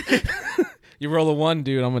 You roll a 1,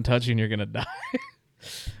 dude. I'm gonna touch you and you're gonna die.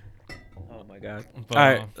 Oh my god! But, all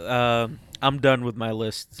right, I'm done with my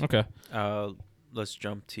list. Okay. Let's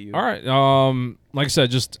jump to you. All right. Like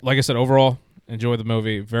I said, overall Enjoy the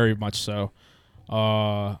movie very much so.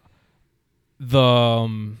 The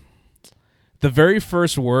very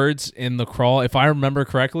first words in the crawl, if I remember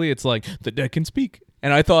correctly, it's like, the dead can speak.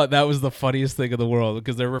 And I thought that was the funniest thing in the world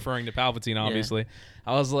because they're referring to Palpatine, obviously.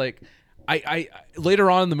 Yeah. I was like, I later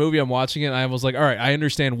on in the movie, I'm watching it, and I was like, all right, I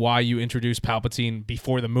understand why you introduced Palpatine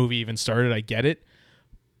before the movie even started. I get it.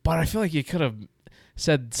 But I feel like you could have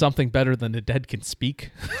said something better than the dead can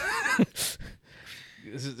speak.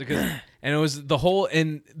 And it was the whole,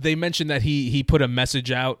 and they mentioned that he put a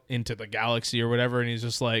message out into the galaxy or whatever, and he's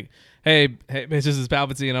just like, hey, bitch, this is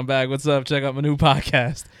Palpatine, I'm back. What's up? Check out my new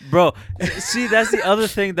podcast. Bro, see, that's the other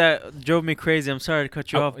thing that drove me crazy. I'm sorry to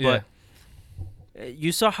cut you off, but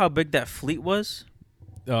you saw how big that fleet was?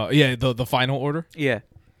 Yeah, the Final Order? Yeah.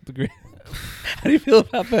 How do you feel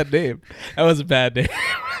about that name? That was a bad name.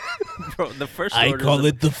 Bro, the first I call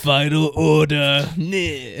it the Final Order.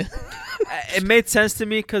 Nah. It made sense to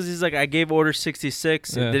me because he's like, I gave Order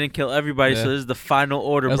 66. It didn't kill everybody, so this is the final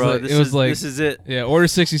order, bro. Like, this is it. Yeah, Order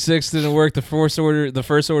 66 didn't work. The first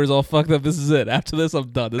order's all fucked up. This is it. After this,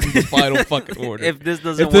 I'm done. This is the final fucking order. If this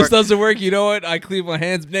doesn't work, you know what? I clean my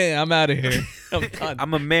hands. Nah, I'm out of here. I'm done.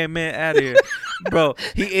 I'm a man out of here. Bro,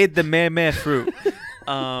 he ate the man fruit.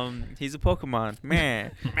 He's a Pokemon.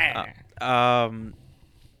 Man.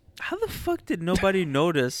 How the fuck did nobody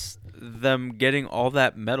notice them getting all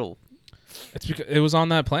that metal? It's because it was on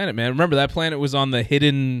that planet, man. Remember, that planet was on the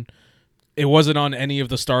hidden. It wasn't on any of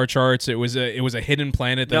the star charts. It was a hidden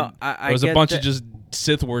planet. There was a bunch of just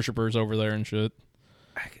Sith worshippers over there and shit.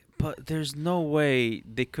 But there's no way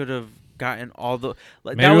they could have gotten all the.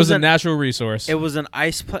 Maybe it was a natural resource. It was an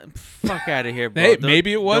ice. Fuck out of here, bro. Hey,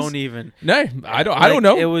 maybe it was. Don't even. No, I don't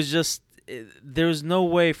know. It was just. There's no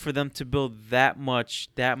way for them to build that much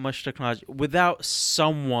technology without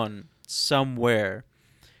someone somewhere.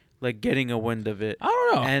 Like getting a wind of it. I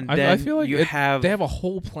don't know. And I feel like they have a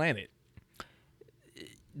whole planet.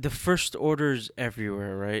 The First Order's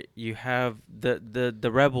everywhere, right? You have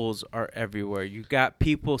the rebels are everywhere. You got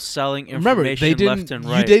people selling information left and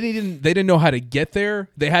right. They didn't know how to get there.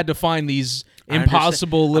 They had to find these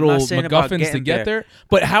impossible little MacGuffins to get there.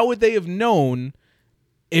 But how would they have known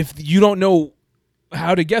if you don't know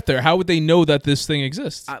how to get there? How would they know that this thing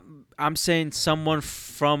exists? I'm saying someone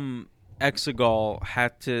from Exegol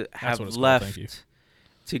had to have left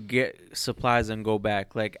to get supplies and go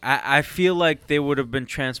back. Like I feel like they would have been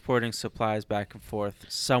transporting supplies back and forth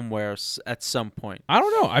somewhere at some point. I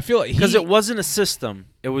don't know. I feel like because it wasn't a system;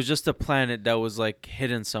 it was just a planet that was like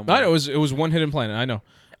hidden somewhere. No, it was one hidden planet. I know.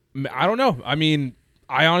 I don't know. I mean,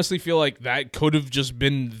 I honestly feel like that could have just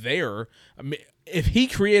been there. I mean, if he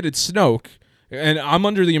created Snoke, and I'm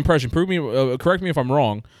under the impression, correct me if I'm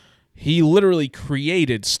wrong. He literally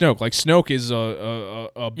created Snoke. Like Snoke is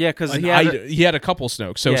because he had a couple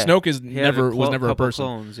Snokes. So Snoke was never a person.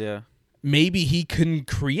 Clones, yeah. Maybe he can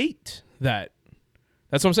create that.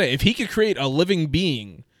 That's what I'm saying. If he could create a living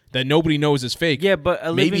being that nobody knows is fake, but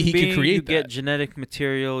a living maybe he being, could create you that. get genetic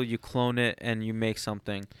material, you clone it, and you make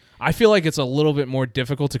something. I feel like it's a little bit more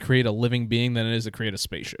difficult to create a living being than it is to create a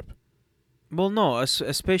spaceship. Well, no, a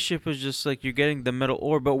spaceship is just like you're getting the metal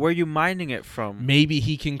ore, but where are you mining it from? Maybe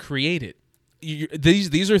he can create it.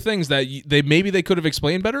 These are things that they could have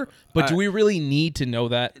explained better, but do we really need to know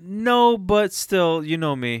that? No, but still, you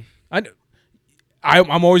know me.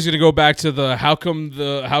 I'm always going to go back to the how come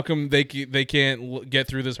they can't get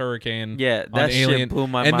through this hurricane? Yeah, that Alien. Shit blew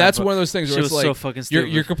my mind. And that's one of those things where it's like so fucking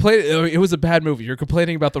stupid. You're complaining. It was a bad movie. You're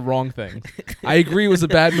complaining about the wrong thing. I agree, it was a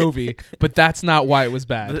bad movie, but that's not why it was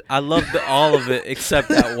bad. I loved all of it except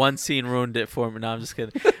that one scene ruined it for me. No, I'm just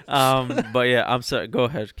kidding. But yeah, I'm sorry. Go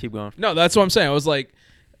ahead, keep going. No, that's what I'm saying. I was like,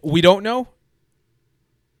 we don't know.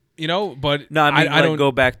 You know, but no, I don't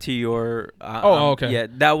go back to your. Okay. Yeah,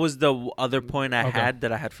 that was the other point I had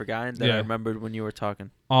that I had forgotten that I remembered when you were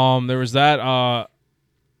talking. There was that.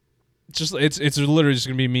 Just it's literally just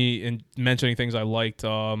gonna be me mentioning things I liked.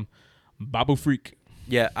 Babu Freak.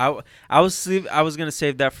 Yeah, I was gonna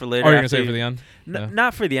save that for later. Oh, you're gonna save it for the end?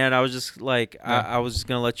 Not for the end. I was just like I was just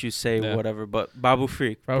gonna let you say whatever. But Babu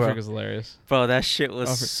Freak. Babu Freak is hilarious. Bro, that shit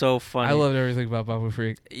was so funny. I loved everything about Babu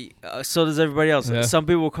Freak. So does everybody else. Yeah. Some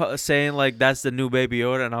people saying like that's the new Baby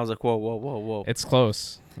Yoda, and I was like, whoa. It's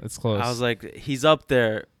close. I was like, he's up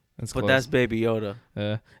there. But that's Baby Yoda.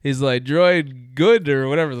 He's like, droid good or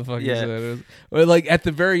whatever the fuck he said. It was, or like at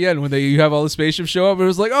the very end when you have all the spaceships show up, it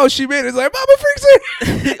was like, oh, she made it. It's like, Babu Freak's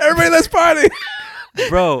here. Everybody, let's party.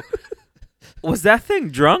 Bro, was that thing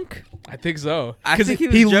drunk? I think so. Because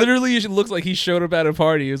he literally looks like he showed up at a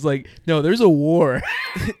party. He was like, no, there's a war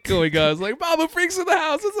going on. It's like, Babu Freak's in the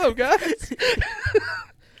house. What's up, guys?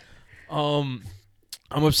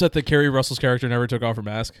 I'm upset that Kerry Russell's character never took off her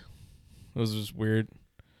mask. It was just weird.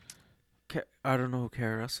 I don't know who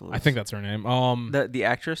Kerry Russell is. I think that's her name. The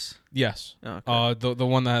actress? Yes. Oh, okay. The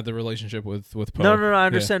one that had the relationship with Poe. No. I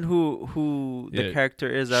understand who the character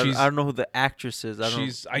is. I don't know who the actress is.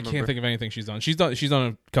 I can't think of anything she's done. She's done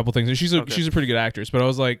a couple things, and she's a pretty good actress. But I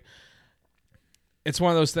was like, it's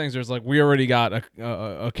one of those things. There's like, we already got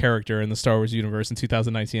a character in the Star Wars universe in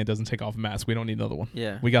 2019. It doesn't take off a mask. We don't need another one.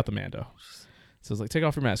 Yeah. We got the Mando. So it's like, take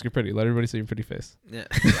off your mask. You're pretty. Let everybody see your pretty face. Yeah.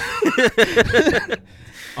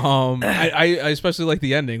 I especially like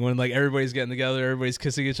the ending when like everybody's getting together, everybody's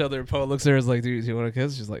kissing each other. Poe looks at her, is like, "Dude, do you want to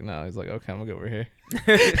kiss?" She's like, "No." He's like, "Okay, I'm gonna go over here."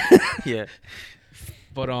 Yeah.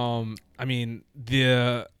 But I mean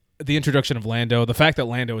the introduction of Lando, the fact that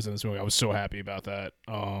Lando was in this movie, I was so happy about that.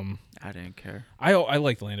 I didn't care. I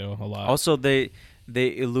liked Lando a lot. Also, they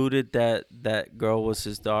alluded that girl was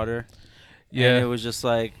his daughter. Yeah. And it was just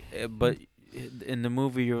like, but in the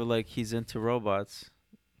movie, you were like, he's into robots.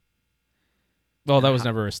 Well, that was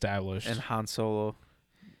never established. And Han Solo.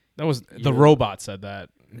 That was the robot said that.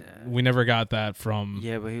 Yeah. We never got that from.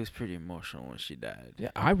 Yeah, but he was pretty emotional when she died.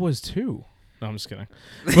 Yeah, I was too. No, I'm just kidding.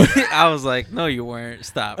 I was like, no, you weren't.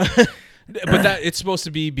 Stop. But that it's supposed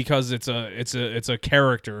to be because it's a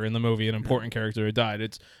character in the movie, an important character who died.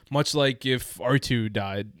 It's much like if R2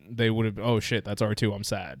 died, they would have, oh shit, that's R2, I'm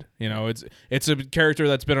sad. You know, it's a character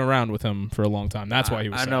that's been around with him for a long time. That's why he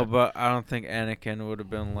was sad. I know, but I don't think Anakin would have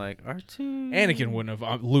been like R2. Anakin wouldn't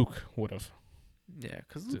have. Luke would have. Yeah,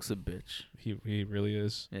 because Luke's a bitch. He really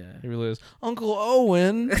is. Yeah. He really is. Uncle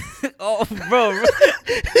Owen. Oh, bro.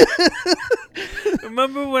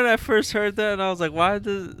 Remember when I first heard that and I was like, why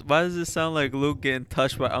does it sound like Luke getting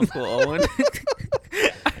touched by Uncle Owen?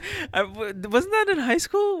 Wasn't that in high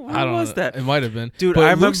school? When was that? It might have been. Dude, but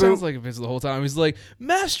I remember. Luke sounds like a bitch the whole time. He's like,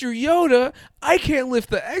 Master Yoda, I can't lift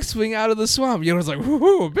the X-Wing out of the swamp. Yoda's like,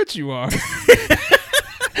 whoo, bitch you are.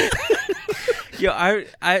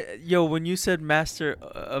 Yo, when you said Master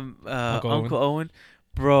Uncle Owen,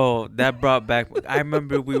 bro, that brought back. I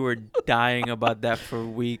remember we were dying about that for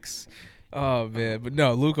weeks. Oh man, but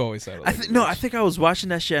no, Luke always said it. I think I was watching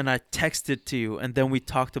that shit and I texted to you, and then we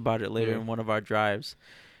talked about it later in one of our drives.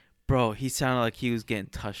 Bro, he sounded like he was getting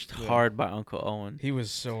touched hard by Uncle Owen. He was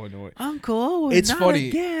so annoying. Uncle Owen, it's not funny.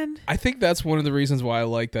 Again. I think that's one of the reasons why I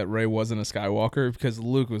like that Rey wasn't a Skywalker, because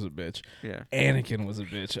Luke was a bitch. Yeah. Anakin was a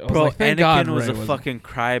bitch. Bro, like, thank Anakin God was Rey a wasn't. fucking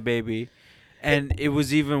crybaby. And it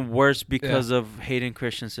was even worse because of Hayden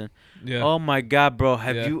Christensen. Yeah. Oh my God, bro.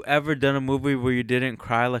 Have you ever done a movie where you didn't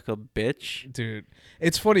cry like a bitch? Dude.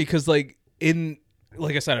 It's funny because like I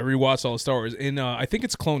said, I rewatched all the Star Wars. In I think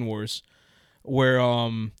it's Clone Wars, where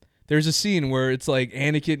there's a scene where it's like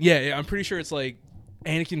Anakin. Yeah, I'm pretty sure it's like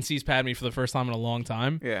Anakin sees Padme for the first time in a long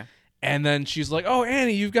time. Yeah. And then she's like, "Oh,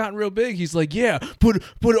 Annie, you've gotten real big." He's like, "Yeah, but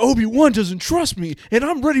Obi-Wan doesn't trust me, and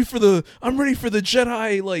I'm ready for the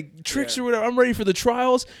Jedi like tricks or whatever. I'm ready for the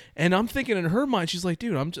trials." And I'm thinking in her mind, she's like,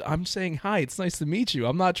 "Dude, I'm saying hi. It's nice to meet you.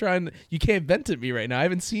 I'm not trying. You can't vent at me right now. I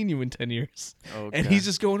haven't seen you in 10 years." Okay. And he's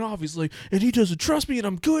just going off. He's like, "And he doesn't trust me, and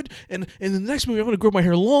I'm good. And in the next movie, I'm gonna grow my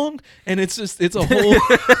hair long." And it's a whole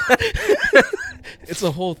it's a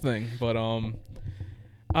whole thing. But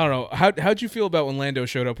I don't know. How'd you feel about when Lando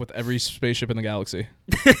showed up with every spaceship in the galaxy?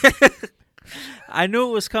 I knew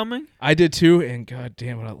it was coming. I did too, and god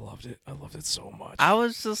damn it, I loved it. I loved it so much. I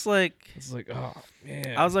was just like... It's like, oh,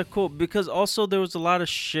 man. I was like, cool. Because also there was a lot of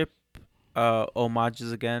ship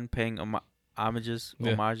homages again, paying homages.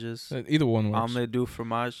 Either one works. Omelette du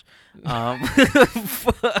fromage.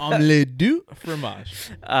 Omelette du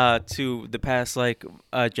fromage. To the past, like,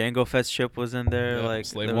 Jango Fett's ship was in there. Like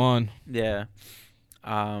Slave One. Yeah.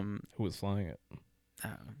 Who was flying it?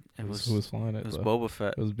 Who was flying it? It was Boba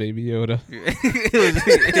Fett. It was Baby Yoda.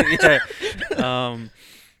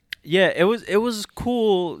 It was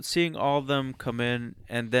cool seeing all of them come in,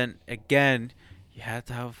 and then again, you had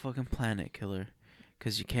to have a fucking planet killer,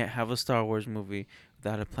 because you can't have a Star Wars movie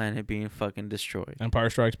without a planet being fucking destroyed. Empire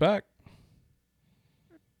Strikes Back.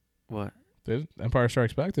 What? Empire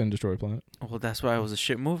Strikes Back didn't destroy a planet. Well, that's why it was a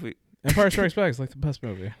shit movie. Empire Strikes Back is like the best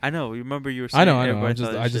movie. I know. Remember you were saying... I know. I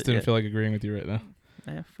just didn't feel like agreeing with you right now.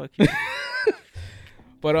 Yeah, fuck you.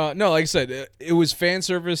 But no, like I said, it was fan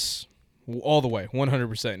service all the way,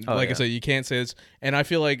 100%. I said, you can't say this. And I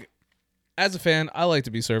feel like, as a fan, I like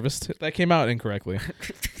to be serviced. That came out incorrectly.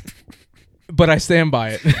 But I stand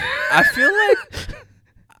by it.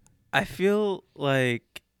 I feel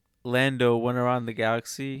like Lando went around the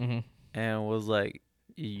galaxy and was like,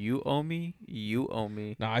 "You owe me. You owe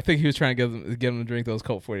me." No, I think he was trying to get them to drink those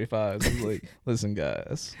Colt 45s. He was like, "Listen,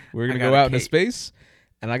 guys, we're gonna go out into space,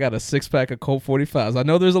 and I got a 6-pack of Colt 45s. I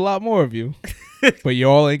know there's a lot more of you, but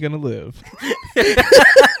y'all ain't gonna live.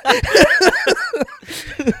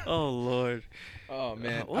 Oh Lord. Oh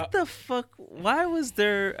man. What the fuck? Why was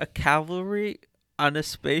there a cavalry on a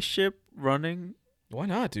spaceship running? Why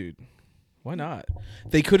not, dude? Why not?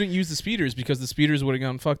 They couldn't use the speeders because the speeders would have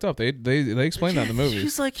gotten fucked up. They explained that in the movie. He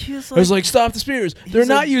was like, I was like, stop the speeders. They're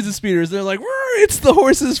not using speeders. They're like, it's the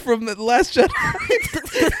horses from the Last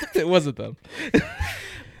Jedi. It wasn't them.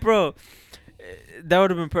 Bro, that would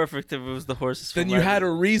have been perfect if it was the horses. Then you had a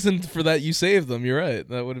reason for that. You saved them. You're right.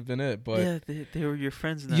 That would have been it. But yeah, they were your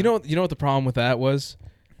friends now. You know what the problem with that was?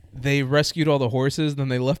 They rescued all the horses, then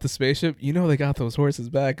they left the spaceship. You know they got those horses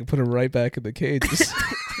back and put them right back in the cages.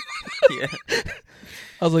 Yeah.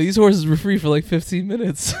 I was like, these horses were free for like 15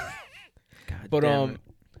 minutes. God but damn it.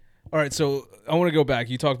 all right, so I want to go back.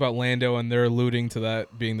 You talked about Lando and they're alluding to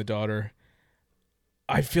that being the daughter.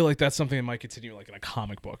 I feel like that's something that might continue like in a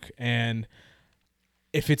comic book. And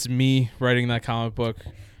if it's me writing that comic book,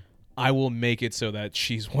 I will make it so that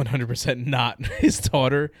she's 100% not his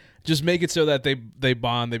daughter. Just make it so that they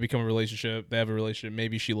bond, they become a relationship, they have a relationship.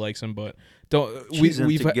 Maybe she likes him, but don't. We've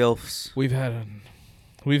gilfs. We've had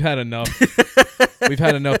enough. We've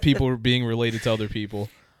had enough people being related to other people.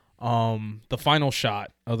 The final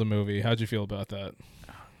shot of the movie. How'd you feel about that?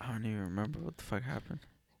 I don't even remember what the fuck happened.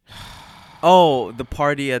 Oh, the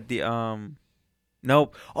party at the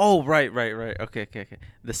Nope. Oh, right. Okay.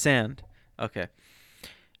 The sand. Okay.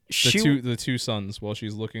 The two suns while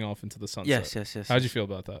she's looking off into the sunset. Yes. How'd you feel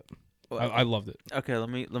about that? Well, I loved it. Okay, let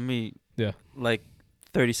me. Yeah. Like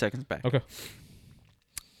 30 seconds back. Okay.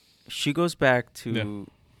 She goes back to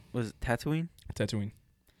was it Tatooine? Tatooine.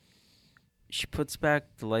 She puts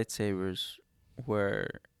back the lightsabers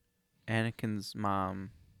where Anakin's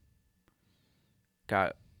mom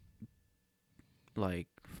got like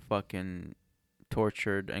fucking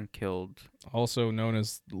tortured and killed. Also known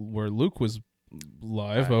as where Luke was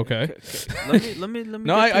live. Okay. Let me.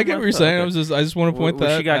 No, I get what you're saying. Okay. I just want to point where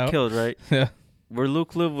that she got out. killed, right? Yeah. Where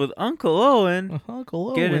Luke lived with Uncle Owen. Uncle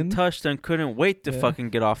Owen. Getting touched and couldn't wait to fucking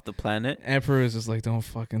get off the planet. Emperor is just like, don't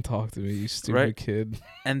fucking talk to me, you stupid kid.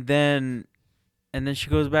 And then she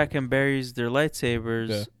goes back and buries their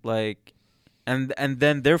lightsabers, like, and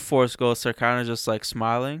then their Force ghosts are kind of just like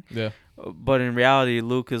smiling. Yeah. But in reality,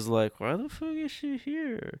 Luke is like, why the fuck is she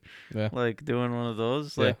here? Yeah. Like doing one of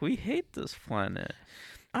those. Like, we hate this planet.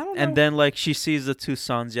 I don't know. And then like she sees the two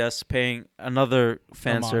sons, paying another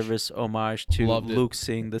fan service homage to Luke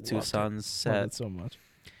seeing the two sons set. Loved it so much.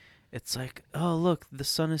 It's like, oh look, the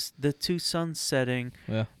two suns setting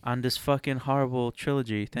on this fucking horrible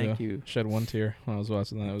trilogy. Thank you. Shed one tear when I was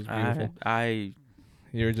watching that. It was beautiful.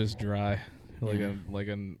 You're just dry, like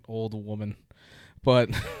an old woman, but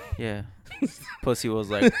yeah, pussy was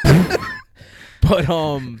like, but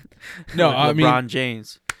no, like I mean LeBron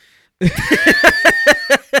James.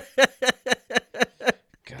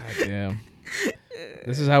 God damn.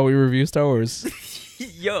 This is how we review Star Wars.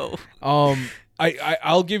 Yo.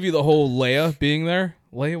 I'll give you the whole Leia being there.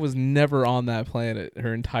 Leia was never on that planet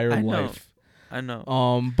her entire life. I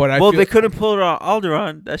know. But they couldn't pull her on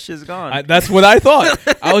Alderaan. That shit's gone. That's what I thought.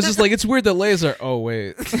 I was just like, it's weird that Leia's there. Oh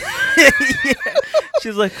wait. Yeah.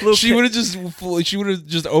 She's like, Luke. She would have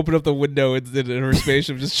just opened up the window in her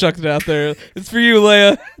spaceship, just chucked it out there. It's for you,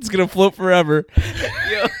 Leia. It's gonna float forever.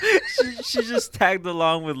 Yo, she just tagged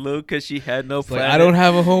along with Luke because she had no planet. Like, I don't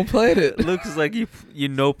have a home planet. Luke is like, you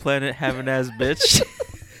no planet having ass bitch.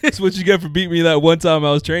 That's what you get for beating me that one time I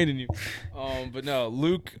was training you. But no,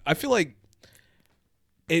 Luke. I feel like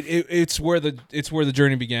it's where the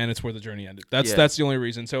journey began. It's where the journey ended. That's the only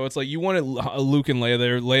reason. So it's like you wanted Luke and Leia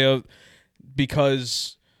there. Leia,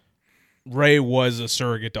 because Rey was a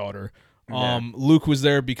surrogate daughter. Luke was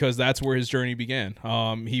there because that's where his journey began.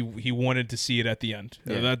 He wanted to see it at the end.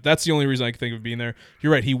 Yeah. That's the only reason I can think of being there.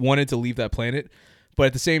 You're right. He wanted to leave that planet, but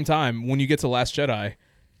at the same time, when you get to Last Jedi,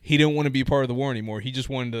 he didn't want to be part of the war anymore. He just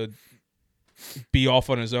wanted to be off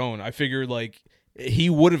on his own. I figured like he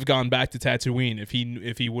would have gone back to Tatooine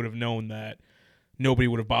if he would have known that nobody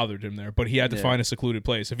would have bothered him there. But he had to find a secluded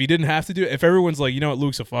place. If he didn't have to do it, if everyone's like, you know what,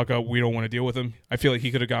 Luke's a fuck up, we don't want to deal with him, I feel like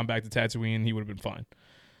he could have gone back to Tatooine and he would have been fine.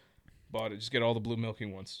 But just get all the blue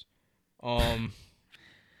milking once. But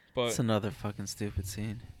it's another fucking stupid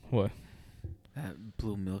scene. What? That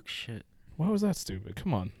blue milk shit. Why was that stupid?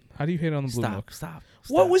 Come on. How do you hate on the blue milk? Stop.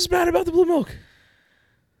 What was bad about the blue milk?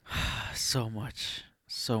 So much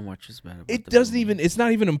is bad about it. The Doesn't blue even. milk. It's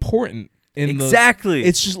not even important. Exactly.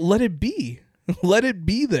 It's just let it be. Let it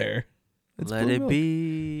be there. Let it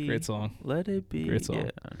be. Great song. Let it be. Great song.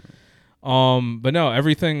 Yeah. But no,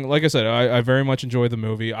 everything. Like I said, I very much enjoyed the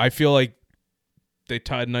movie. I feel like they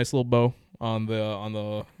tied a nice little bow on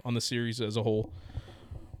the series as a whole.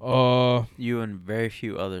 You and very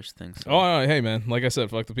few others think so. Oh, hey man, like I said,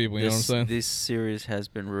 fuck the people. You know what I'm saying? This series has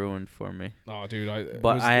been ruined for me. Oh, dude, it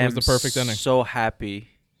was the perfect ending. So happy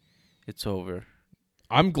it's over.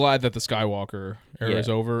 I'm glad that the Skywalker era is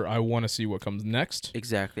over. I want to see what comes next.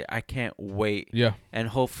 Exactly. I can't wait. Yeah. And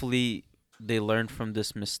hopefully they learn from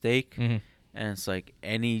this mistake. Mm-hmm. And it's like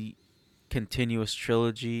any continuous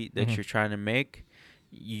trilogy that you're trying to make,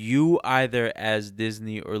 you either as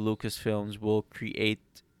Disney or Lucasfilms will create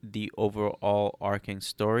the overall arcing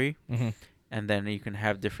story, and then you can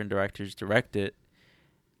have different directors direct it,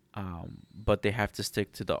 but they have to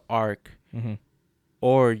stick to the arc,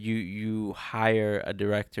 or you hire a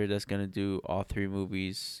director that's going to do all three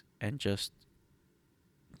movies and just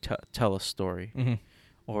tell a story,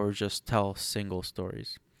 or just tell single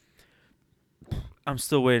stories. I'm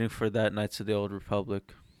still waiting for that Knights of the Old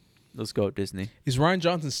Republic. Let's go, Disney. Is Rian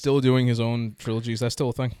Johnson still doing his own trilogy? Is that still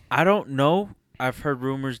a thing? I don't know. I've heard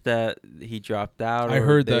rumors that he dropped out. I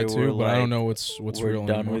heard that too, but I don't know what's real we're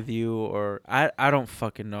done anymore. with you, or I don't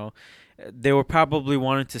fucking know. They were probably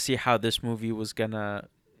wanting to see how this movie was gonna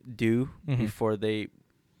do before they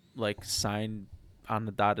signed on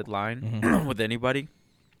the dotted line with anybody.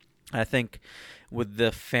 I think with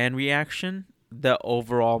the fan reaction, the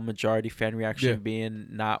overall majority fan reaction being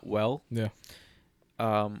not well. Yeah.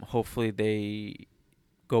 Hopefully they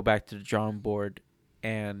go back to the drawing board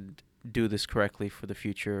and do this correctly for the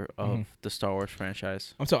future of the Star Wars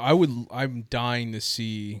franchise. I'm dying to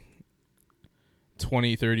see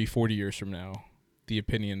 20, 30, 40 years from now the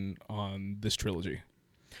opinion on this trilogy.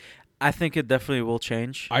 I think it definitely will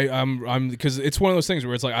change. I'm because it's one of those things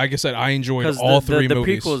where it's like I said, I enjoyed all three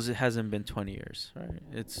movies. The prequels, it hasn't been 20 years, right?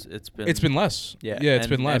 It's been less. Yeah, it's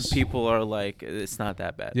been less. And people are like, it's not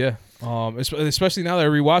that bad. Yeah. Especially now that I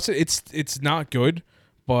rewatch it, it's not good.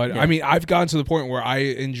 But I mean, I've gotten to the point where I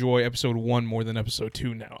enjoy episode 1 more than episode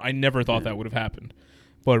 2 now. I never thought that would have happened,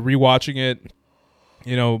 but rewatching it,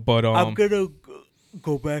 But I'm gonna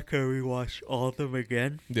go back and rewatch all of them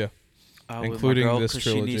again. Yeah. Including with my girl, this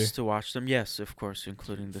trilogy. She needs to watch them. Yes, of course,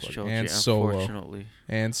 including this trilogy. And Solo. Unfortunately.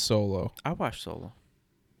 And Solo. I watched Solo.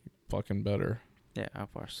 Fucking better. Yeah, I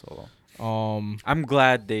watched Solo. I'm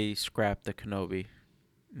glad they scrapped the Kenobi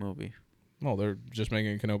movie. Well, they're just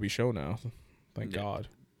making a Kenobi show now. Thank God.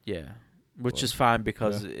 Yeah, which is fine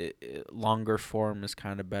because longer form is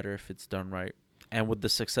kind of better if it's done right. And with the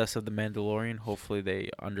success of The Mandalorian, hopefully they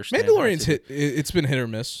understand. Mandalorian's it's been hit or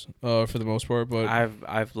miss for the most part, but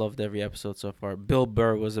I've loved every episode so far. Bill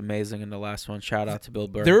Burr was amazing in the last one. Shout out to Bill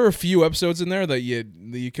Burr. There are a few episodes in there that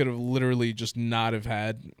you could have literally just not have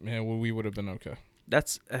had, and we would have been okay.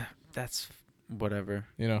 That's whatever.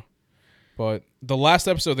 But the last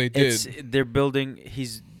episode they did,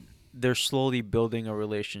 they're slowly building a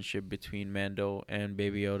relationship between Mando and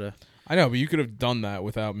Baby Yoda. I know, but you could have done that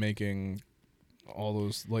without making all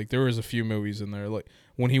those, there was a few movies in there,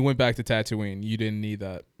 when he went back to Tatooine, you didn't need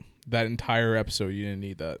that entire episode. You didn't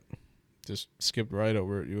need that. Just skipped right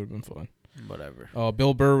over it. You would have been fine. Whatever.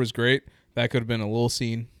 Bill Burr was great. That could have been a little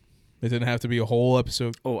scene. It didn't have to be a whole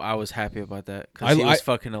episode. Oh, I was happy about that because he was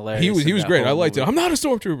fucking hilarious. He was great. I liked it. I'm not a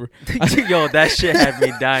stormtrooper. Yo, that shit had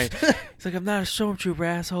me dying. It's like, I'm not a stormtrooper,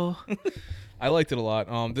 asshole. I liked it a lot.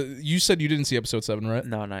 You said you didn't see episode 7, right?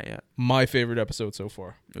 No, not yet. My favorite episode so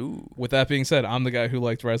far. Ooh. With that being said, I'm the guy who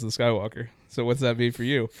liked Rise of the Skywalker. So what's that mean for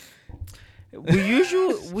you? We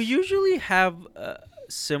usually have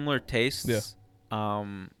similar tastes. Yeah.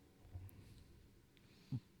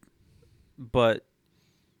 But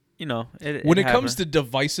when it comes to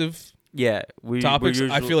divisive topics,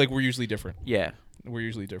 I feel like we're usually different. Yeah. We're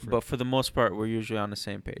usually different. But for the most part, we're usually on the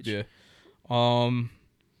same page. Yeah.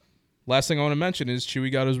 Last thing I want to mention is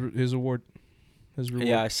Chewie got his award, his reward.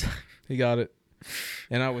 Yeah, he got it,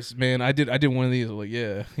 and I did one of these.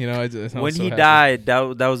 When he died, that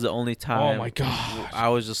was the only time. Oh my God! I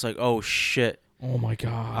was just like, oh shit. Oh my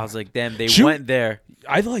God! I was like, damn, they went there.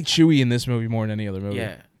 I like Chewie in this movie more than any other movie.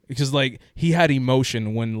 Yeah. Because he had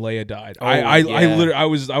emotion when Leia died. Oh, I literally I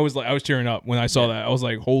was tearing up when I saw that. I was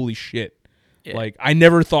like, holy shit. Yeah. I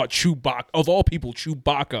never thought Chewbacca, of all people,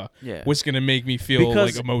 Chewbacca was going to make me feel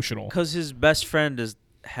emotional. Because his best friend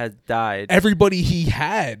had died. Everybody he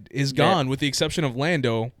had is gone with the exception of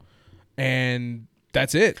Lando, and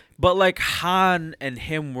that's it. But Han and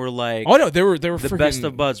him were oh no, they were the best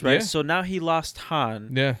of buds, right? Yeah. So now he lost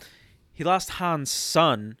Han. Yeah. He lost Han's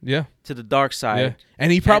son to the dark side. Yeah.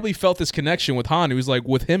 And he probably felt this connection with Han. He was like,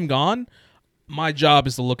 with him gone, my job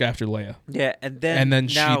is to look after Leia. Yeah, and then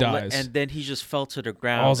she dies. And then he just fell to the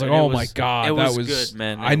ground. I was like, oh my God. That was good,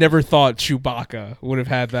 man. I never thought Chewbacca would have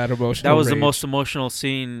had that emotional That was rage. the most emotional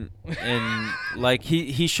scene in, like,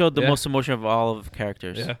 he showed the most emotion of all of the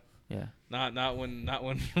characters. Yeah. Yeah. Not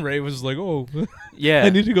when Rey was like, oh, yeah. I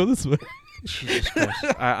need to go this way. Jesus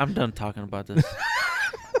Christ. I'm done talking about this.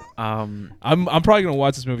 I'm probably gonna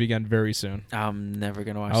watch this movie again very soon. I'm never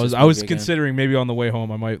gonna watch. I was considering maybe on the way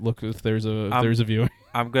home I might look if there's a viewing.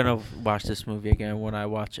 I'm gonna watch this movie again when I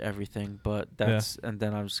watch everything, but and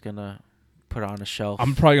then I'm just gonna put it on a shelf.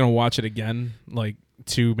 I'm probably gonna watch it again, like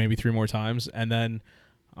 2, maybe 3 more times, and then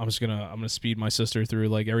I'm gonna speed my sister through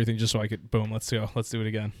like everything just so I could boom. Let's go. Let's do it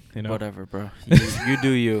again. You know. Whatever, bro. You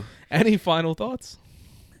do you. Any final thoughts?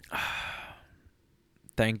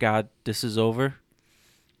 Thank God this is over.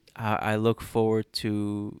 I look forward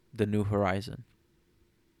to the New Horizon.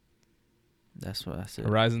 That's it.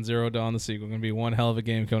 Horizon Zero Dawn, the sequel, gonna be one hell of a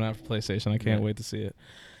game coming out for PlayStation. I can't wait to see it.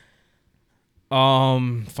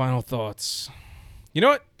 Final thoughts. You know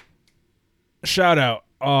what? Shout out,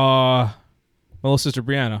 my little sister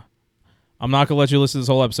Brianna. I'm not gonna let you listen to this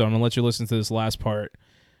whole episode. I'm gonna let you listen to this last part.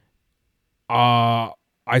 I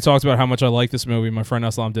talked about how much I like this movie. My friend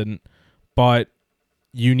Aslam didn't, but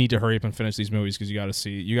you need to hurry up and finish these movies because you got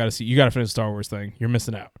to finish the Star Wars thing. You're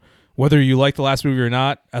missing out. Whether you like the last movie or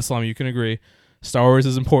not, Aslam, you can agree. Star Wars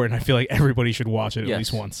is important. I feel like everybody should watch it at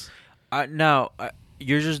least once. Now,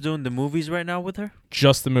 you're just doing the movies right now with her?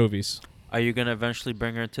 Just the movies. Are you going to eventually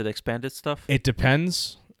bring her into the expanded stuff? It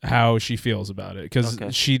depends how she feels about it because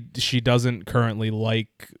she doesn't currently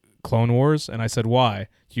like Clone Wars. And I said, why?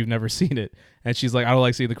 You've never seen it. And she's like, I don't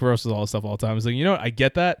like seeing the commercials all this stuff all the time. I was like, you know what? I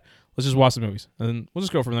get that. Let's just watch the movies, and then we'll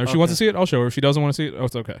just go from there. If she wants to see it, I'll show her. If she doesn't want to see it,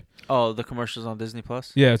 it's okay. Oh, the commercials on Disney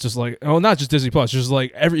Plus? Yeah, it's just like, not just Disney Plus. Just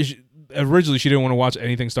like originally she didn't want to watch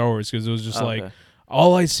anything Star Wars because it was just like,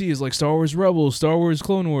 all I see is like Star Wars Rebels, Star Wars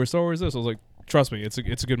Clone Wars, Star Wars this. I was like, trust me, it's a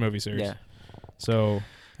good movie series. Yeah. So,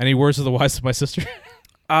 any words of the wise to my sister?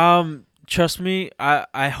 Trust me,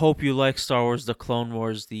 I hope you like Star Wars, the Clone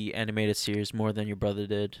Wars, the animated series more than your brother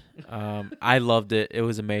did. I loved it. It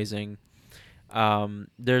was amazing.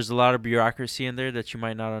 There's a lot of bureaucracy in there that you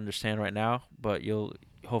might not understand right now, but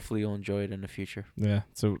hopefully you'll enjoy it in the future. Yeah.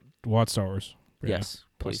 So watch Star Wars. Yes,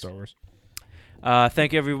 please. Star Wars.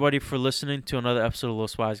 Thank you everybody for listening to another episode of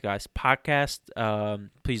Los Wise Guys podcast.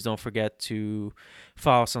 Please don't forget to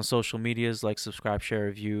follow us on social medias, like, subscribe, share,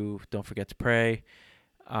 review. Don't forget to pray.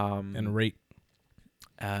 And rate.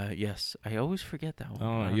 Yes, I always forget that one.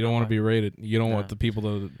 Oh, you don't want to be rated. You don't want the people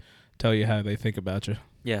to tell you how they think about you.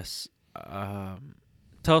 Yes.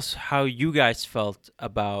 Tell us how you guys felt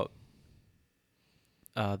about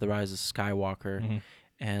The Rise of Skywalker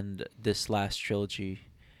and this last trilogy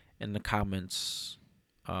in the comments.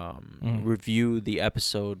 Review the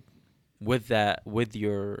episode with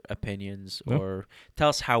your opinions, or tell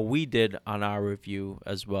us how we did on our review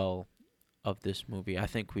as well of this movie. I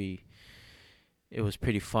think it was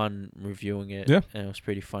pretty fun reviewing it, and it was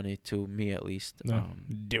pretty funny to me at least.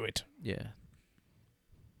 Do it. Yeah.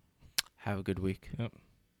 Have a good week. Yep.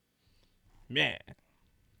 Yeah.